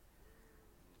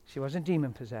 She wasn't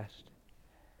demon-possessed.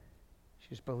 She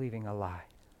was believing a lie.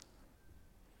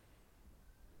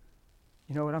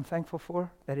 You know what I'm thankful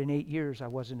for? That in 8 years I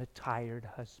wasn't a tired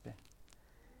husband.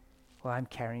 Well, I'm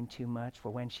carrying too much.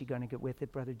 Well, when's she going to get with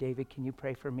it? Brother David, can you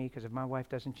pray for me? Because if my wife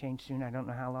doesn't change soon, I don't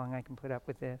know how long I can put up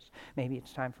with this. Maybe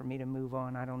it's time for me to move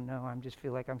on. I don't know. I just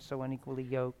feel like I'm so unequally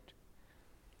yoked.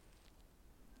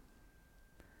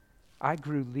 I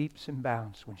grew leaps and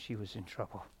bounds when she was in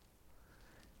trouble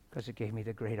because it gave me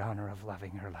the great honor of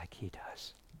loving her like he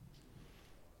does.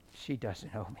 She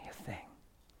doesn't owe me a thing.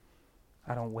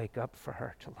 I don't wake up for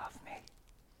her to love me.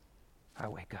 I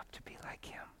wake up to be like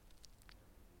him.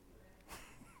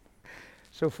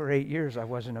 So for 8 years, I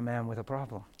wasn't a man with a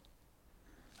problem.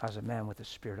 I was a man with the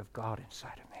Spirit of God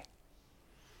inside of me.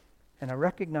 And I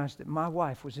recognized that my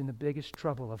wife was in the biggest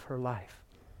trouble of her life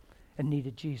and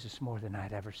needed Jesus more than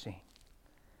I'd ever seen.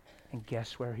 And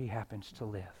guess where he happens to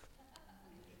live?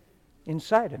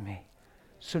 Inside of me.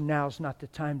 So now's not the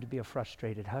time to be a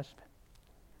frustrated husband.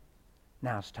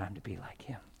 Now's time to be like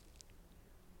him.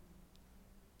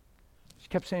 She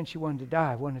kept saying she wanted to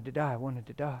die, wanted to die, wanted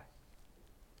to die.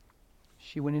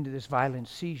 She went into this violent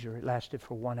seizure. It lasted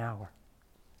for 1 hour.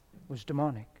 It was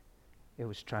demonic. It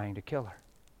was trying to kill her.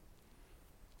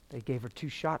 They gave her 2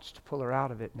 shots to pull her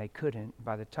out of it, and they couldn't.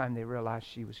 By the time they realized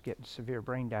she was getting severe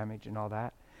brain damage and all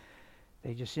that,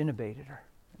 they just intubated her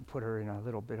and put her in a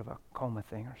little bit of a coma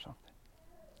thing or something.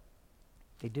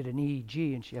 They did an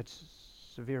EEG, and she had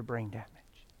severe brain damage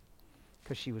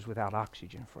because she was without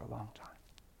oxygen for a long time.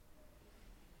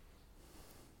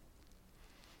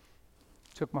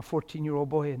 Took my 14-year-old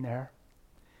boy in there,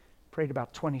 Prayed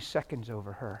about 20 seconds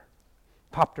over her.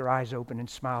 Popped her eyes open and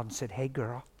smiled and said, "Hey,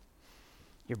 girl,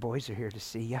 your boys are here to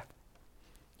see you.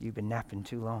 You've been napping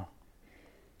too long.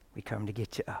 We come to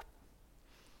get you up.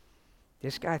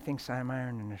 This guy thinks I'm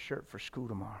ironing a shirt for school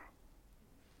tomorrow.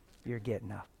 You're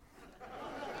getting up."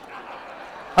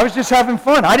 I was just having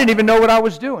fun. I didn't even know what I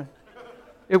was doing.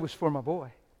 It was for my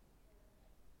boy.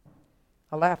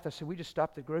 I laughed. I said, "We just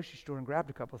stopped at the grocery store and grabbed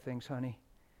a couple of things, honey."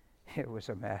 It was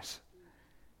a mess.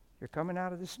 You're coming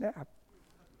out of this nap.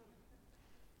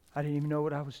 I didn't even know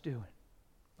what I was doing.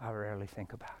 I rarely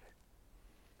think about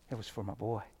it. It was for my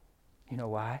boy. You know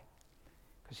why?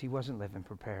 Because he wasn't living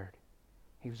prepared.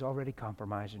 He was already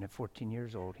compromising at 14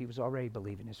 years old. He was already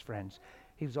believing his friends.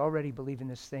 He was already believing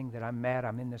this thing that I'm mad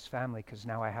I'm in this family because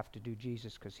now I have to do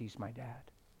Jesus because he's my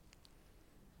dad.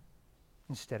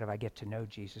 Instead of I get to know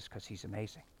Jesus because he's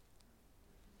amazing.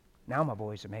 Now my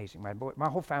boy's amazing. My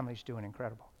whole family's doing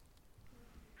incredible.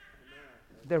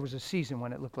 There was a season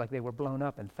when it looked like they were blown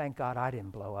up, and thank God I didn't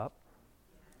blow up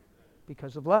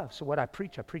because of love. So what I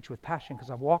preach with passion because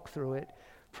I've walked through it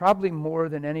probably more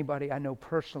than anybody I know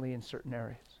personally in certain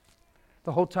areas.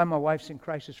 The whole time my wife's in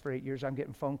crisis for 8 years, I'm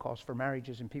getting phone calls for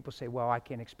marriages, and people say, "Well, I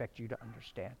can't expect you to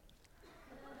understand."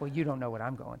 Well, you don't know what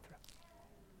I'm going through.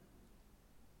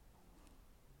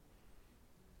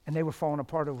 And they were falling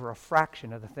apart over a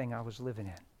fraction of the thing I was living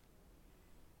in.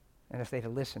 And if they'd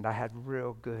have listened, I had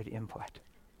real good input.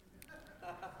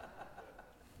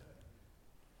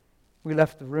 We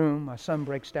left the room. My son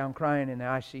breaks down crying in the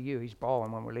ICU. He's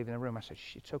bawling when we're leaving the room. I said,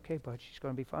 "It's okay, bud. She's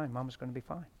going to be fine. Mama's going to be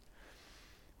fine."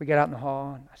 We get out in the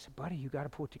hall, and I said, "Buddy, you got to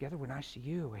pull it together. We're in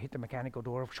ICU." I hit the mechanical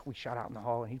door. We shot out in the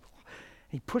hall, and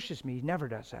he pushes me. He never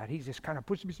does that. He just kind of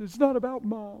pushes me and says, "It's not about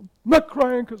Mom. I'm not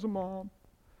crying because of Mom."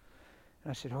 And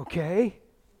I said, "Okay."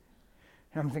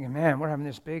 And I'm thinking, man, we're having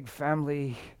this big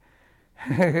family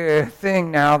thing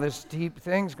now. This deep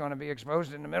thing's going to be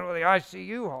exposed in the middle of the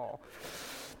ICU hall.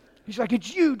 He's like,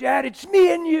 "It's you, Dad. It's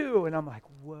me and you." And I'm like,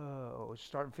 whoa. It's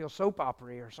starting to feel soap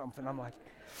opera or something. I'm like,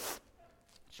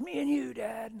 "It's me and you,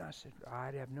 Dad." And I said,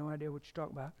 "I have no idea what you're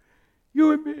talking about."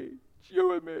 "You and me. It's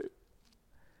you and me."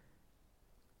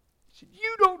 He said,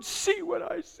 "You don't see what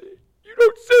I see. You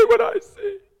don't see what I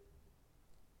see."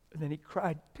 And then he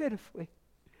cried pitifully,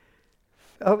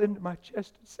 fell into my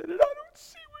chest and said, "And I don't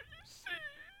see what you see.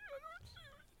 I don't see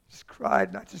what you." Just cried,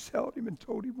 and I just held him and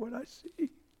told him what I see.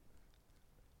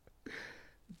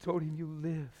 I told him, "You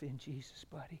live in Jesus,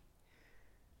 buddy.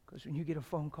 Because when you get a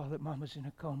phone call that Mama's in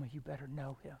a coma, you better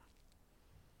know him."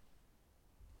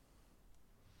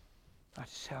 I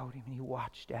just held him, and he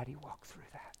watched Daddy walk through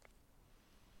that.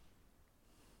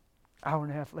 Hour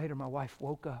and a half later, my wife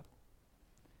woke up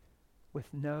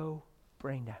with no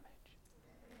brain damage.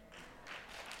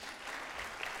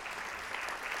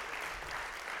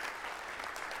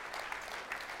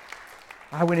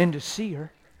 I went in to see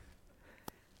her.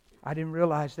 I didn't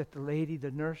realize that the lady,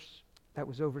 the nurse that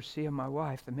was overseeing my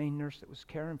wife, the main nurse that was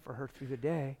caring for her through the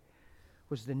day,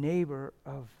 was the neighbor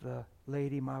of the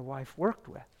lady my wife worked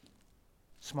with.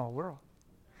 Small world.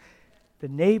 The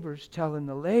neighbor's telling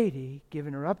the lady,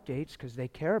 giving her updates because they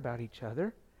care about each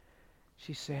other.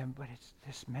 She's saying, "But it's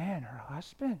this man, her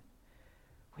husband.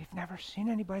 We've never seen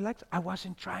anybody like that." I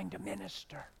wasn't trying to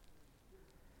minister.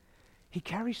 He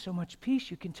carries so much peace.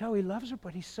 You can tell he loves her,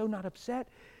 but he's so not upset.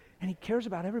 And he cares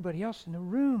about everybody else in the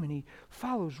room, and he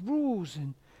follows rules,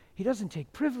 and he doesn't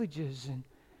take privileges, and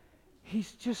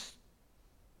he's just,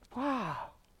 wow.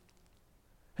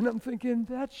 And I'm thinking,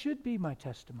 that should be my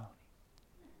testimony.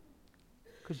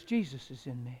 Because Jesus is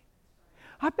in me.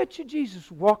 I bet you Jesus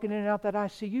walking in and out that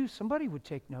ICU, somebody would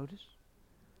take notice.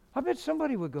 I bet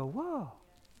somebody would go, "Whoa.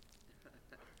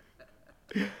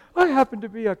 I happen to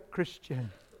be a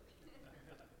Christian."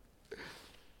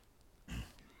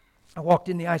 I walked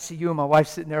in the ICU, and my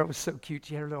wife's sitting there. It was so cute.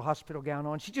 She had her little hospital gown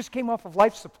on. She just came off of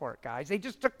life support, guys. They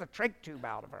just took the trach tube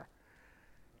out of her.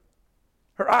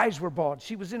 Her eyes were bald.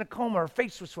 She was in a coma. Her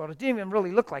face was swelled. It didn't even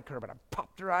really look like her, but I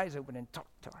popped her eyes open and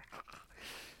talked to her.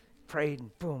 Prayed,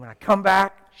 and boom. And I come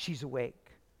back, she's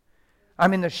awake.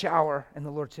 I'm in the shower, and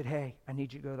the Lord said, "Hey, I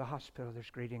need you to go to the hospital. There's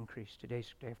great increase.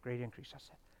 Today's day of great increase." I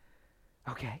said,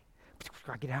 "Okay."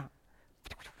 I get out.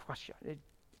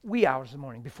 Wee hours in the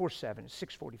morning, before 7. It's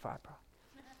 6:45 probably.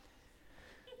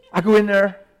 I go in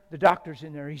there. The doctor's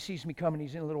in there. He sees me coming.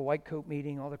 He's in a little white coat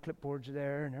meeting. All the clipboards are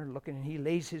there, and they're looking. And he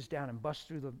lays his down and busts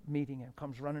through the meeting and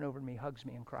comes running over to me, hugs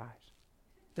me, and cries.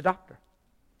 The doctor.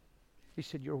 He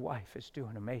said, "Your wife is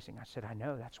doing amazing." I said, "I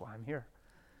know. That's why I'm here.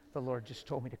 The Lord just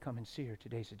told me to come and see her.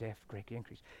 Today's a day of great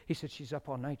increase." He said, "She's up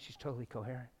all night. She's totally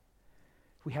coherent.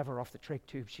 We have her off the trach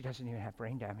tube. She doesn't even have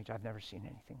brain damage. I've never seen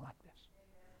anything like this."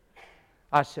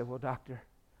 I said, well, doctor,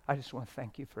 I just want to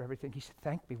thank you for everything. He said,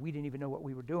 thank me. We didn't even know what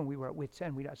we were doing. We were at wit's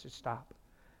end. I said, stop.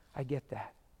 I get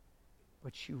that.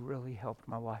 But you really helped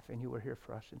my wife, and you were here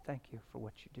for us, and thank you for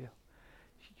what you do.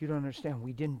 You don't understand.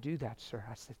 We didn't do that, sir.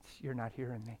 I said, you're not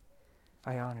hearing me.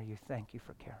 I honor you. Thank you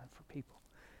for caring for people.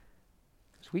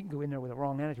 Because we can go in there with a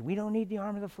wrong attitude. We don't need the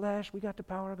arm of the flesh. We got the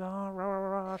power of God. Rah,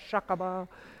 rah, rah, shakaba.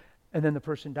 And then the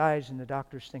person dies, and the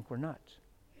doctors think we're nuts.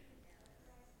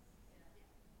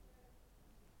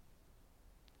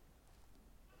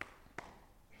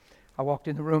 I walked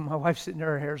in the room. My wife's sitting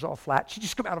there. Her hair's all flat. She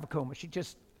just come out of a coma.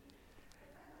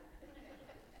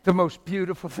 The most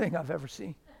beautiful thing I've ever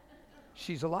seen.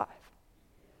 She's alive.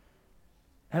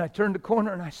 And I turned the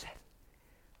corner and I said,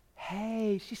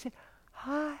 hey. She said,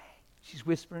 hi. She's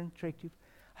whispering, trach tube.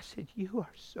 I said, you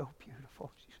are so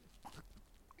beautiful.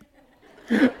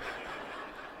 She said,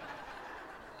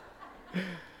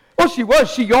 well, she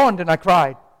was. She yawned and I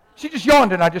cried. She just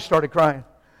yawned and I just started crying.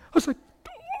 I was like,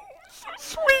 oh, so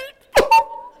sweet.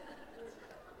 Oh,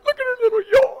 look at her little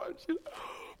yawn.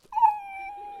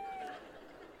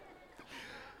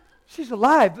 She's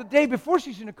alive. The day before,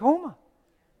 she's in a coma.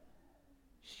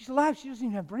 She's alive. She doesn't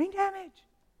even have brain damage.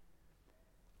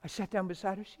 I sat down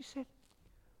beside her. She said,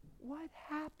 what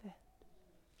happened?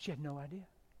 She had no idea.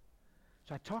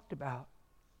 So I talked about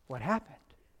what happened.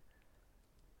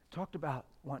 I talked about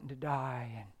wanting to die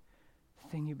and the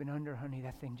thing you've been under, honey,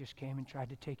 that thing just came and tried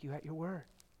to take you at your word.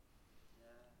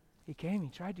 He came. He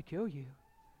tried to kill you.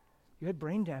 You had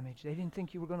brain damage. They didn't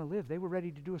think you were going to live. They were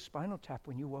ready to do a spinal tap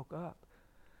when you woke up.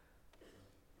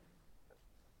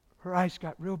 Her eyes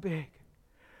got real big.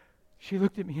 She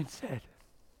looked at me and said,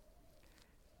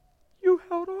 you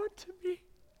held on to me.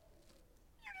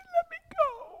 You didn't let me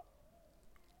go.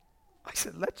 I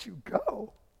said, let you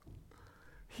go?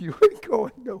 You ain't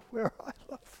going nowhere. I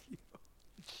love you.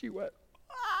 And she went,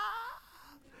 ah,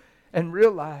 and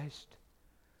realized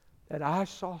that I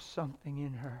saw something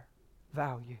in her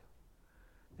value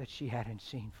that she hadn't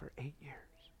seen for 8 years.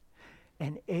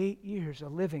 And 8 years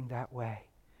of living that way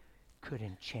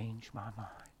couldn't change my mind.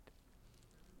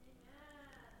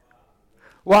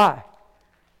 Why?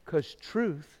 Because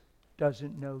truth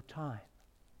doesn't know time.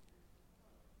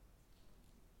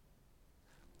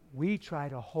 We try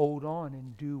to hold on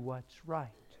and do what's right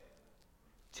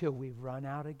till we run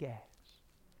out of gas.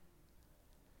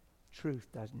 Truth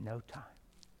doesn't know time.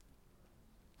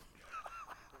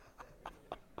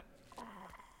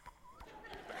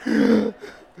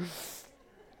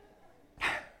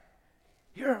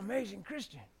 You're an amazing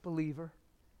Christian, believer.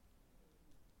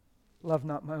 Love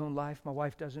not my own life. My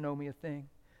wife doesn't owe me a thing.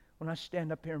 When I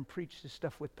stand up here and preach this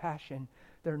stuff with passion,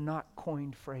 they're not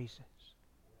coined phrases.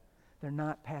 They're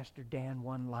not Pastor Dan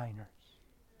one-liners.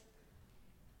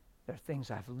 They're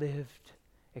things I've lived,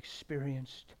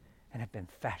 experienced, and have been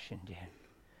fashioned in.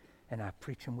 And I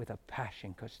preach them with a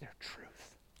passion because they're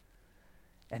truth.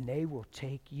 And they will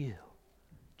take you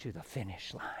to the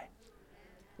finish line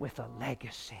with a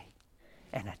legacy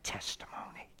and a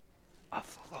testimony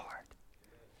of the Lord.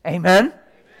 Amen? Amen?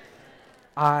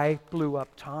 I blew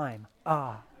up time.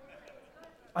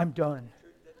 I'm done.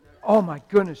 Oh my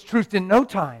goodness, truth didn't know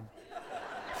time.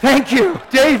 Thank you,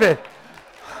 David.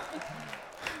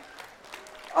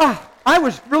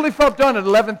 I really felt done at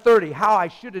 11:30. How I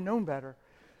should have known better.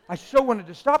 I so wanted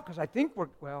to stop because I think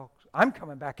I'm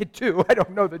coming back at 2. I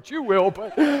don't know that you will,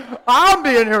 but I'm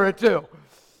being here at 2.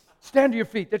 Stand to your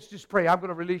feet. Let's just pray. I'm going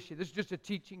to release you. This is just a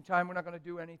teaching time. We're not going to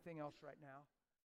do anything else right now.